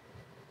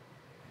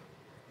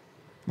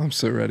 I'm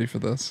so ready for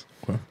this.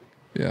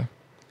 Yeah.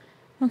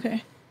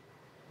 Okay.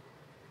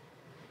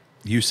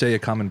 You say a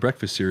common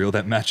breakfast cereal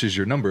that matches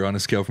your number on a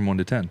scale from 1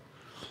 to 10.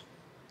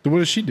 So what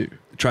does she do?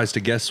 It tries to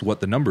guess what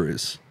the number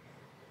is.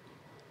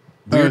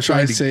 Oh, We're so I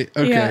trying to- say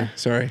okay. Yeah.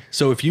 Sorry.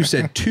 So if you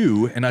said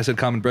 2 and I said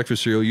common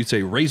breakfast cereal, you'd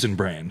say Raisin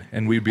Bran.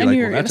 And we'd be I like, knew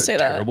you well, were gonna that's a say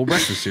that. terrible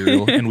breakfast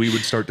cereal. And we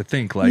would start to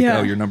think like, Yeah.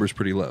 oh, your number's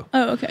pretty low.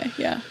 Oh, okay.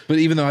 Yeah. But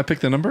even though I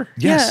picked the number,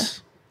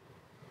 Yes.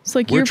 It's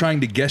like We're you're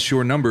trying to guess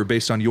your number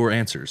based on your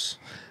answers.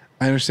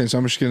 I understand. So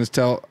I'm just going to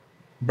tell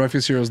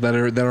breakfast cereals that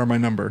are my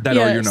number. That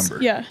are your Yes,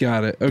 number. Yeah.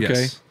 Got it. Okay.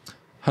 Yes.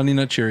 Honey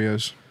Nut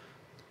Cheerios.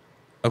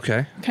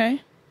 Okay.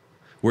 Okay.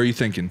 Where are you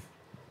thinking?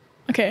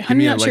 Okay. Give Honey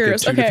me Nut like a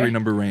Cheerios. 2 to 3 Okay.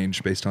 number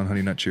range based on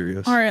Honey Nut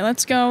Cheerios. All right.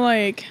 Let's go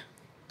like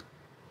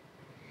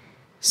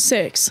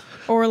 6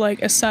 or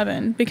like a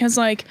 7 because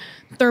like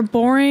they're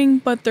boring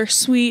but they're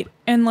sweet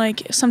and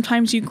like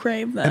sometimes you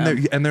crave them.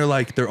 And they're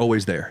like they're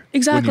always there.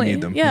 Exactly. When you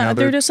need them. Yeah. You know,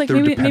 they're just like they're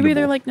maybe they're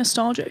dependable. like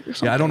nostalgic or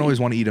something. Yeah, I don't always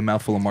want to eat a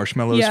mouthful of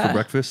marshmallows Yeah. for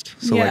breakfast.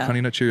 So like Yeah.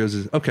 Honey Nut Cheerios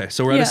is okay.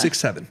 So we're at Yeah. a 6,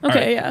 7.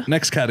 Okay, yeah.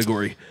 Next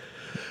category.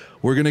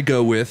 We're gonna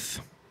go with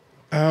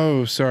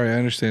Oh, sorry. I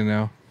understand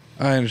now.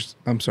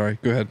 I'm sorry.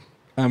 Go ahead.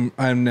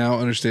 I'm now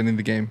understanding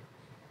the game.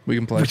 We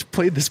can play. we've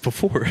played this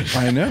before.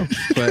 I know,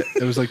 but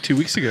it was like 2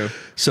 weeks ago.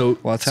 So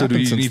Lots so do happened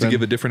you since need to then.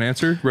 give a different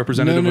answer,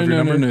 representative of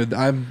your number?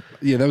 No.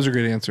 Yeah, that was a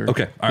great answer.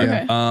 Okay. All right.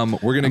 Okay.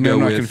 We're gonna I'm go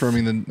not with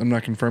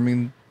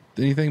confirming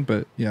anything,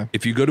 but yeah.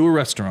 if you go to a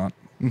restaurant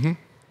Mm-hmm.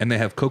 and they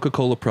have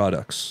Coca-Cola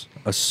products,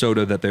 a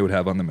soda that they would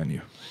have on the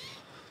menu.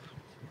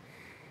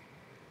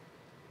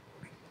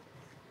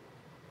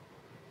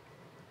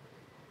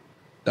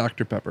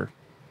 Dr. Pepper.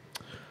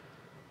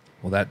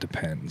 Well, that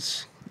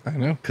depends. I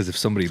know. Because if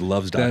somebody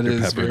loves That Dr.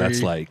 is Pepper, that's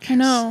very- like I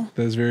know.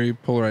 That is very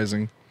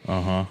polarizing.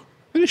 uh-huh.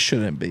 But it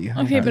shouldn't be.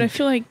 Okay, but I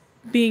feel like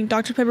being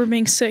Dr. Pepper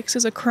being 6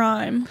 is a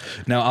crime.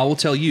 Now, I will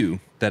tell you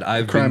that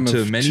I've crime been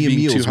to of many being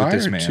meals too with high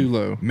this or man. too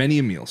low?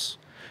 Many meals.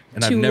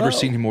 And I've Too never low.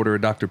 seen him order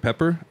a Dr.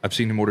 Pepper. I've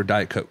seen him order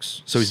Diet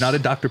Cokes. So he's not a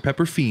Dr.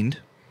 Pepper fiend.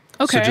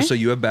 Okay. So just so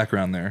you have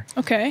background there.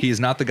 Okay. He is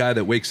not the guy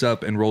that wakes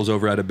up and rolls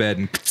over out of bed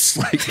and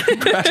like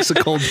cracks a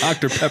cold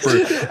Dr. Pepper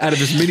out of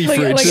his mini like,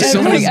 fridge. like, Does every,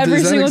 someone- like every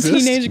does that single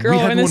exist? teenage We girl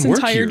had in this one work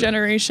entire here.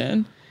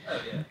 generation.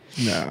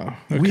 No.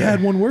 We Okay.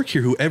 had one work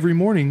here who every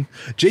morning,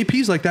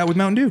 JP's like that with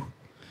Mountain Dew.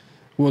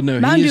 Well, no,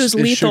 Mountain he Dew is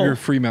is lethal.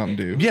 sugar-free Mountain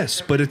Dew.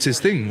 Yes, but it's his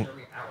thing.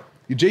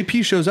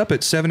 JP shows up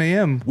at 7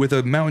 a.m. with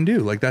a Mountain Dew.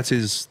 Like that's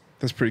his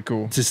That's pretty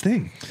cool. it's his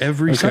thing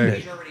every Okay. Sunday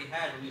He's already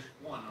had at least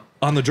one.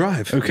 on the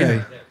drive. Okay.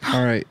 Yeah.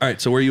 All right. All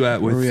right, so where are you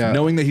at with Where we at?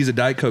 knowing that he's a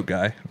Diet Coke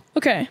guy?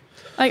 Okay.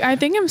 Like I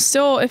think I'm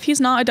still, if he's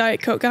not a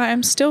Diet Coke guy,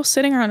 I'm still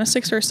sitting around a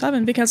 6 or a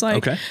 7 because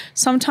like Okay.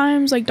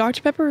 sometimes like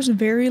Dr. Pepper is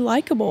very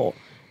likable.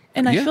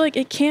 And I Yeah. feel like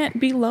it can't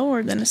be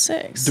lower than a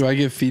 6. Do I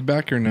give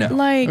feedback or no? No.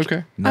 Like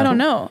Okay. I don't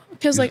know.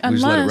 Because like We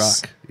just let it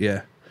unless rock.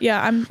 Yeah.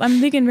 yeah, I'm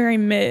thinking very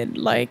mid.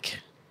 Like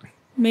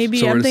maybe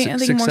So we're I'm at thinking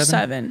six, more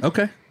 7? 7.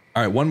 Okay.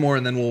 All right, one more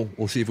and then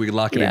we'll see if we can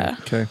lock it Yeah.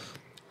 Okay.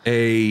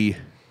 in. A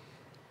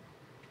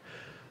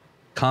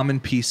common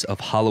piece of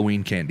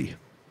Halloween candy.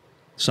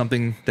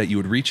 Something that you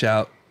would reach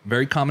out,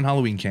 very common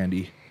Halloween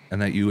candy,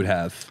 and that you would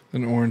have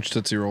An orange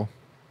Tootsie Roll.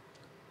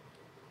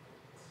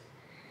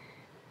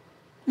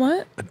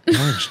 What? an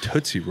orange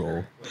Tootsie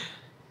Roll.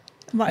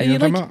 Why, You know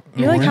what I'm talking about?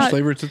 An orange how,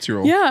 flavored Tootsie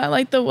Roll. yeah,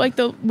 like the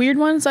weird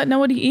ones that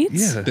nobody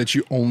eats. Yeah. That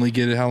you only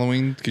get at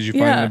Halloween because you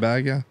find Yeah. in a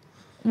bag. Yeah.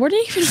 Where do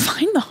you even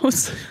find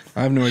those?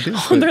 I have no idea.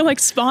 They're like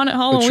spawn at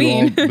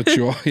Halloween. But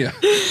you all, yeah.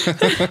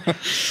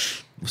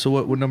 So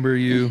what number are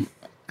you?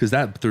 Because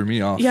that threw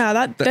me off. Yeah,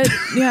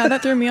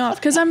 that threw me off.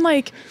 Because I'm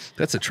like,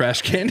 That's a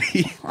trash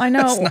candy. I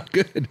know. That's not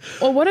good.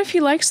 Well, what if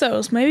he likes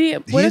those? Maybe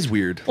He is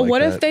weird. Well, like what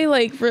that. if they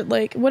like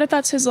what if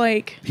that's his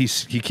like? He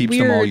keeps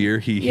them all weird- year.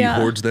 He yeah.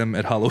 hoards them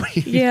at Halloween.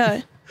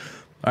 Yeah.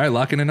 All right,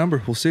 lock in a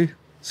number. We'll see.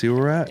 See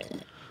where we're at.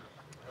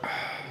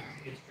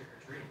 Kids trick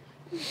or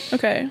treat.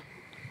 Okay.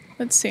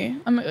 Let's see.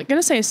 I'm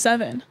gonna say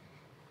 7.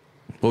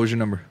 What was your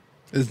number?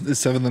 Is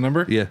 7 the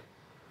number? Yeah.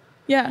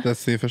 Yeah.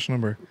 That's the official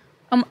number.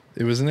 Um.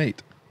 It was an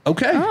 8.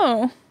 Okay.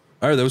 Oh.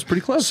 All right, that was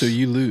pretty close. So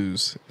you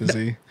lose,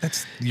 Izzy.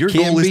 That's your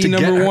Can't goal is be to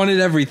number get one at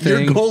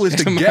everything. Your goal is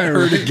to Am get I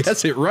her to right?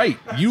 guess it right.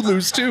 You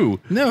lose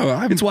too. No,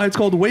 I'm. It's why it's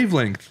called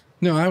wavelength.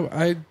 No,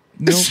 I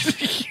no.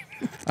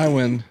 I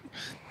win.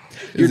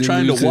 You're Izzy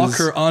trying to walk loses.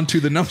 her onto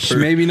the number. She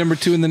may be number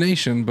 2 in the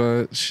nation,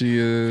 but she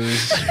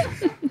is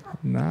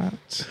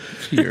not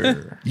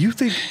here. You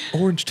think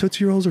orange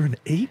Tootsie Rolls are an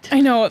 8?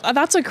 I know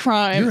that's a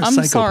crime. You're a I'm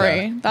psychopath.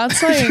 sorry.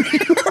 That's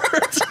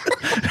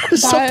like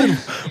There's something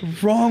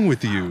wrong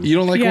with you. You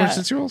don't like Yeah. orange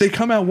Tootsie Rolls? They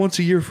come out once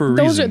a year for a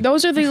reason.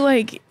 those are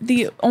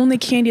the only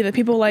candy that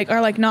people like are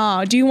like,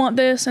 nah. Do you want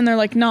this? And they're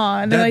like, nah.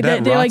 And that they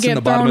rots like in get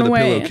the bottom thrown of the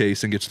away.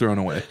 pillowcase and gets thrown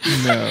away.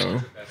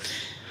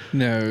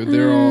 No,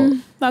 they're all.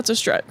 That's a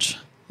stretch.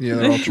 Yeah,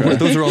 they're all But trash.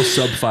 those are all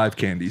sub 5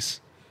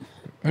 candies.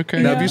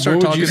 Okay. Now, if you start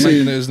what would you talking say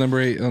like- is number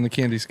 8 on the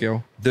candy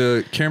scale?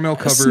 The caramel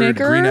covered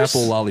Snickers? green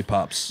apple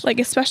lollipops. Like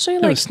especially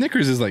No, like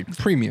Snickers is like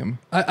premium.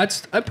 I'd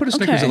put a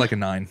Snickers Okay. at like a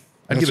 9.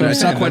 I'd That's give what it. I'm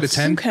It's not saying. quite a That's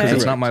 10 because Okay.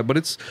 it's not my. But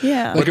it's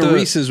yeah. Like But a the-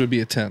 Reese's would be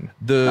a 10.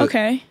 the.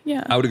 Okay.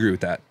 Yeah. I would agree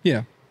with that.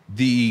 Yeah.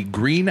 The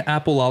green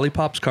apple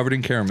lollipops covered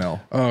in caramel.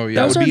 Oh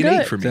yeah. That Those would be are an 8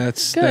 good. for me.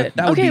 That's Good.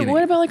 that would be Okay. an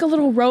What eight. about like a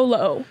little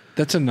Rolo?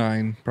 that's a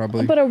 9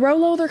 probably. But a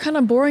Rolo, they're kind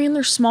of boring and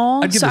they're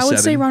small. I'd give So it I a would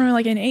say 7. around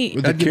like an 8.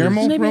 With the I'd give it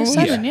caramel maybe a roll?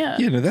 7, yeah.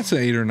 Yeah, no, that's an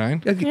 8 or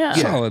 9. Yeah.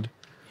 Solid.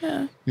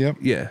 Yeah. Yep.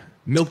 Yeah.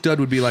 Milk Dud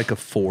would be like a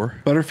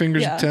 4.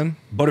 Butterfingers Yeah. a 10.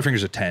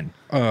 Butterfingers a 10.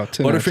 10 out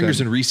of Butterfingers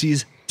 10. and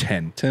Reese's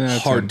 10. 10 out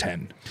of Hard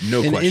 10. 10.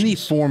 No In questions. any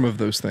form of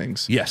those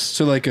things. Yes.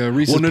 So like a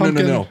Reese's Well, no,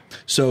 pumpkin. no.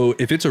 So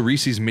if it's a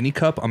Reese's mini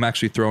cup, I'm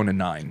actually throwing a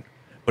 9.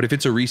 But if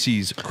it's a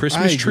Reese's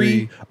Christmas I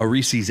tree, agree. a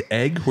Reese's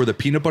egg where the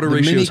peanut butter The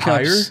ratio mini is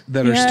higher, cups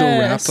that are still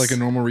wrapped Yes. like a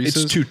normal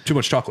Reese's. it's too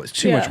much chocolate.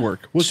 too Yeah. much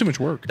work. Well, it's too much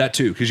work. That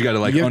too, because you got to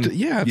like You have to,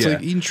 it's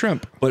like eating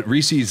shrimp. But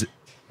Reese's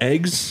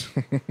eggs,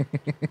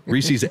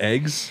 Reese's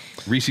eggs,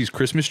 Reese's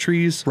Christmas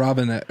trees,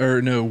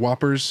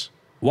 Whoppers.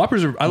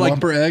 Whoppers are I like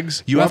Whopper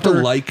eggs. You have to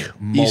Whopper like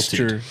malted.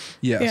 Easter.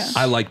 Yes.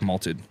 Yeah. I like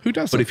malted. Who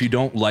doesn't? But if you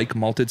don't like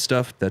malted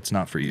stuff, that's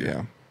not for you.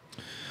 Yeah.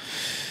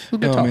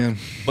 Good Oh talk. man,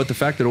 But the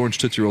fact that orange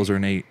Tootsie Rolls are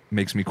an 8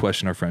 makes me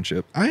question our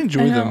friendship I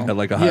enjoy I them know. at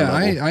like a high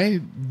level.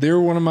 I they're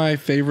one of my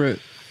favorite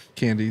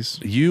candies.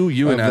 You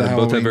of and the Adam both have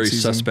Halloween very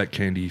season. suspect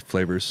candy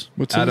flavors.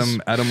 What's Adam? his?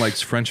 Adam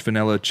likes French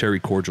vanilla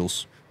cherry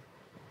cordials.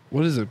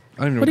 What is it?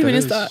 I don't even know What even that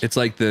is that? It's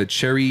like the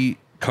cherry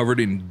covered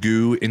in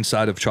goo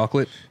inside of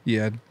chocolate.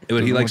 Yeah,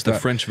 But he don't likes the want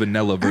that. French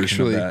vanilla version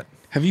Actually, of that.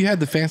 have you had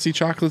the fancy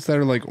chocolates that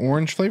are like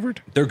orange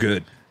flavored? They're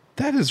good.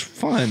 That is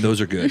fun. Those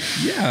are good.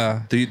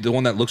 yeah, The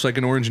one that looks like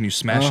an orange and you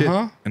smash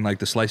Uh-huh. it and like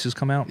the slices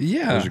come out.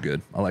 Yeah. Those are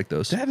good. I like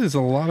those. that is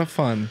a lot of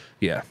fun.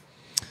 Yeah.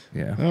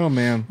 Yeah. Oh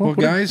man, well, what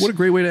a- guys, what a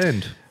great way to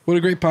end. what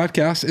a great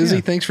podcast, Izzy.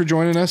 Yeah. Thanks for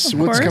joining us. Of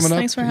What's course. coming up?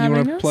 Thanks for You having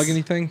want to us. plug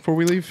anything before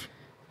we leave?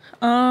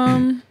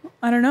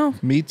 I don't know.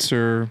 Meats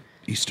or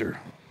Easter.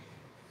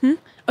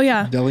 Oh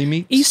yeah. deli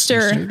meats?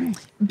 Easter.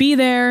 Be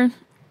there.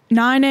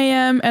 9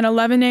 a.m. and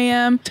 11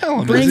 a.m. Tell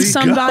 'em, Bring Izzy.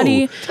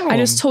 somebody. Go. Tell I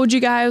just 'em. told you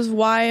guys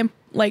why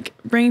like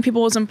bringing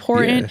people is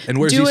important. Yeah. And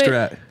where's Do Easter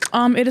it.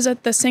 at? It is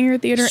at the Singer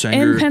Theater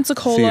Sanger in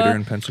Pensacola. Theater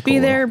in Pensacola. Be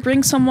there.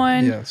 Bring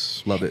someone.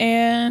 Yes. Love it.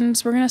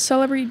 And we're gonna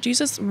celebrate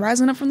Jesus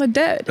rising up from the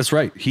dead. That's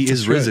right. He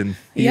is right. risen.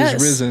 He Yes.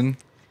 is risen.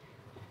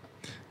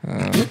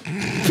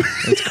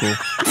 That's cool.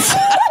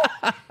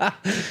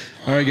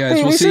 All right, guys.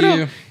 Wait, we'll we see should've-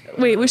 you.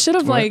 Wait, we should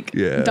have like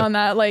Yeah. done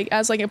that like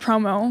as like a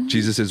promo.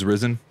 Jesus is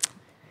risen.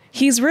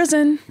 He's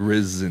risen.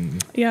 Risen.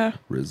 Yeah.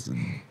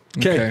 Risen.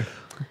 Okay.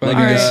 Love Bye, you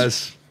right.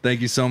 guys.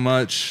 Thank you so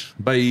much.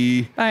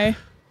 Bye. Bye.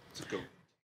 Let's go.